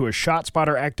responded to a shot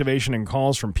spotter activation and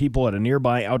calls from people at a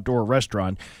nearby outdoor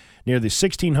restaurant near the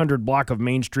 1600 block of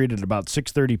Main Street at about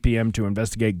 6:30 p.m. to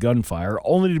investigate gunfire,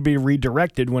 only to be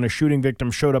redirected when a shooting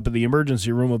victim showed up at the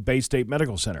emergency room of Bay State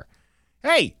Medical Center.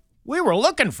 Hey, we were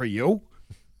looking for you.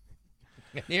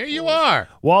 Here you are.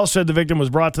 Walsh said the victim was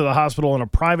brought to the hospital in a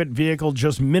private vehicle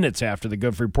just minutes after the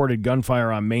reported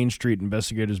gunfire on Main Street.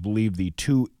 Investigators believe the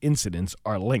two incidents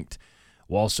are linked.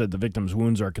 Walsh said the victim's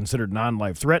wounds are considered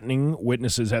non-life-threatening.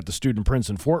 Witnesses at the Student Prince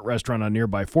and Fort restaurant on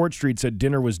nearby Fort Street said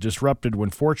dinner was disrupted when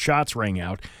 4 shots rang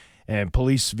out and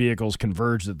police vehicles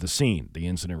converged at the scene. The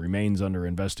incident remains under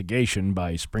investigation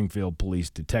by Springfield police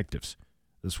detectives.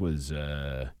 This was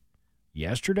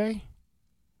yesterday?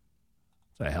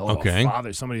 The hell of a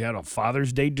father. Somebody had a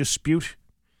Father's Day dispute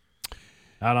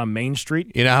out on Main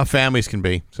Street. You know how families can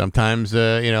be. Sometimes,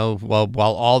 while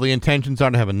all the intentions are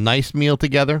to have a nice meal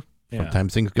together,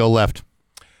 sometimes things go left.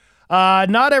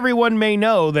 Not everyone may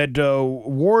know that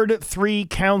Ward 3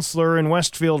 counselor in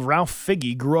Westfield, Ralph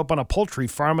Figge, grew up on a poultry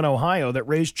farm in Ohio that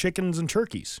raised chickens and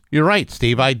turkeys. You're right,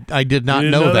 Steve. I did not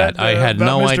know that. I had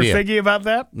no idea. Mr. Figge about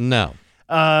that? No.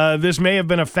 This may have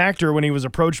been a factor when he was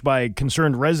approached by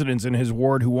concerned residents in his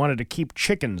ward who wanted to keep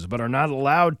chickens but are not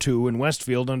allowed to in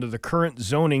Westfield under the current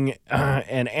zoning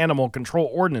and animal control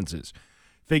ordinances.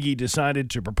 Figge decided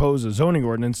to propose a zoning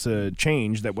ordinance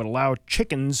change that would allow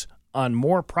chickens on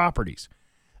more properties.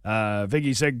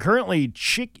 Figge said currently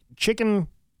chickens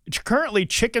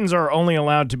are only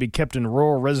allowed to be kept in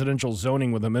rural residential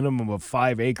zoning with a minimum of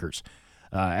 5 acres,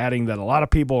 adding that a lot of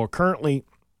people are currently...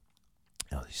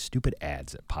 Now, these stupid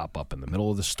ads that pop up in the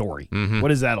middle of the story. Mm-hmm.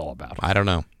 What is that all about? I don't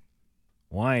know.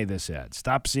 Why this ad?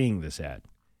 Stop seeing this ad.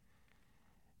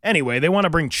 Anyway, they want to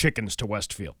bring chickens to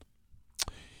Westfield.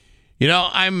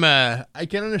 I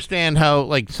can understand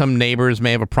how some neighbors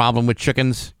may have a problem with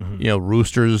chickens. Mm-hmm.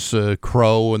 Roosters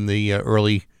crow in the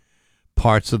early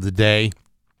parts of the day.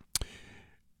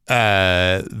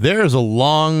 There's a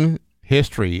long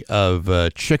history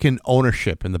of chicken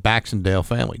ownership in the Bax and Nagle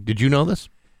family. Did you know this?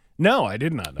 No, I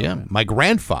did not know that. My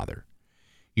grandfather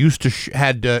used to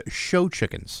had show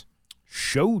chickens.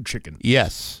 Show chickens?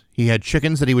 Yes. He had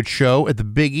chickens that he would show at the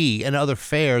Big E and other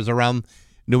fairs around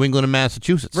New England and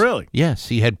Massachusetts. Really? Yes,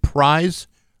 he had prize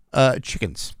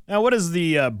chickens. Now, what does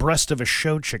the breast of a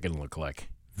show chicken look like?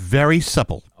 Very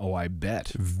supple. Oh, I bet.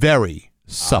 Very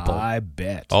supple. I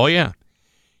bet. Oh, yeah.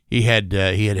 He had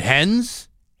hens.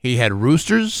 He had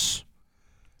roosters.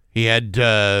 He had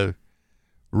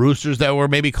roosters that were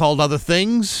maybe called other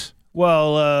things.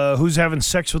 Well, who's having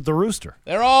sex with the rooster?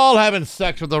 They're all having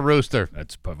sex with the rooster.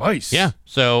 That's pervice. Yeah.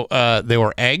 So they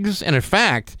were eggs. And in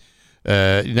fact,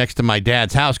 next to my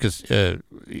dad's house, because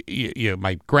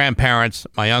my grandparents,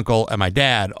 my uncle, and my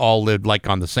dad all lived like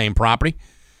on the same property.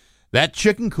 That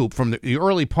chicken coop from the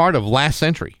early part of last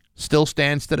century still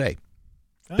stands today.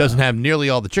 Doesn't have nearly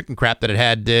all the chicken crap that it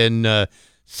had in,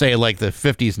 say, like the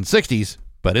 50s and 60s,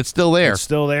 but it's still there. It's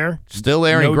still there? Still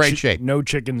there in great shape. No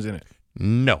chickens in it?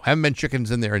 No, haven't been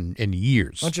chickens in there in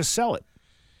years. Why don't you sell it?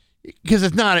 Because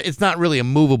it's not really a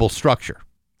movable structure.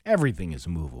 Everything is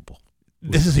movable.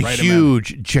 This is a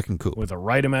huge chicken coop. With the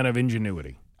right amount of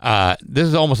ingenuity. This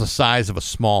is almost the size of a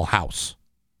small house.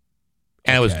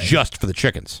 And it was just for the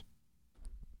chickens.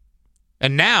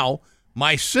 And now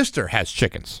my sister has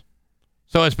chickens.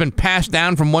 So it's been passed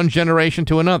down from one generation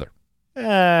to another.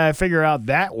 I figure out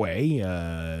that way,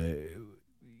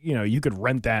 you could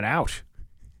rent that out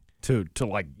to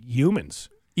like humans.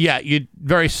 Yeah,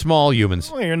 very small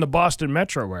humans. Well, you're in the Boston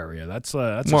metro area. That's more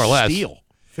a or less steal.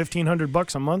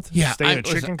 $1,500 a month. Yeah, stay in a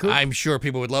chicken coop. I'm sure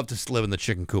people would love to live in the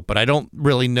chicken coop, but I don't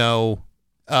really know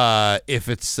if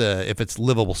it's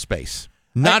livable space.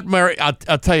 Not very. I'll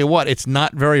tell you what, it's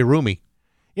not very roomy.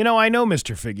 I know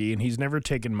Mr. Figgy, and he's never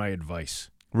taken my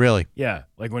advice. Really? Yeah,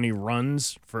 like when he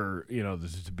runs for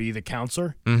to be the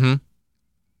counselor. Mm-hmm.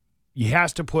 He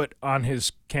has to put on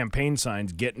his campaign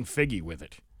signs "Getting Figgy" with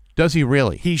it. Does he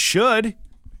really? He should.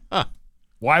 Huh.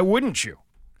 Why wouldn't you?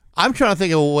 I'm trying to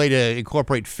think of a way to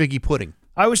incorporate figgy pudding.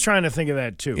 I was trying to think of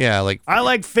that too. Yeah, I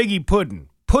like figgy pudding.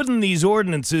 Putting these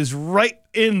ordinances right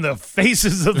in the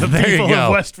faces of the people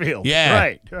of Westfield.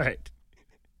 Yeah. Right.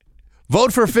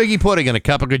 Vote for figgy pudding and a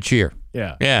cup of good cheer.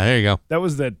 Yeah. Yeah, there you go. That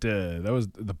was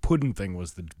the pudding thing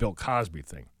was the Bill Cosby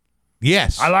thing.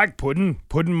 Yes. I like pudding.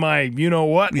 Pudding my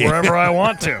you-know-what wherever I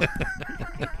want to.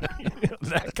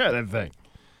 That kind of thing.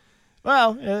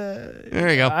 Well, there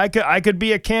you go. I could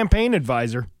be a campaign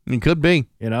advisor. You could be.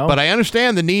 But I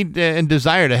understand the need and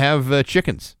desire to have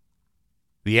chickens.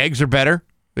 The eggs are better.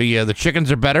 The chickens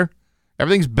are better.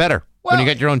 Everything's better when you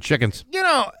get your own chickens.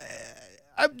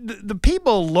 The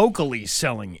people locally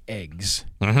selling eggs.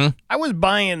 Mm-hmm. I was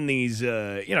buying these,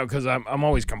 because I'm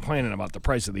always complaining about the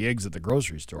price of the eggs at the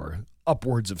grocery store,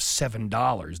 upwards of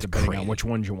 $7, depending on which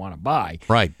ones you want to buy.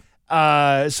 Right.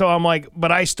 So I'm like,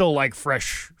 but I still like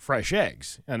fresh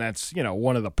eggs, and that's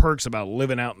one of the perks about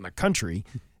living out in the country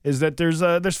is that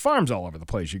there's farms all over the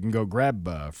place. You can go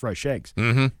grab fresh eggs.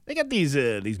 Mm-hmm. They got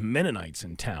these Mennonites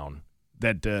in town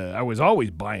that I was always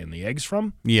buying the eggs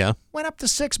from. Yeah. Went up to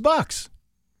 $6.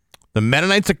 The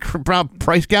Mennonites are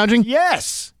price gouging?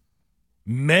 Yes.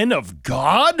 Men of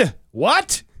God?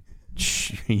 What?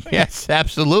 Yes,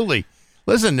 absolutely.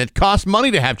 Listen, it costs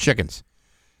money to have chickens.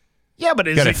 Yeah, but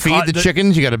you got to feed the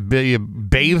chickens. You got to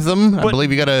bathe them. I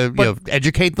believe you got to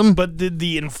educate them. But did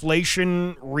the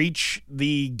inflation reach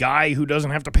the guy who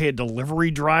doesn't have to pay a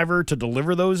delivery driver to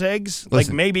deliver those eggs?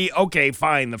 Listen, like maybe, okay,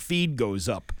 fine, the feed goes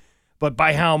up. But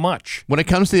by how much? When it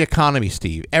comes to the economy,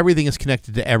 Steve, everything is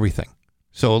connected to everything.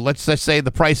 So let's say the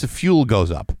price of fuel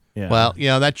goes up. Yeah. Well,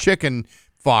 that chicken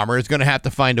farmer is going to have to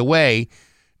find a way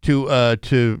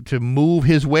to move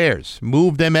his wares,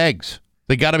 move them eggs.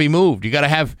 They got to be moved. You got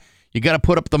to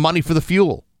put up the money for the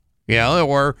fuel.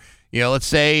 Or let's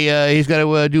say he's got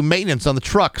to do maintenance on the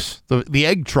trucks, the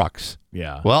egg trucks.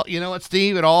 Yeah. Well, you know what,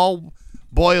 Steve? It all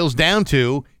boils down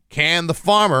to, can the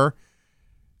farmer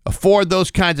afford those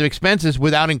kinds of expenses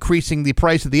without increasing the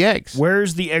price of the eggs?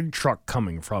 Where's the egg truck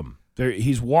coming from?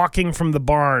 He's walking from the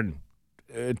barn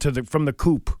from the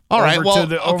coop. All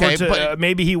right,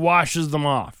 maybe he washes them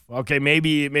off. Okay,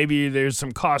 maybe there's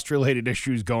some cost related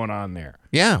issues going on there.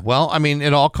 Yeah, well, I mean,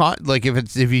 it all like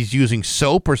if he's using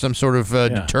soap or some sort of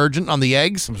detergent on the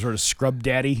eggs, some sort of scrub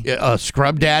daddy.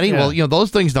 Scrub daddy. Yeah. Well,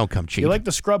 those things don't come cheap. You like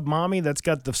the scrub mommy? That's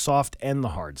got the soft and the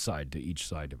hard side to each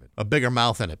side of it. A bigger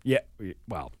mouth in it. Yeah.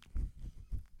 Well.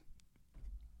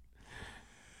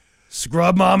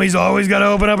 Scrub mommy's always got to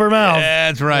open up her mouth.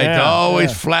 That's right. Yeah,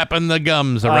 always flapping the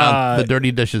gums around the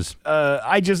dirty dishes.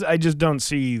 I just don't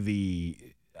see the.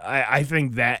 I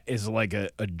think that is like a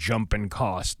jump in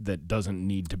cost that doesn't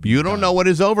need to be. You don't know what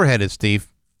his overhead is,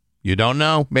 Steve. You don't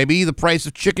know. Maybe the price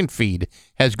of chicken feed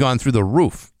has gone through the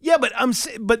roof. Yeah,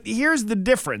 but here's the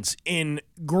difference in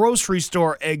grocery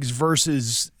store eggs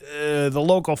versus the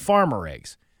local farmer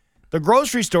eggs. The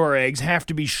grocery store eggs have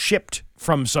to be shipped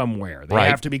from somewhere. They Right.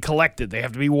 have to be collected. They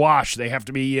have to be washed. They have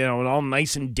to be, all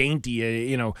nice and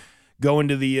dainty. Go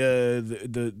into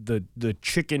the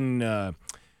chicken,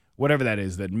 whatever that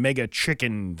is, that mega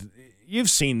chicken. You've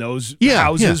seen those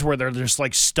houses where they're just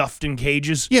like stuffed in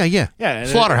cages. Yeah. and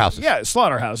Slaughterhouses.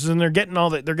 Slaughterhouses, and they're getting all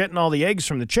the eggs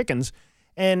from the chickens,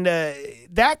 and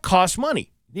that costs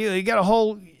money. You got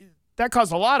that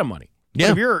costs a lot of money. But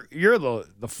Yeah. if you're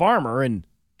the farmer and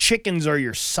chickens are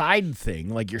your side thing,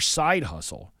 like your side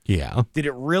hustle. Yeah. Did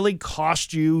it really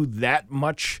cost you that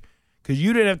much? Because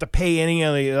you didn't have to pay any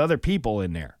of the other people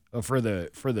in there for the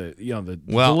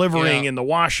delivering and the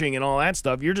washing and all that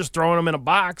stuff. You're just throwing them in a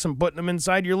box and putting them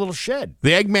inside your little shed. The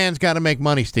Eggman's got to make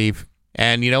money, Steve.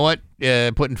 And you know what?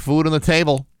 Putting food on the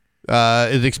table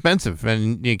is expensive,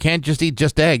 and you can't just eat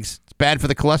just eggs. It's bad for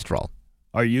the cholesterol.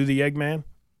 Are you the Eggman?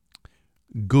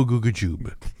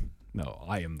 Goo-goo-goo-joob. No,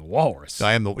 I am the walrus. That's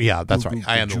right.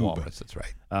 I am the walrus. That's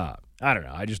right. I don't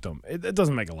know. I just don't. It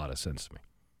doesn't make a lot of sense to me.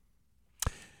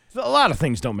 A lot of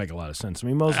things don't make a lot of sense to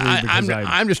me. Mostly because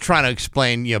I'm just trying to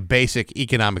explain, basic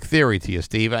economic theory to you,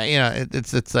 Steve.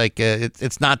 It's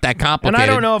not that complicated. And I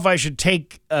don't know if I should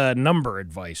take number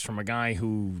advice from a guy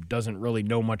who doesn't really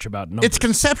know much about numbers. It's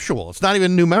conceptual. It's not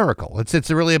even numerical. It's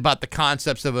really about the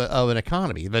concepts of an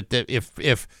economy. That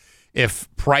if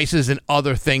prices and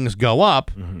other things go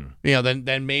up,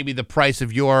 then maybe the price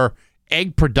of your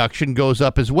egg production goes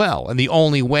up as well. And the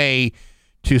only way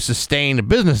to sustain a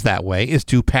business that way is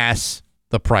to pass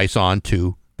the price on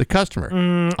to the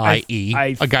customer, i.e.,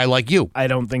 a guy like you. I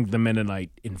don't think the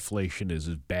Mennonite inflation is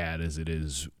as bad as it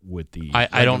is with the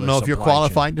I don't know if you're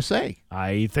qualified to say.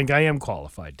 I think I am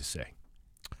qualified to say.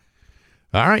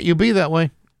 All right, you be that way.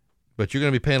 But you're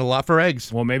going to be paying a lot for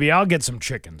eggs. Well, maybe I'll get some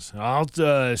chickens. I'll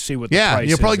see what the price is.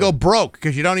 You'll probably go broke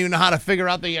because you don't even know how to figure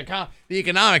out the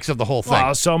economics of the whole thing. Well,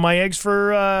 I'll sell my eggs for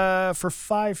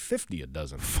 $5.50 a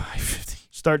dozen. $5.50.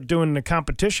 Start doing the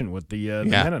competition with the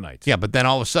Mennonites. Yeah, but then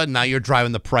all of a sudden now you're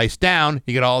driving the price down.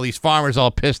 You get all these farmers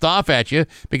all pissed off at you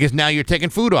because now you're taking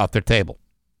food off their table.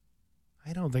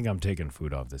 I don't think I'm taking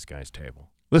food off this guy's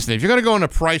table. Listen, if you're going to go in a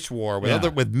price war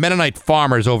with Mennonite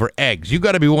farmers over eggs, you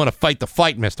got to be willing to fight the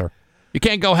fight, mister. You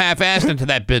can't go half-assed into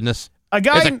that business.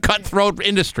 It's a cutthroat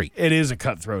industry. It is a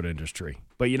cutthroat industry.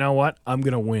 But you know what? I'm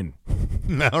going to win.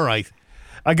 All right.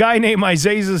 A guy named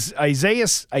Isaiah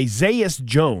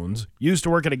Jones used to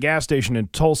work at a gas station in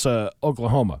Tulsa,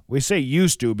 Oklahoma. We say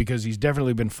used to because he's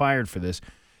definitely been fired for this.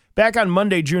 Back on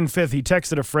Monday, June 5th, he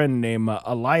texted a friend named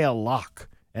Aliyah Locke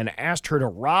and asked her to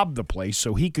rob the place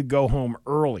so he could go home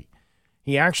early.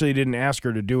 He actually didn't ask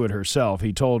her to do it herself.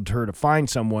 He told her to find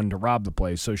someone to rob the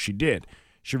place, so she did.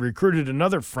 She recruited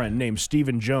another friend named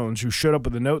Stephen Jones who showed up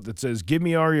with a note that says, "Give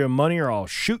me all your money or I'll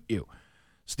shoot you."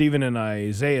 Stephen and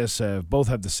Isaiah both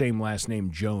have the same last name,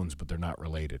 Jones, but they're not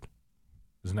related.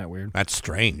 Isn't that weird? That's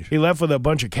strange. He left with a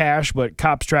bunch of cash, but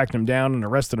cops tracked him down and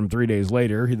arrested him 3 days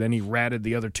later. Then he ratted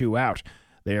the other two out.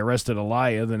 They arrested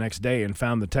Aliyah the next day and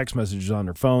found the text messages on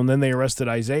her phone. Then they arrested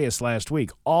Isaiah last week.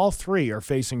 All three are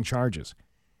facing charges.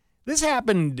 This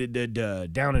happened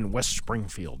down in West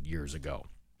Springfield years ago.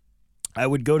 I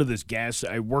would go to this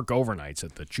I work overnights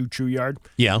at the choo-choo yard.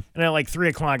 Yeah. And at like 3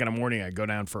 o'clock in the morning, I'd go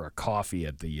down for a coffee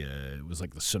at the, it was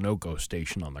like the Sunoco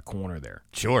station on the corner there.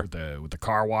 Sure. With the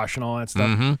car wash and all that stuff.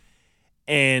 Mm-hmm.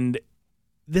 And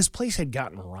this place had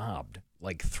gotten robbed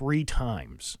like 3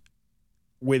 times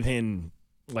within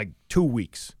like 2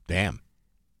 weeks. Damn.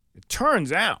 It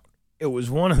turns out it was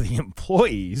one of the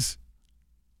employees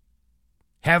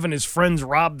having his friends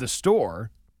rob the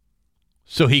store.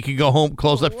 So he could go home,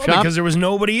 close up shop? Because there was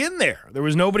nobody in there. There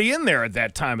was nobody in there at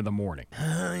that time of the morning.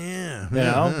 Oh, yeah. You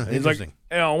know? He's like,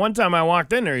 one time I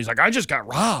walked in there, he's like, "I just got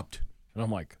robbed." And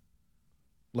I'm like,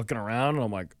 looking around, and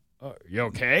I'm like, "You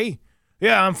okay?"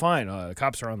 "Yeah, I'm fine. The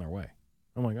cops are on their way."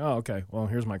 I'm like, "Oh, okay. Well,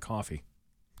 here's my coffee."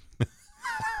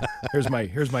 here's my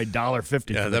 $1.50 for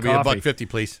the that'd coffee. be $1.50,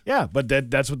 please. Yeah, but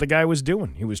that's what the guy was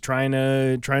doing. He was trying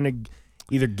to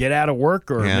either get out of work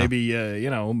or maybe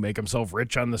make himself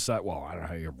rich on the side. Well, I don't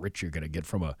know how rich you're going to get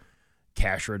from a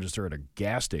cash register at a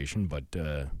gas station, but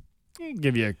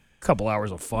give you a couple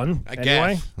hours of fun. I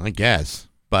guess.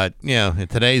 But in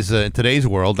today's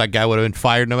world, that guy would have been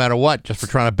fired no matter what, just for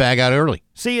trying to bag out early.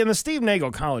 See, in the Steve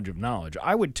Nagle College of Knowledge,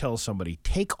 I would tell somebody,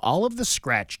 take all of the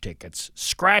scratch tickets,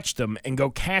 scratch them, and go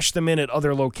cash them in at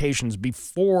other locations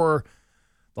before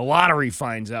the lottery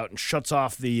finds out and shuts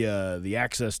off the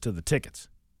access to the tickets.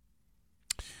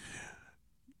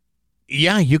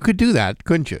 Yeah, you could do that,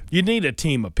 couldn't you? You'd need a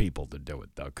team of people to do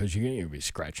it, though, because you'd be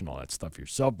scratching all that stuff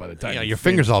yourself by the time. Yeah, your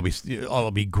fingers all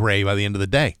be gray by the end of the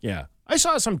day. Yeah. I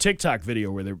saw some TikTok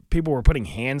video where people were putting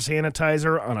hand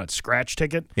sanitizer on a scratch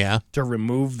ticket to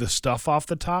remove the stuff off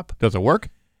the top. Does it work?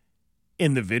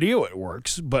 In the video, it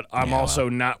works, but I'm also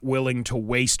not willing to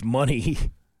waste money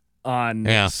on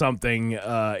something, you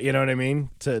know what I mean,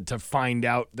 to find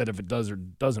out that if it does or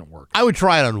doesn't work. I would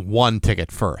try it on one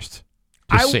ticket first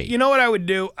to see. You know what I would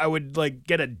do? I would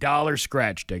get a $1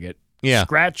 scratch ticket. Yeah.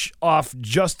 Scratch off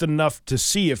just enough to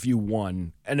see if you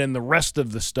won, and then the rest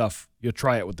of the stuff, you'll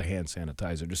try it with the hand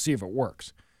sanitizer to see if it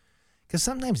works. Because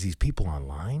sometimes these people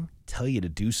online tell you to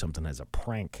do something as a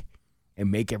prank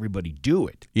and make everybody do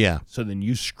it. Yeah. So then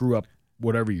you screw up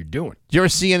whatever you're doing. Do you ever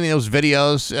see any of those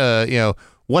videos?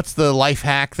 What's the life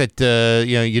hack that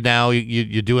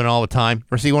you're doing all the time?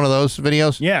 Ever see one of those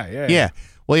videos? Yeah.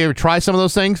 Well, you ever try some of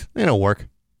those things? They don't work.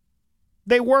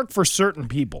 They work for certain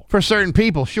people. For certain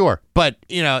people, sure. But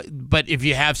if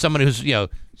you have someone who's,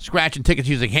 scratching tickets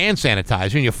using hand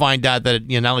sanitizer and you find out that it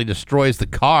not only destroys the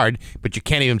card, but you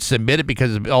can't even submit it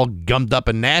because it's all gummed up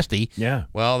and nasty. Yeah.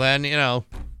 Well, then,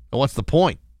 what's the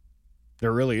point?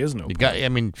 There really is no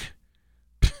point.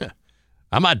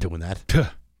 I'm not doing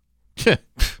that.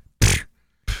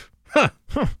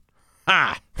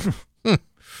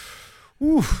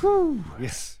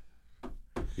 Yes.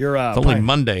 It's only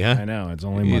Monday, huh? I know, it's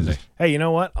only Monday. Hey, you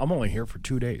know what? I'm only here for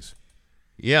 2 days.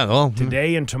 Yeah, well.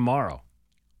 Today and tomorrow.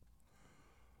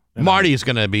 Marty's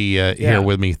going to be here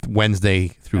with me Wednesday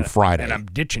through Friday. And I'm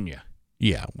ditching you.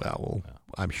 Yeah, well,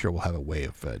 I'm sure we'll have a way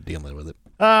of dealing with it.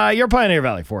 Your Pioneer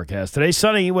Valley forecast. Today,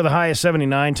 sunny with a high of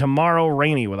 79. Tomorrow,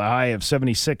 rainy with a high of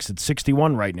 76. It's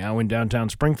 61 right now in downtown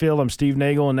Springfield. I'm Steve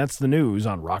Nagle, and that's the news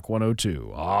on Rock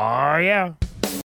 102. Oh, yeah.